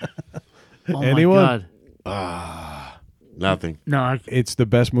 Oh Anyone? my God. Nothing. No. It's the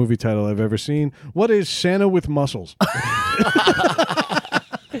best movie title I've ever seen. What is Santa with muscles?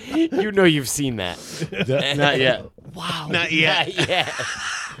 You know you've seen that. Not yet. Wow. Not yet. Yeah.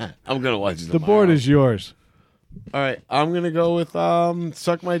 I'm gonna watch it. The board is yours. All right. I'm gonna go with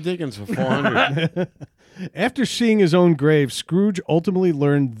Suck My Dickens for 400. After seeing his own grave, Scrooge ultimately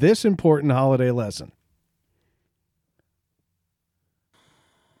learned this important holiday lesson.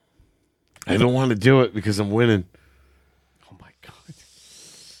 I don't want to do it because I'm winning. Oh my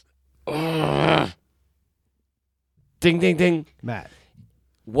God. Ding, ding, ding. Matt.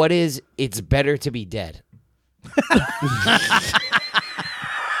 What is It's Better to Be Dead?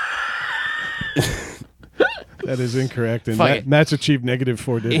 That is incorrect. And Fuck it. Matt's achieved negative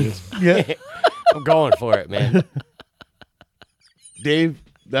 4 digits. Yeah. I'm going for it, man. Dave,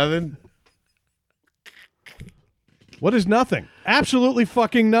 nothing. What is nothing? Absolutely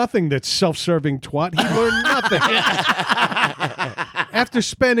fucking nothing, that self-serving twat. He learned nothing. After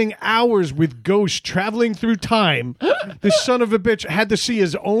spending hours with ghosts traveling through time, this son of a bitch had to see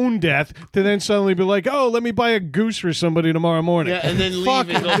his own death to then suddenly be like, oh, let me buy a goose for somebody tomorrow morning. Yeah, and then leave Fuck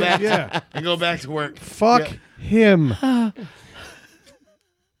and go back. yeah. And go back to work. Fuck him.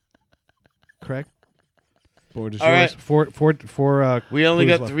 Correct? Board is All yours. right. Four, We only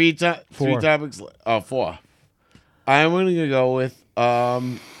clues got left. three Four. topics. Four. I'm going to go with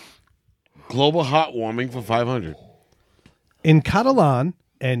global hot warming for 500. In Catalan,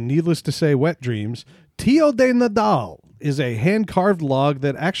 and needless to say, wet dreams, Tio de Nadal is a hand-carved log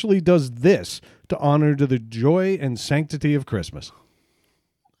that actually does this to honor to the joy and sanctity of Christmas.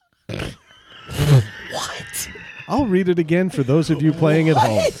 What? I'll read it again for those of you playing at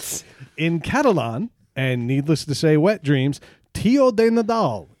home. What? In Catalan, and needless to say, wet dreams, Tio de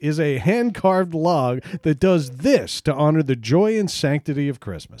Nadal is a hand-carved log that does this to honor the joy and sanctity of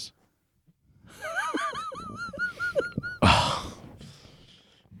Christmas.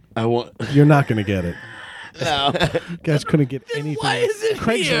 I want. You're not going to get it. No. You guys couldn't get anything. Why is it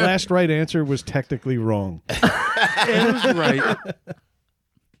Craig's here? last right answer was technically wrong. It was right.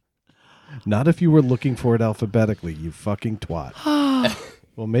 Not if you were looking for it alphabetically, you fucking twat.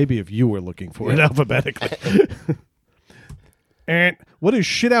 Well, maybe if you were looking for it alphabetically. And what is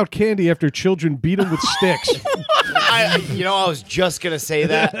shit out candy after children beat them with sticks? I was just going to say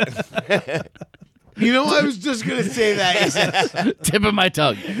that. You know, I was just going to say that. Tip of my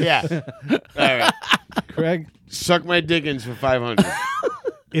tongue. Yeah. All right. Craig? Suck my Dickens for 500.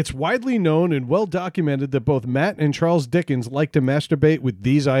 It's widely known and well documented that both Matt and Charles Dickens like to masturbate with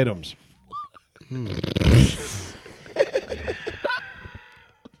these items.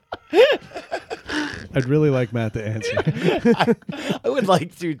 I'd really like Matt to answer. I would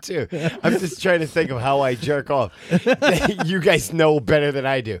like to, too. I'm just trying to think of how I jerk off. You guys know better than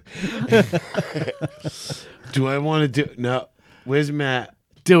I do. Do I want to do... No. Where's Matt?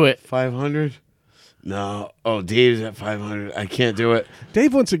 Do it. 500? No. Oh, Dave's at 500. I can't do it.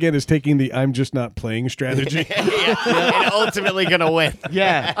 Dave, once again, is taking the I'm just not playing strategy. And ultimately going to win.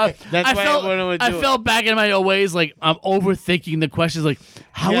 Yeah. That's why I want to do I fell back in my own ways. Like, I'm overthinking the questions. Like,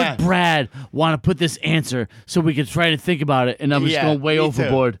 how would Brad want to put this answer so we could try to think about it? And I'm just going way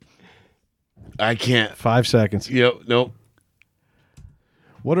overboard. I can't. 5 seconds. Yep. Nope.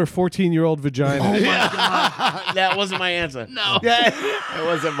 What are 14-year-old vaginas? Oh, my God. That wasn't my answer. No. It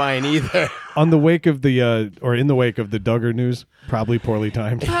wasn't mine either. On the wake of the, or in the wake of the Duggar news, probably poorly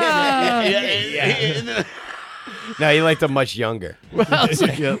timed. Yeah. No, you liked them much younger. Well,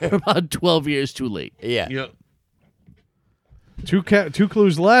 we're about 12 years too late. Yeah. Yep. Two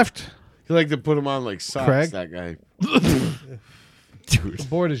clues left. You like to put him on like socks, Craig? that guy. Dude. The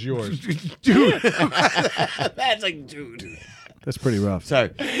board is yours. Dude. That's like, dude. That's pretty rough. Sorry.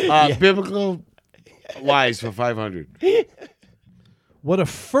 Biblical wise for 500. What a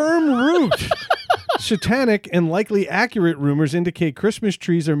firm root. Satanic and likely accurate rumors indicate Christmas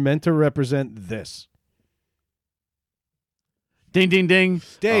trees are meant to represent this. Ding, ding, ding.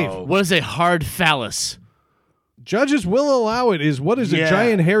 Dave. What is a hard phallus? Judges will allow it. What is a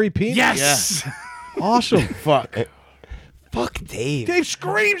giant hairy penis? Yes. Yeah. Awesome. Fuck. Fuck Dave. Dave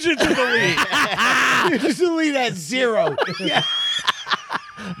screams into the lead. Just the lead at 0. Yeah.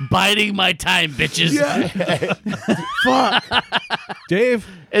 Biding my time, bitches. Yeah. Fuck. Dave.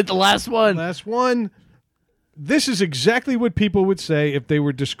 It's the last one. Last one. This is exactly what people would say if they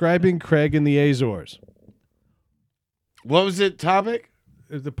were describing Craig in the Azores. What was the topic?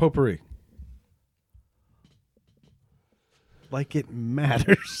 The potpourri. Like it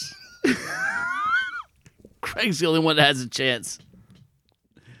matters. Craig's the only one that has a chance.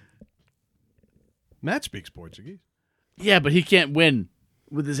 Matt speaks Portuguese. Yeah, but he can't win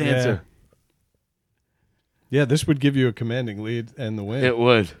with his answer. Yeah, this would give you a commanding lead and the win. It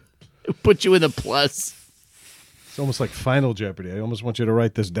would. It put you in the plus. It's almost like Final Jeopardy. I almost want you to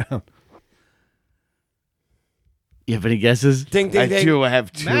write this down. You have any guesses? Ding, ding, ding. I do. I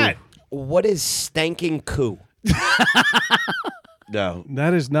have 2. Matt. What is stanking coo? No.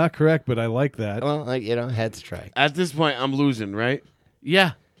 That is not correct, but I like that. Well, had to try. At this point, I'm losing, right?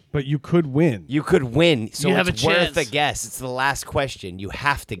 Yeah. But you could win. You could win, so You have it's a worth chance. a guess. It's the last question. You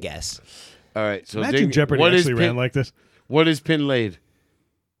have to guess. All right. So Imagine Jeopardy what is actually ran like this. What is pin laid?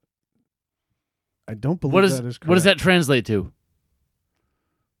 I don't believe What, is, that is correct. what does that translate to?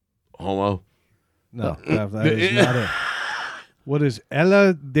 Homo. No, that is not it. What is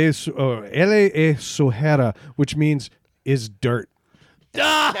Ella de Sojera, which means is dirt.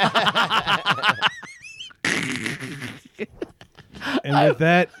 And with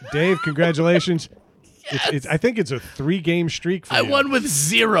that, Dave, congratulations. Yes. I think it's a 3-game streak for you. I won with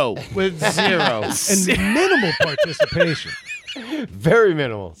 0. With 0. And minimal participation. Very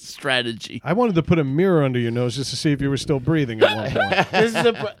minimal. Strategy. I wanted to put a mirror under your nose just to see if you were still breathing at one point. This is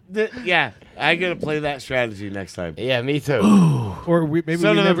yeah. I gotta play that strategy next time. Yeah, me too. Or maybe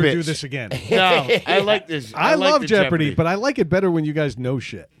Son we of a never do bitch. this again. No, I like this. I like love the Jeopardy, but I like it better when you guys know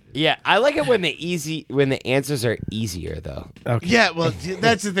shit. Yeah, I like it when the answers are easier though. Okay. Yeah, well,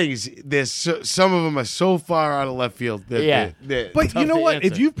 that's the thing is, there's some of them are so far out of left field. That they're But tough you know to what? answer.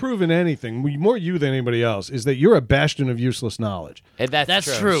 If you've proven anything, more you than anybody else, is that you're a bastion of useless knowledge. And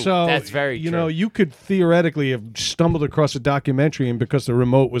that's true. So That's very you true. know, you could theoretically have stumbled across a documentary, and because the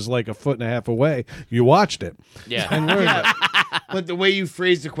remote was like a foot and a half away, you watched it. Yeah. And learned it. But the way you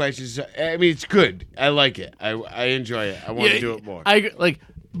phrase the questions, I mean, it's good. I like it. I enjoy it. I want to do it more. I like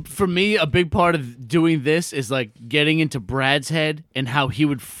for me, a big part of doing this is like getting into Brad's head and how he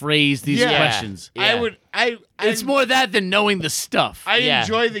would phrase these questions. Yeah. It's more that than knowing the stuff. I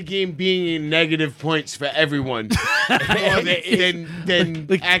enjoy the game being in negative points for everyone, more than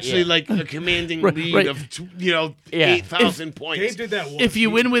actually like a commanding lead of 8,000 points. Dave did that once. If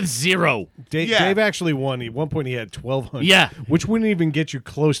you win with 0. Dave actually won. At one point, he had 1,200. Yeah. Which wouldn't even get you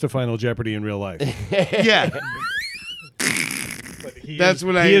close to Final Jeopardy in real life. Yeah. That's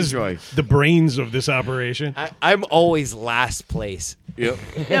what I enjoy. The brains of this operation. I'm always last place. Yep.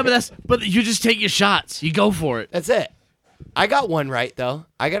 Yeah, but you just take your shots. You go for it. That's it. I got one right, though.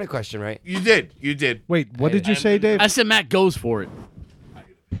 I got a question right. You did. Wait, what did you say, Dave? I said Matt goes for it.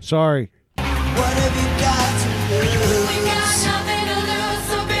 Sorry. What have you got to lose? We got nothing to lose,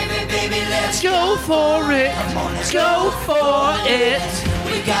 so baby, let's go for it. Go for it.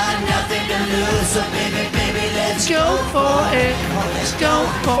 We got nothing to lose, so baby, let's go for it. Let's go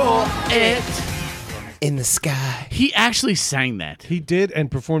for it. In the sky. He actually sang that. He did and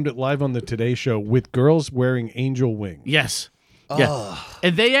performed it live on the Today Show with girls wearing angel wings. Yes. Yeah.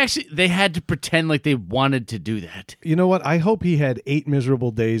 And they had to pretend like they wanted to do that. You know what? I hope he had 8 miserable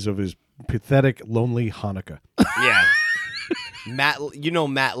days of his pathetic, lonely Hanukkah. Yeah.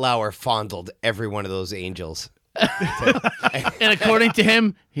 Matt Lauer fondled every one of those angels. And according to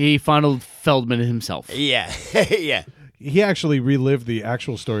him, he fondled Feldman himself. Yeah. Yeah. He actually relived the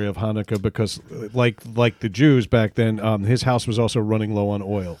actual story of Hanukkah because, like the Jews back then, his house was also running low on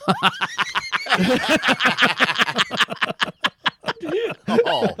oil.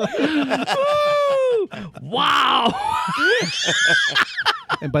 Wow.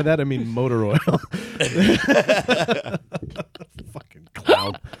 And by that I mean motor oil. Fucking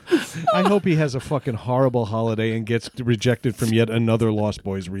clown. I hope he has a fucking horrible holiday and gets rejected from yet another Lost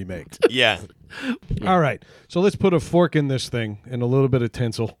Boys remake. Yeah. All right. So let's put a fork in this thing and a little bit of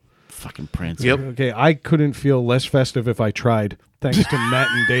tinsel. Fucking Prancer. Yep. Okay, I couldn't feel less festive if I tried. Thanks to Matt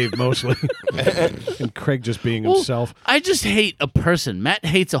and Dave mostly. And Craig just being himself. I just hate a person. Matt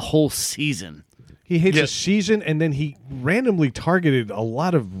hates a whole season. He hates a season, and then he randomly targeted a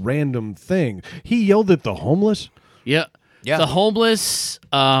lot of random things. He yelled at the homeless. Yeah. The homeless.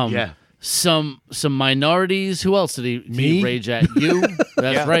 Some minorities. Who else did he rage at? You.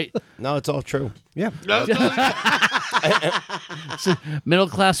 That's right. No, it's all true. Yeah. Middle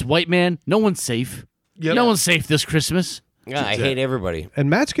class white man. No one's safe. Yep. No one's safe this Christmas. Yeah, I hate everybody. And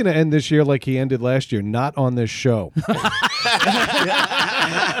Matt's going to end this year like he ended last year, not on this show.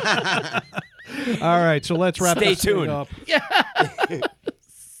 All right, so let's wrap this thing up. Yeah.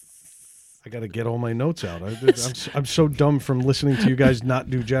 I got to get all my notes out. I'm so dumb from listening to you guys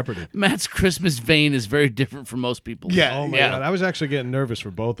not do Jeopardy. Matt's Christmas vein is very different from most people. Yeah. Oh my God, I was actually getting nervous for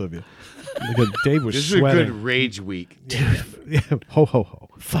both of you. Because Dave was This sweating. is a good rage week. Yeah. Ho, ho, ho.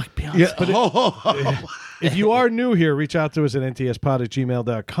 Fuck Beyonce. Yeah, but if you are new here, reach out to us at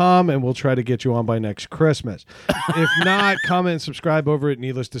ntspod@gmail.com, and we'll try to get you on by next Christmas. If not, comment and subscribe over at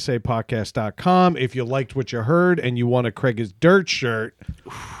needlesstosaypodcast.com. If you liked what you heard and you want a Craig is Dirt shirt,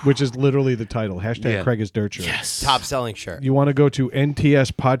 which is literally the title, hashtag Craig is Dirt shirt. Yes. Top selling shirt. You want to go to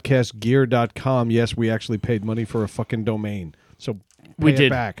ntspodcastgear.com. Yes, we actually paid money for a fucking domain. So We did.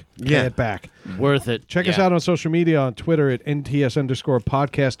 it back. Pay it back. Worth it. Check us out on social media, on Twitter at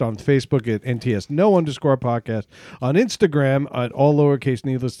NTS_podcast, on Facebook at NTS_podcast, on Instagram at all lowercase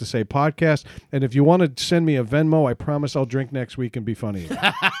needless to say podcast. And if you want to send me a Venmo, I promise I'll drink next week and be funny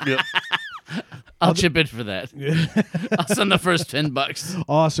again. I'll chip in for that. I'll send the first $10.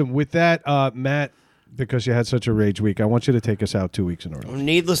 Awesome. With that, Matt, because you had such a rage week, I want you to take us out 2 weeks in a row.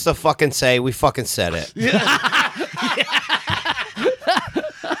 Needless to fucking say, we fucking said it.